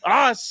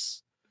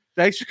 Us.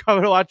 Thanks for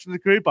coming and watching the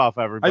Creep Off,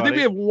 everybody. I think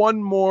we have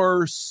one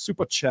more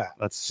super chat.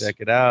 Let's check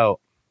it out.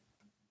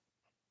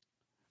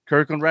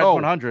 Kirkland Red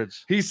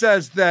 100s. He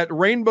says that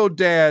Rainbow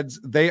Dads,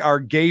 they are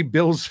gay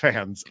Bills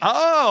fans.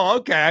 Oh,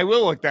 okay. I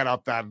will look that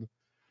up then.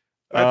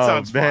 That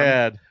sounds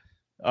bad. Fun.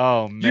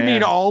 Oh, man. You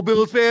mean all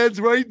Bills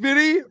fans, right,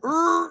 Vinny?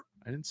 I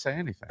didn't say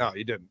anything. Oh,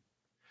 you didn't.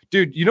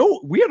 Dude, you know,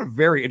 we had a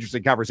very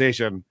interesting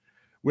conversation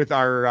with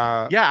our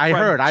I friend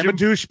heard. I'm a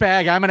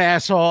douchebag. I'm an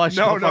asshole. I should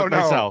No, fuck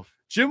myself.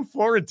 Jim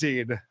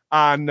Florentine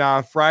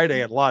on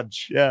Friday at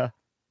lunch. Yeah.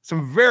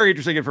 Some very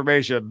interesting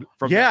information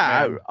from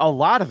that man. A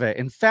lot of it.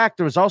 In fact,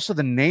 there was also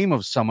the name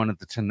of someone at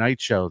the Tonight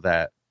Show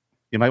that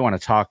you might want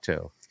to talk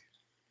to.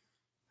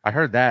 I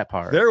heard that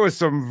part. There was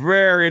some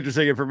very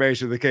interesting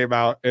information that came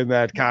out in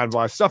that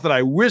convo. Stuff that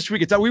I wish we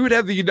could tell. We would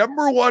have the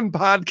 #1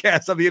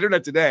 podcast on the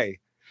internet today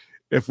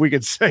if we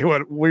could say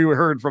what we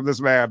heard from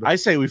this man. I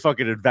say we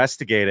fucking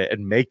investigate it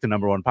and make the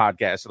 #1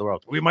 podcast in the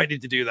world. We might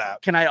need to do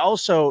that. Can I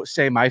also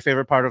say my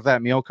favorite part of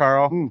that meal,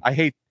 Carl?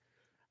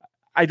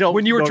 I don't.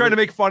 When you were trying to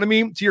make fun of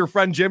me to your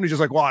friend Jim, he's just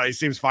like, "Well, he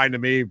seems fine to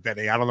me,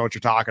 Benny. I don't know what you're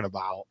talking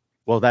about."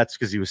 Well, that's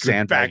because he was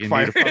sandbagging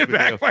me.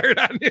 Backfired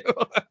on you.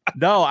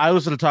 No, I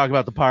was going to talk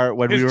about the part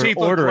when His we were teeth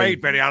look ordering.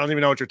 great, Benny. I don't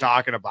even know what you're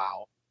talking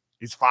about.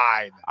 He's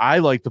fine. I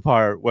like the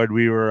part when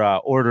we were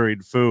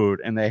ordering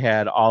food and they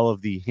had all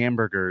of the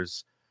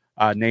hamburgers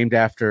named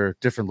after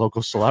different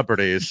local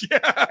celebrities.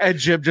 Yeah. And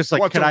Jim just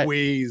like, what's a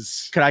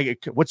wheeze? Can I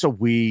get what's a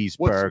wheeze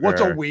burger? What's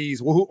a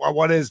wheeze? Well,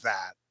 what is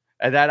that?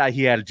 And then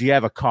he had, do you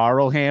have a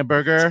Carl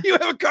hamburger? You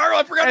have a Carl?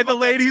 I forgot. And the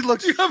lady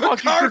looks fucking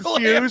Carl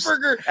confused.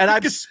 Hamburger. And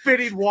I'm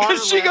spitting water.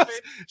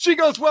 She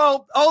goes,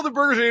 well, all the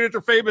burgers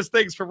are famous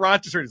things from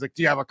Rochester. He's like,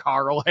 do you have a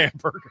Carl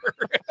hamburger?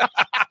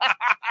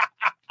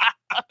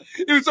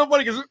 It was so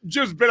funny because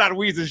Jim's been on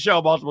Wheeze's show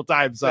multiple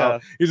times. So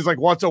he's just like,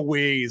 what's a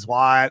Wheeze?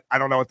 What? I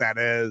don't know what that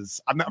is.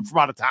 I'm from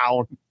out of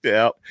town.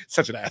 Yeah.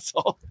 Such an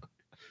asshole.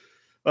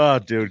 Oh,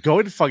 dude,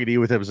 going to fucking eat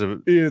with him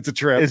it's a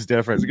trip. It's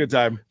different. It's a good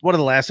time. One of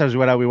the last times we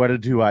went out, we went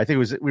into, I think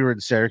we were in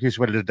Syracuse,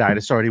 we went to a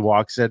dinosaur, and he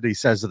walks in, and he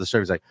says to the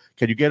server, he's like,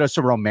 can you get us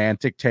a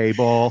romantic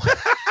table?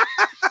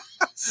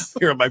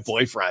 You're my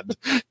boyfriend.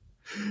 All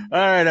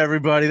right,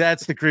 everybody,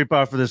 that's the Creep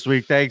Off for this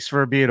week. Thanks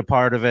for being a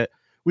part of it.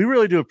 We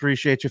really do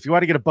appreciate you. If you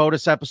want to get a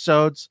bonus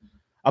episode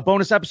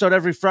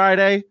every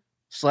Friday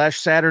 /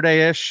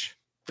 Saturday-ish.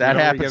 That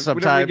happens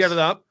sometimes. We get it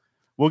up.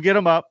 We'll get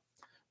them up.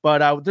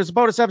 But there's a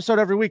bonus episode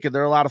every week, and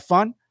they're a lot of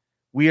fun.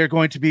 We are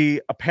going to be,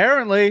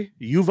 apparently,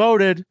 you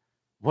voted,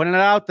 putting it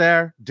out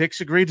there.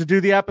 Dick's agreed to do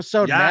the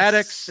episode. Yes.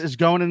 Maddox is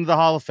going into the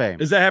Hall of Fame.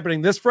 Is that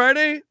happening this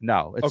Friday?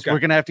 No. Okay. We're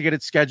going to have to get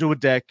it scheduled with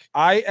Dick.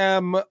 I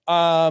am,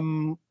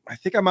 I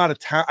think I'm out of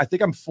town. I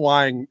think I'm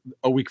flying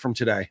a week from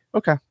today.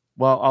 Okay.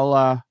 Well,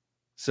 I'll...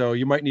 So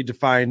you might need to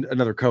find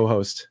another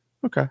co-host.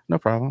 Okay. No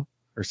problem.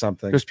 Or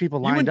something. There's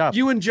people lined up.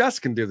 You and Jess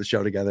can do the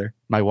show together.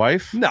 My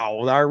wife?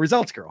 No, our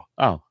results girl.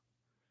 Oh.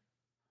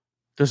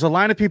 There's a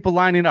line of people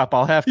lining up.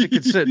 I'll have to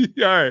consider.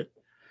 All right.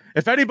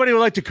 If anybody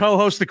would like to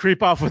co-host the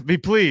Creep Off with me,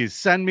 please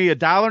send me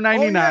 $1.99.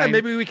 Oh, yeah,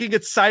 maybe we can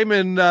get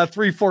Simon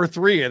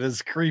 343 at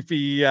his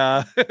creepy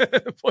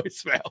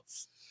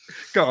voicemails.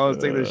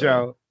 Co-hosting the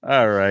show.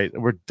 All right,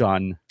 we're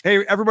done.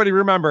 Hey, everybody,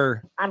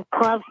 remember, I'm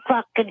club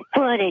fucking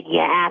footed, you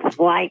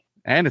asswipe.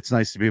 And it's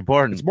nice to be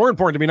important. It's more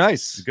important to be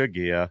nice. Good,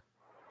 yeah.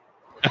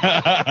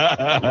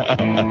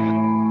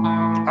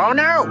 Oh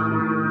no!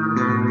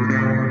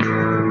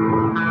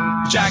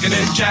 Jagging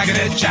it, jack.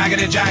 Spanking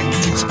it,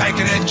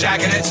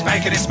 jagging it,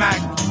 spanking it, smack.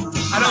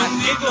 I don't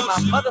need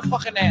my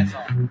motherfucking ass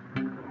on.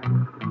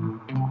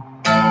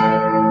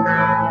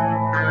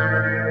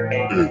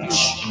 It's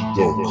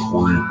the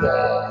Creep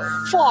Off.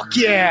 Fuck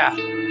yeah!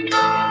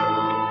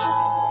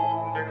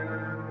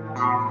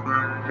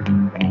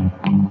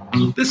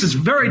 This is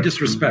very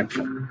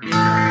disrespectful.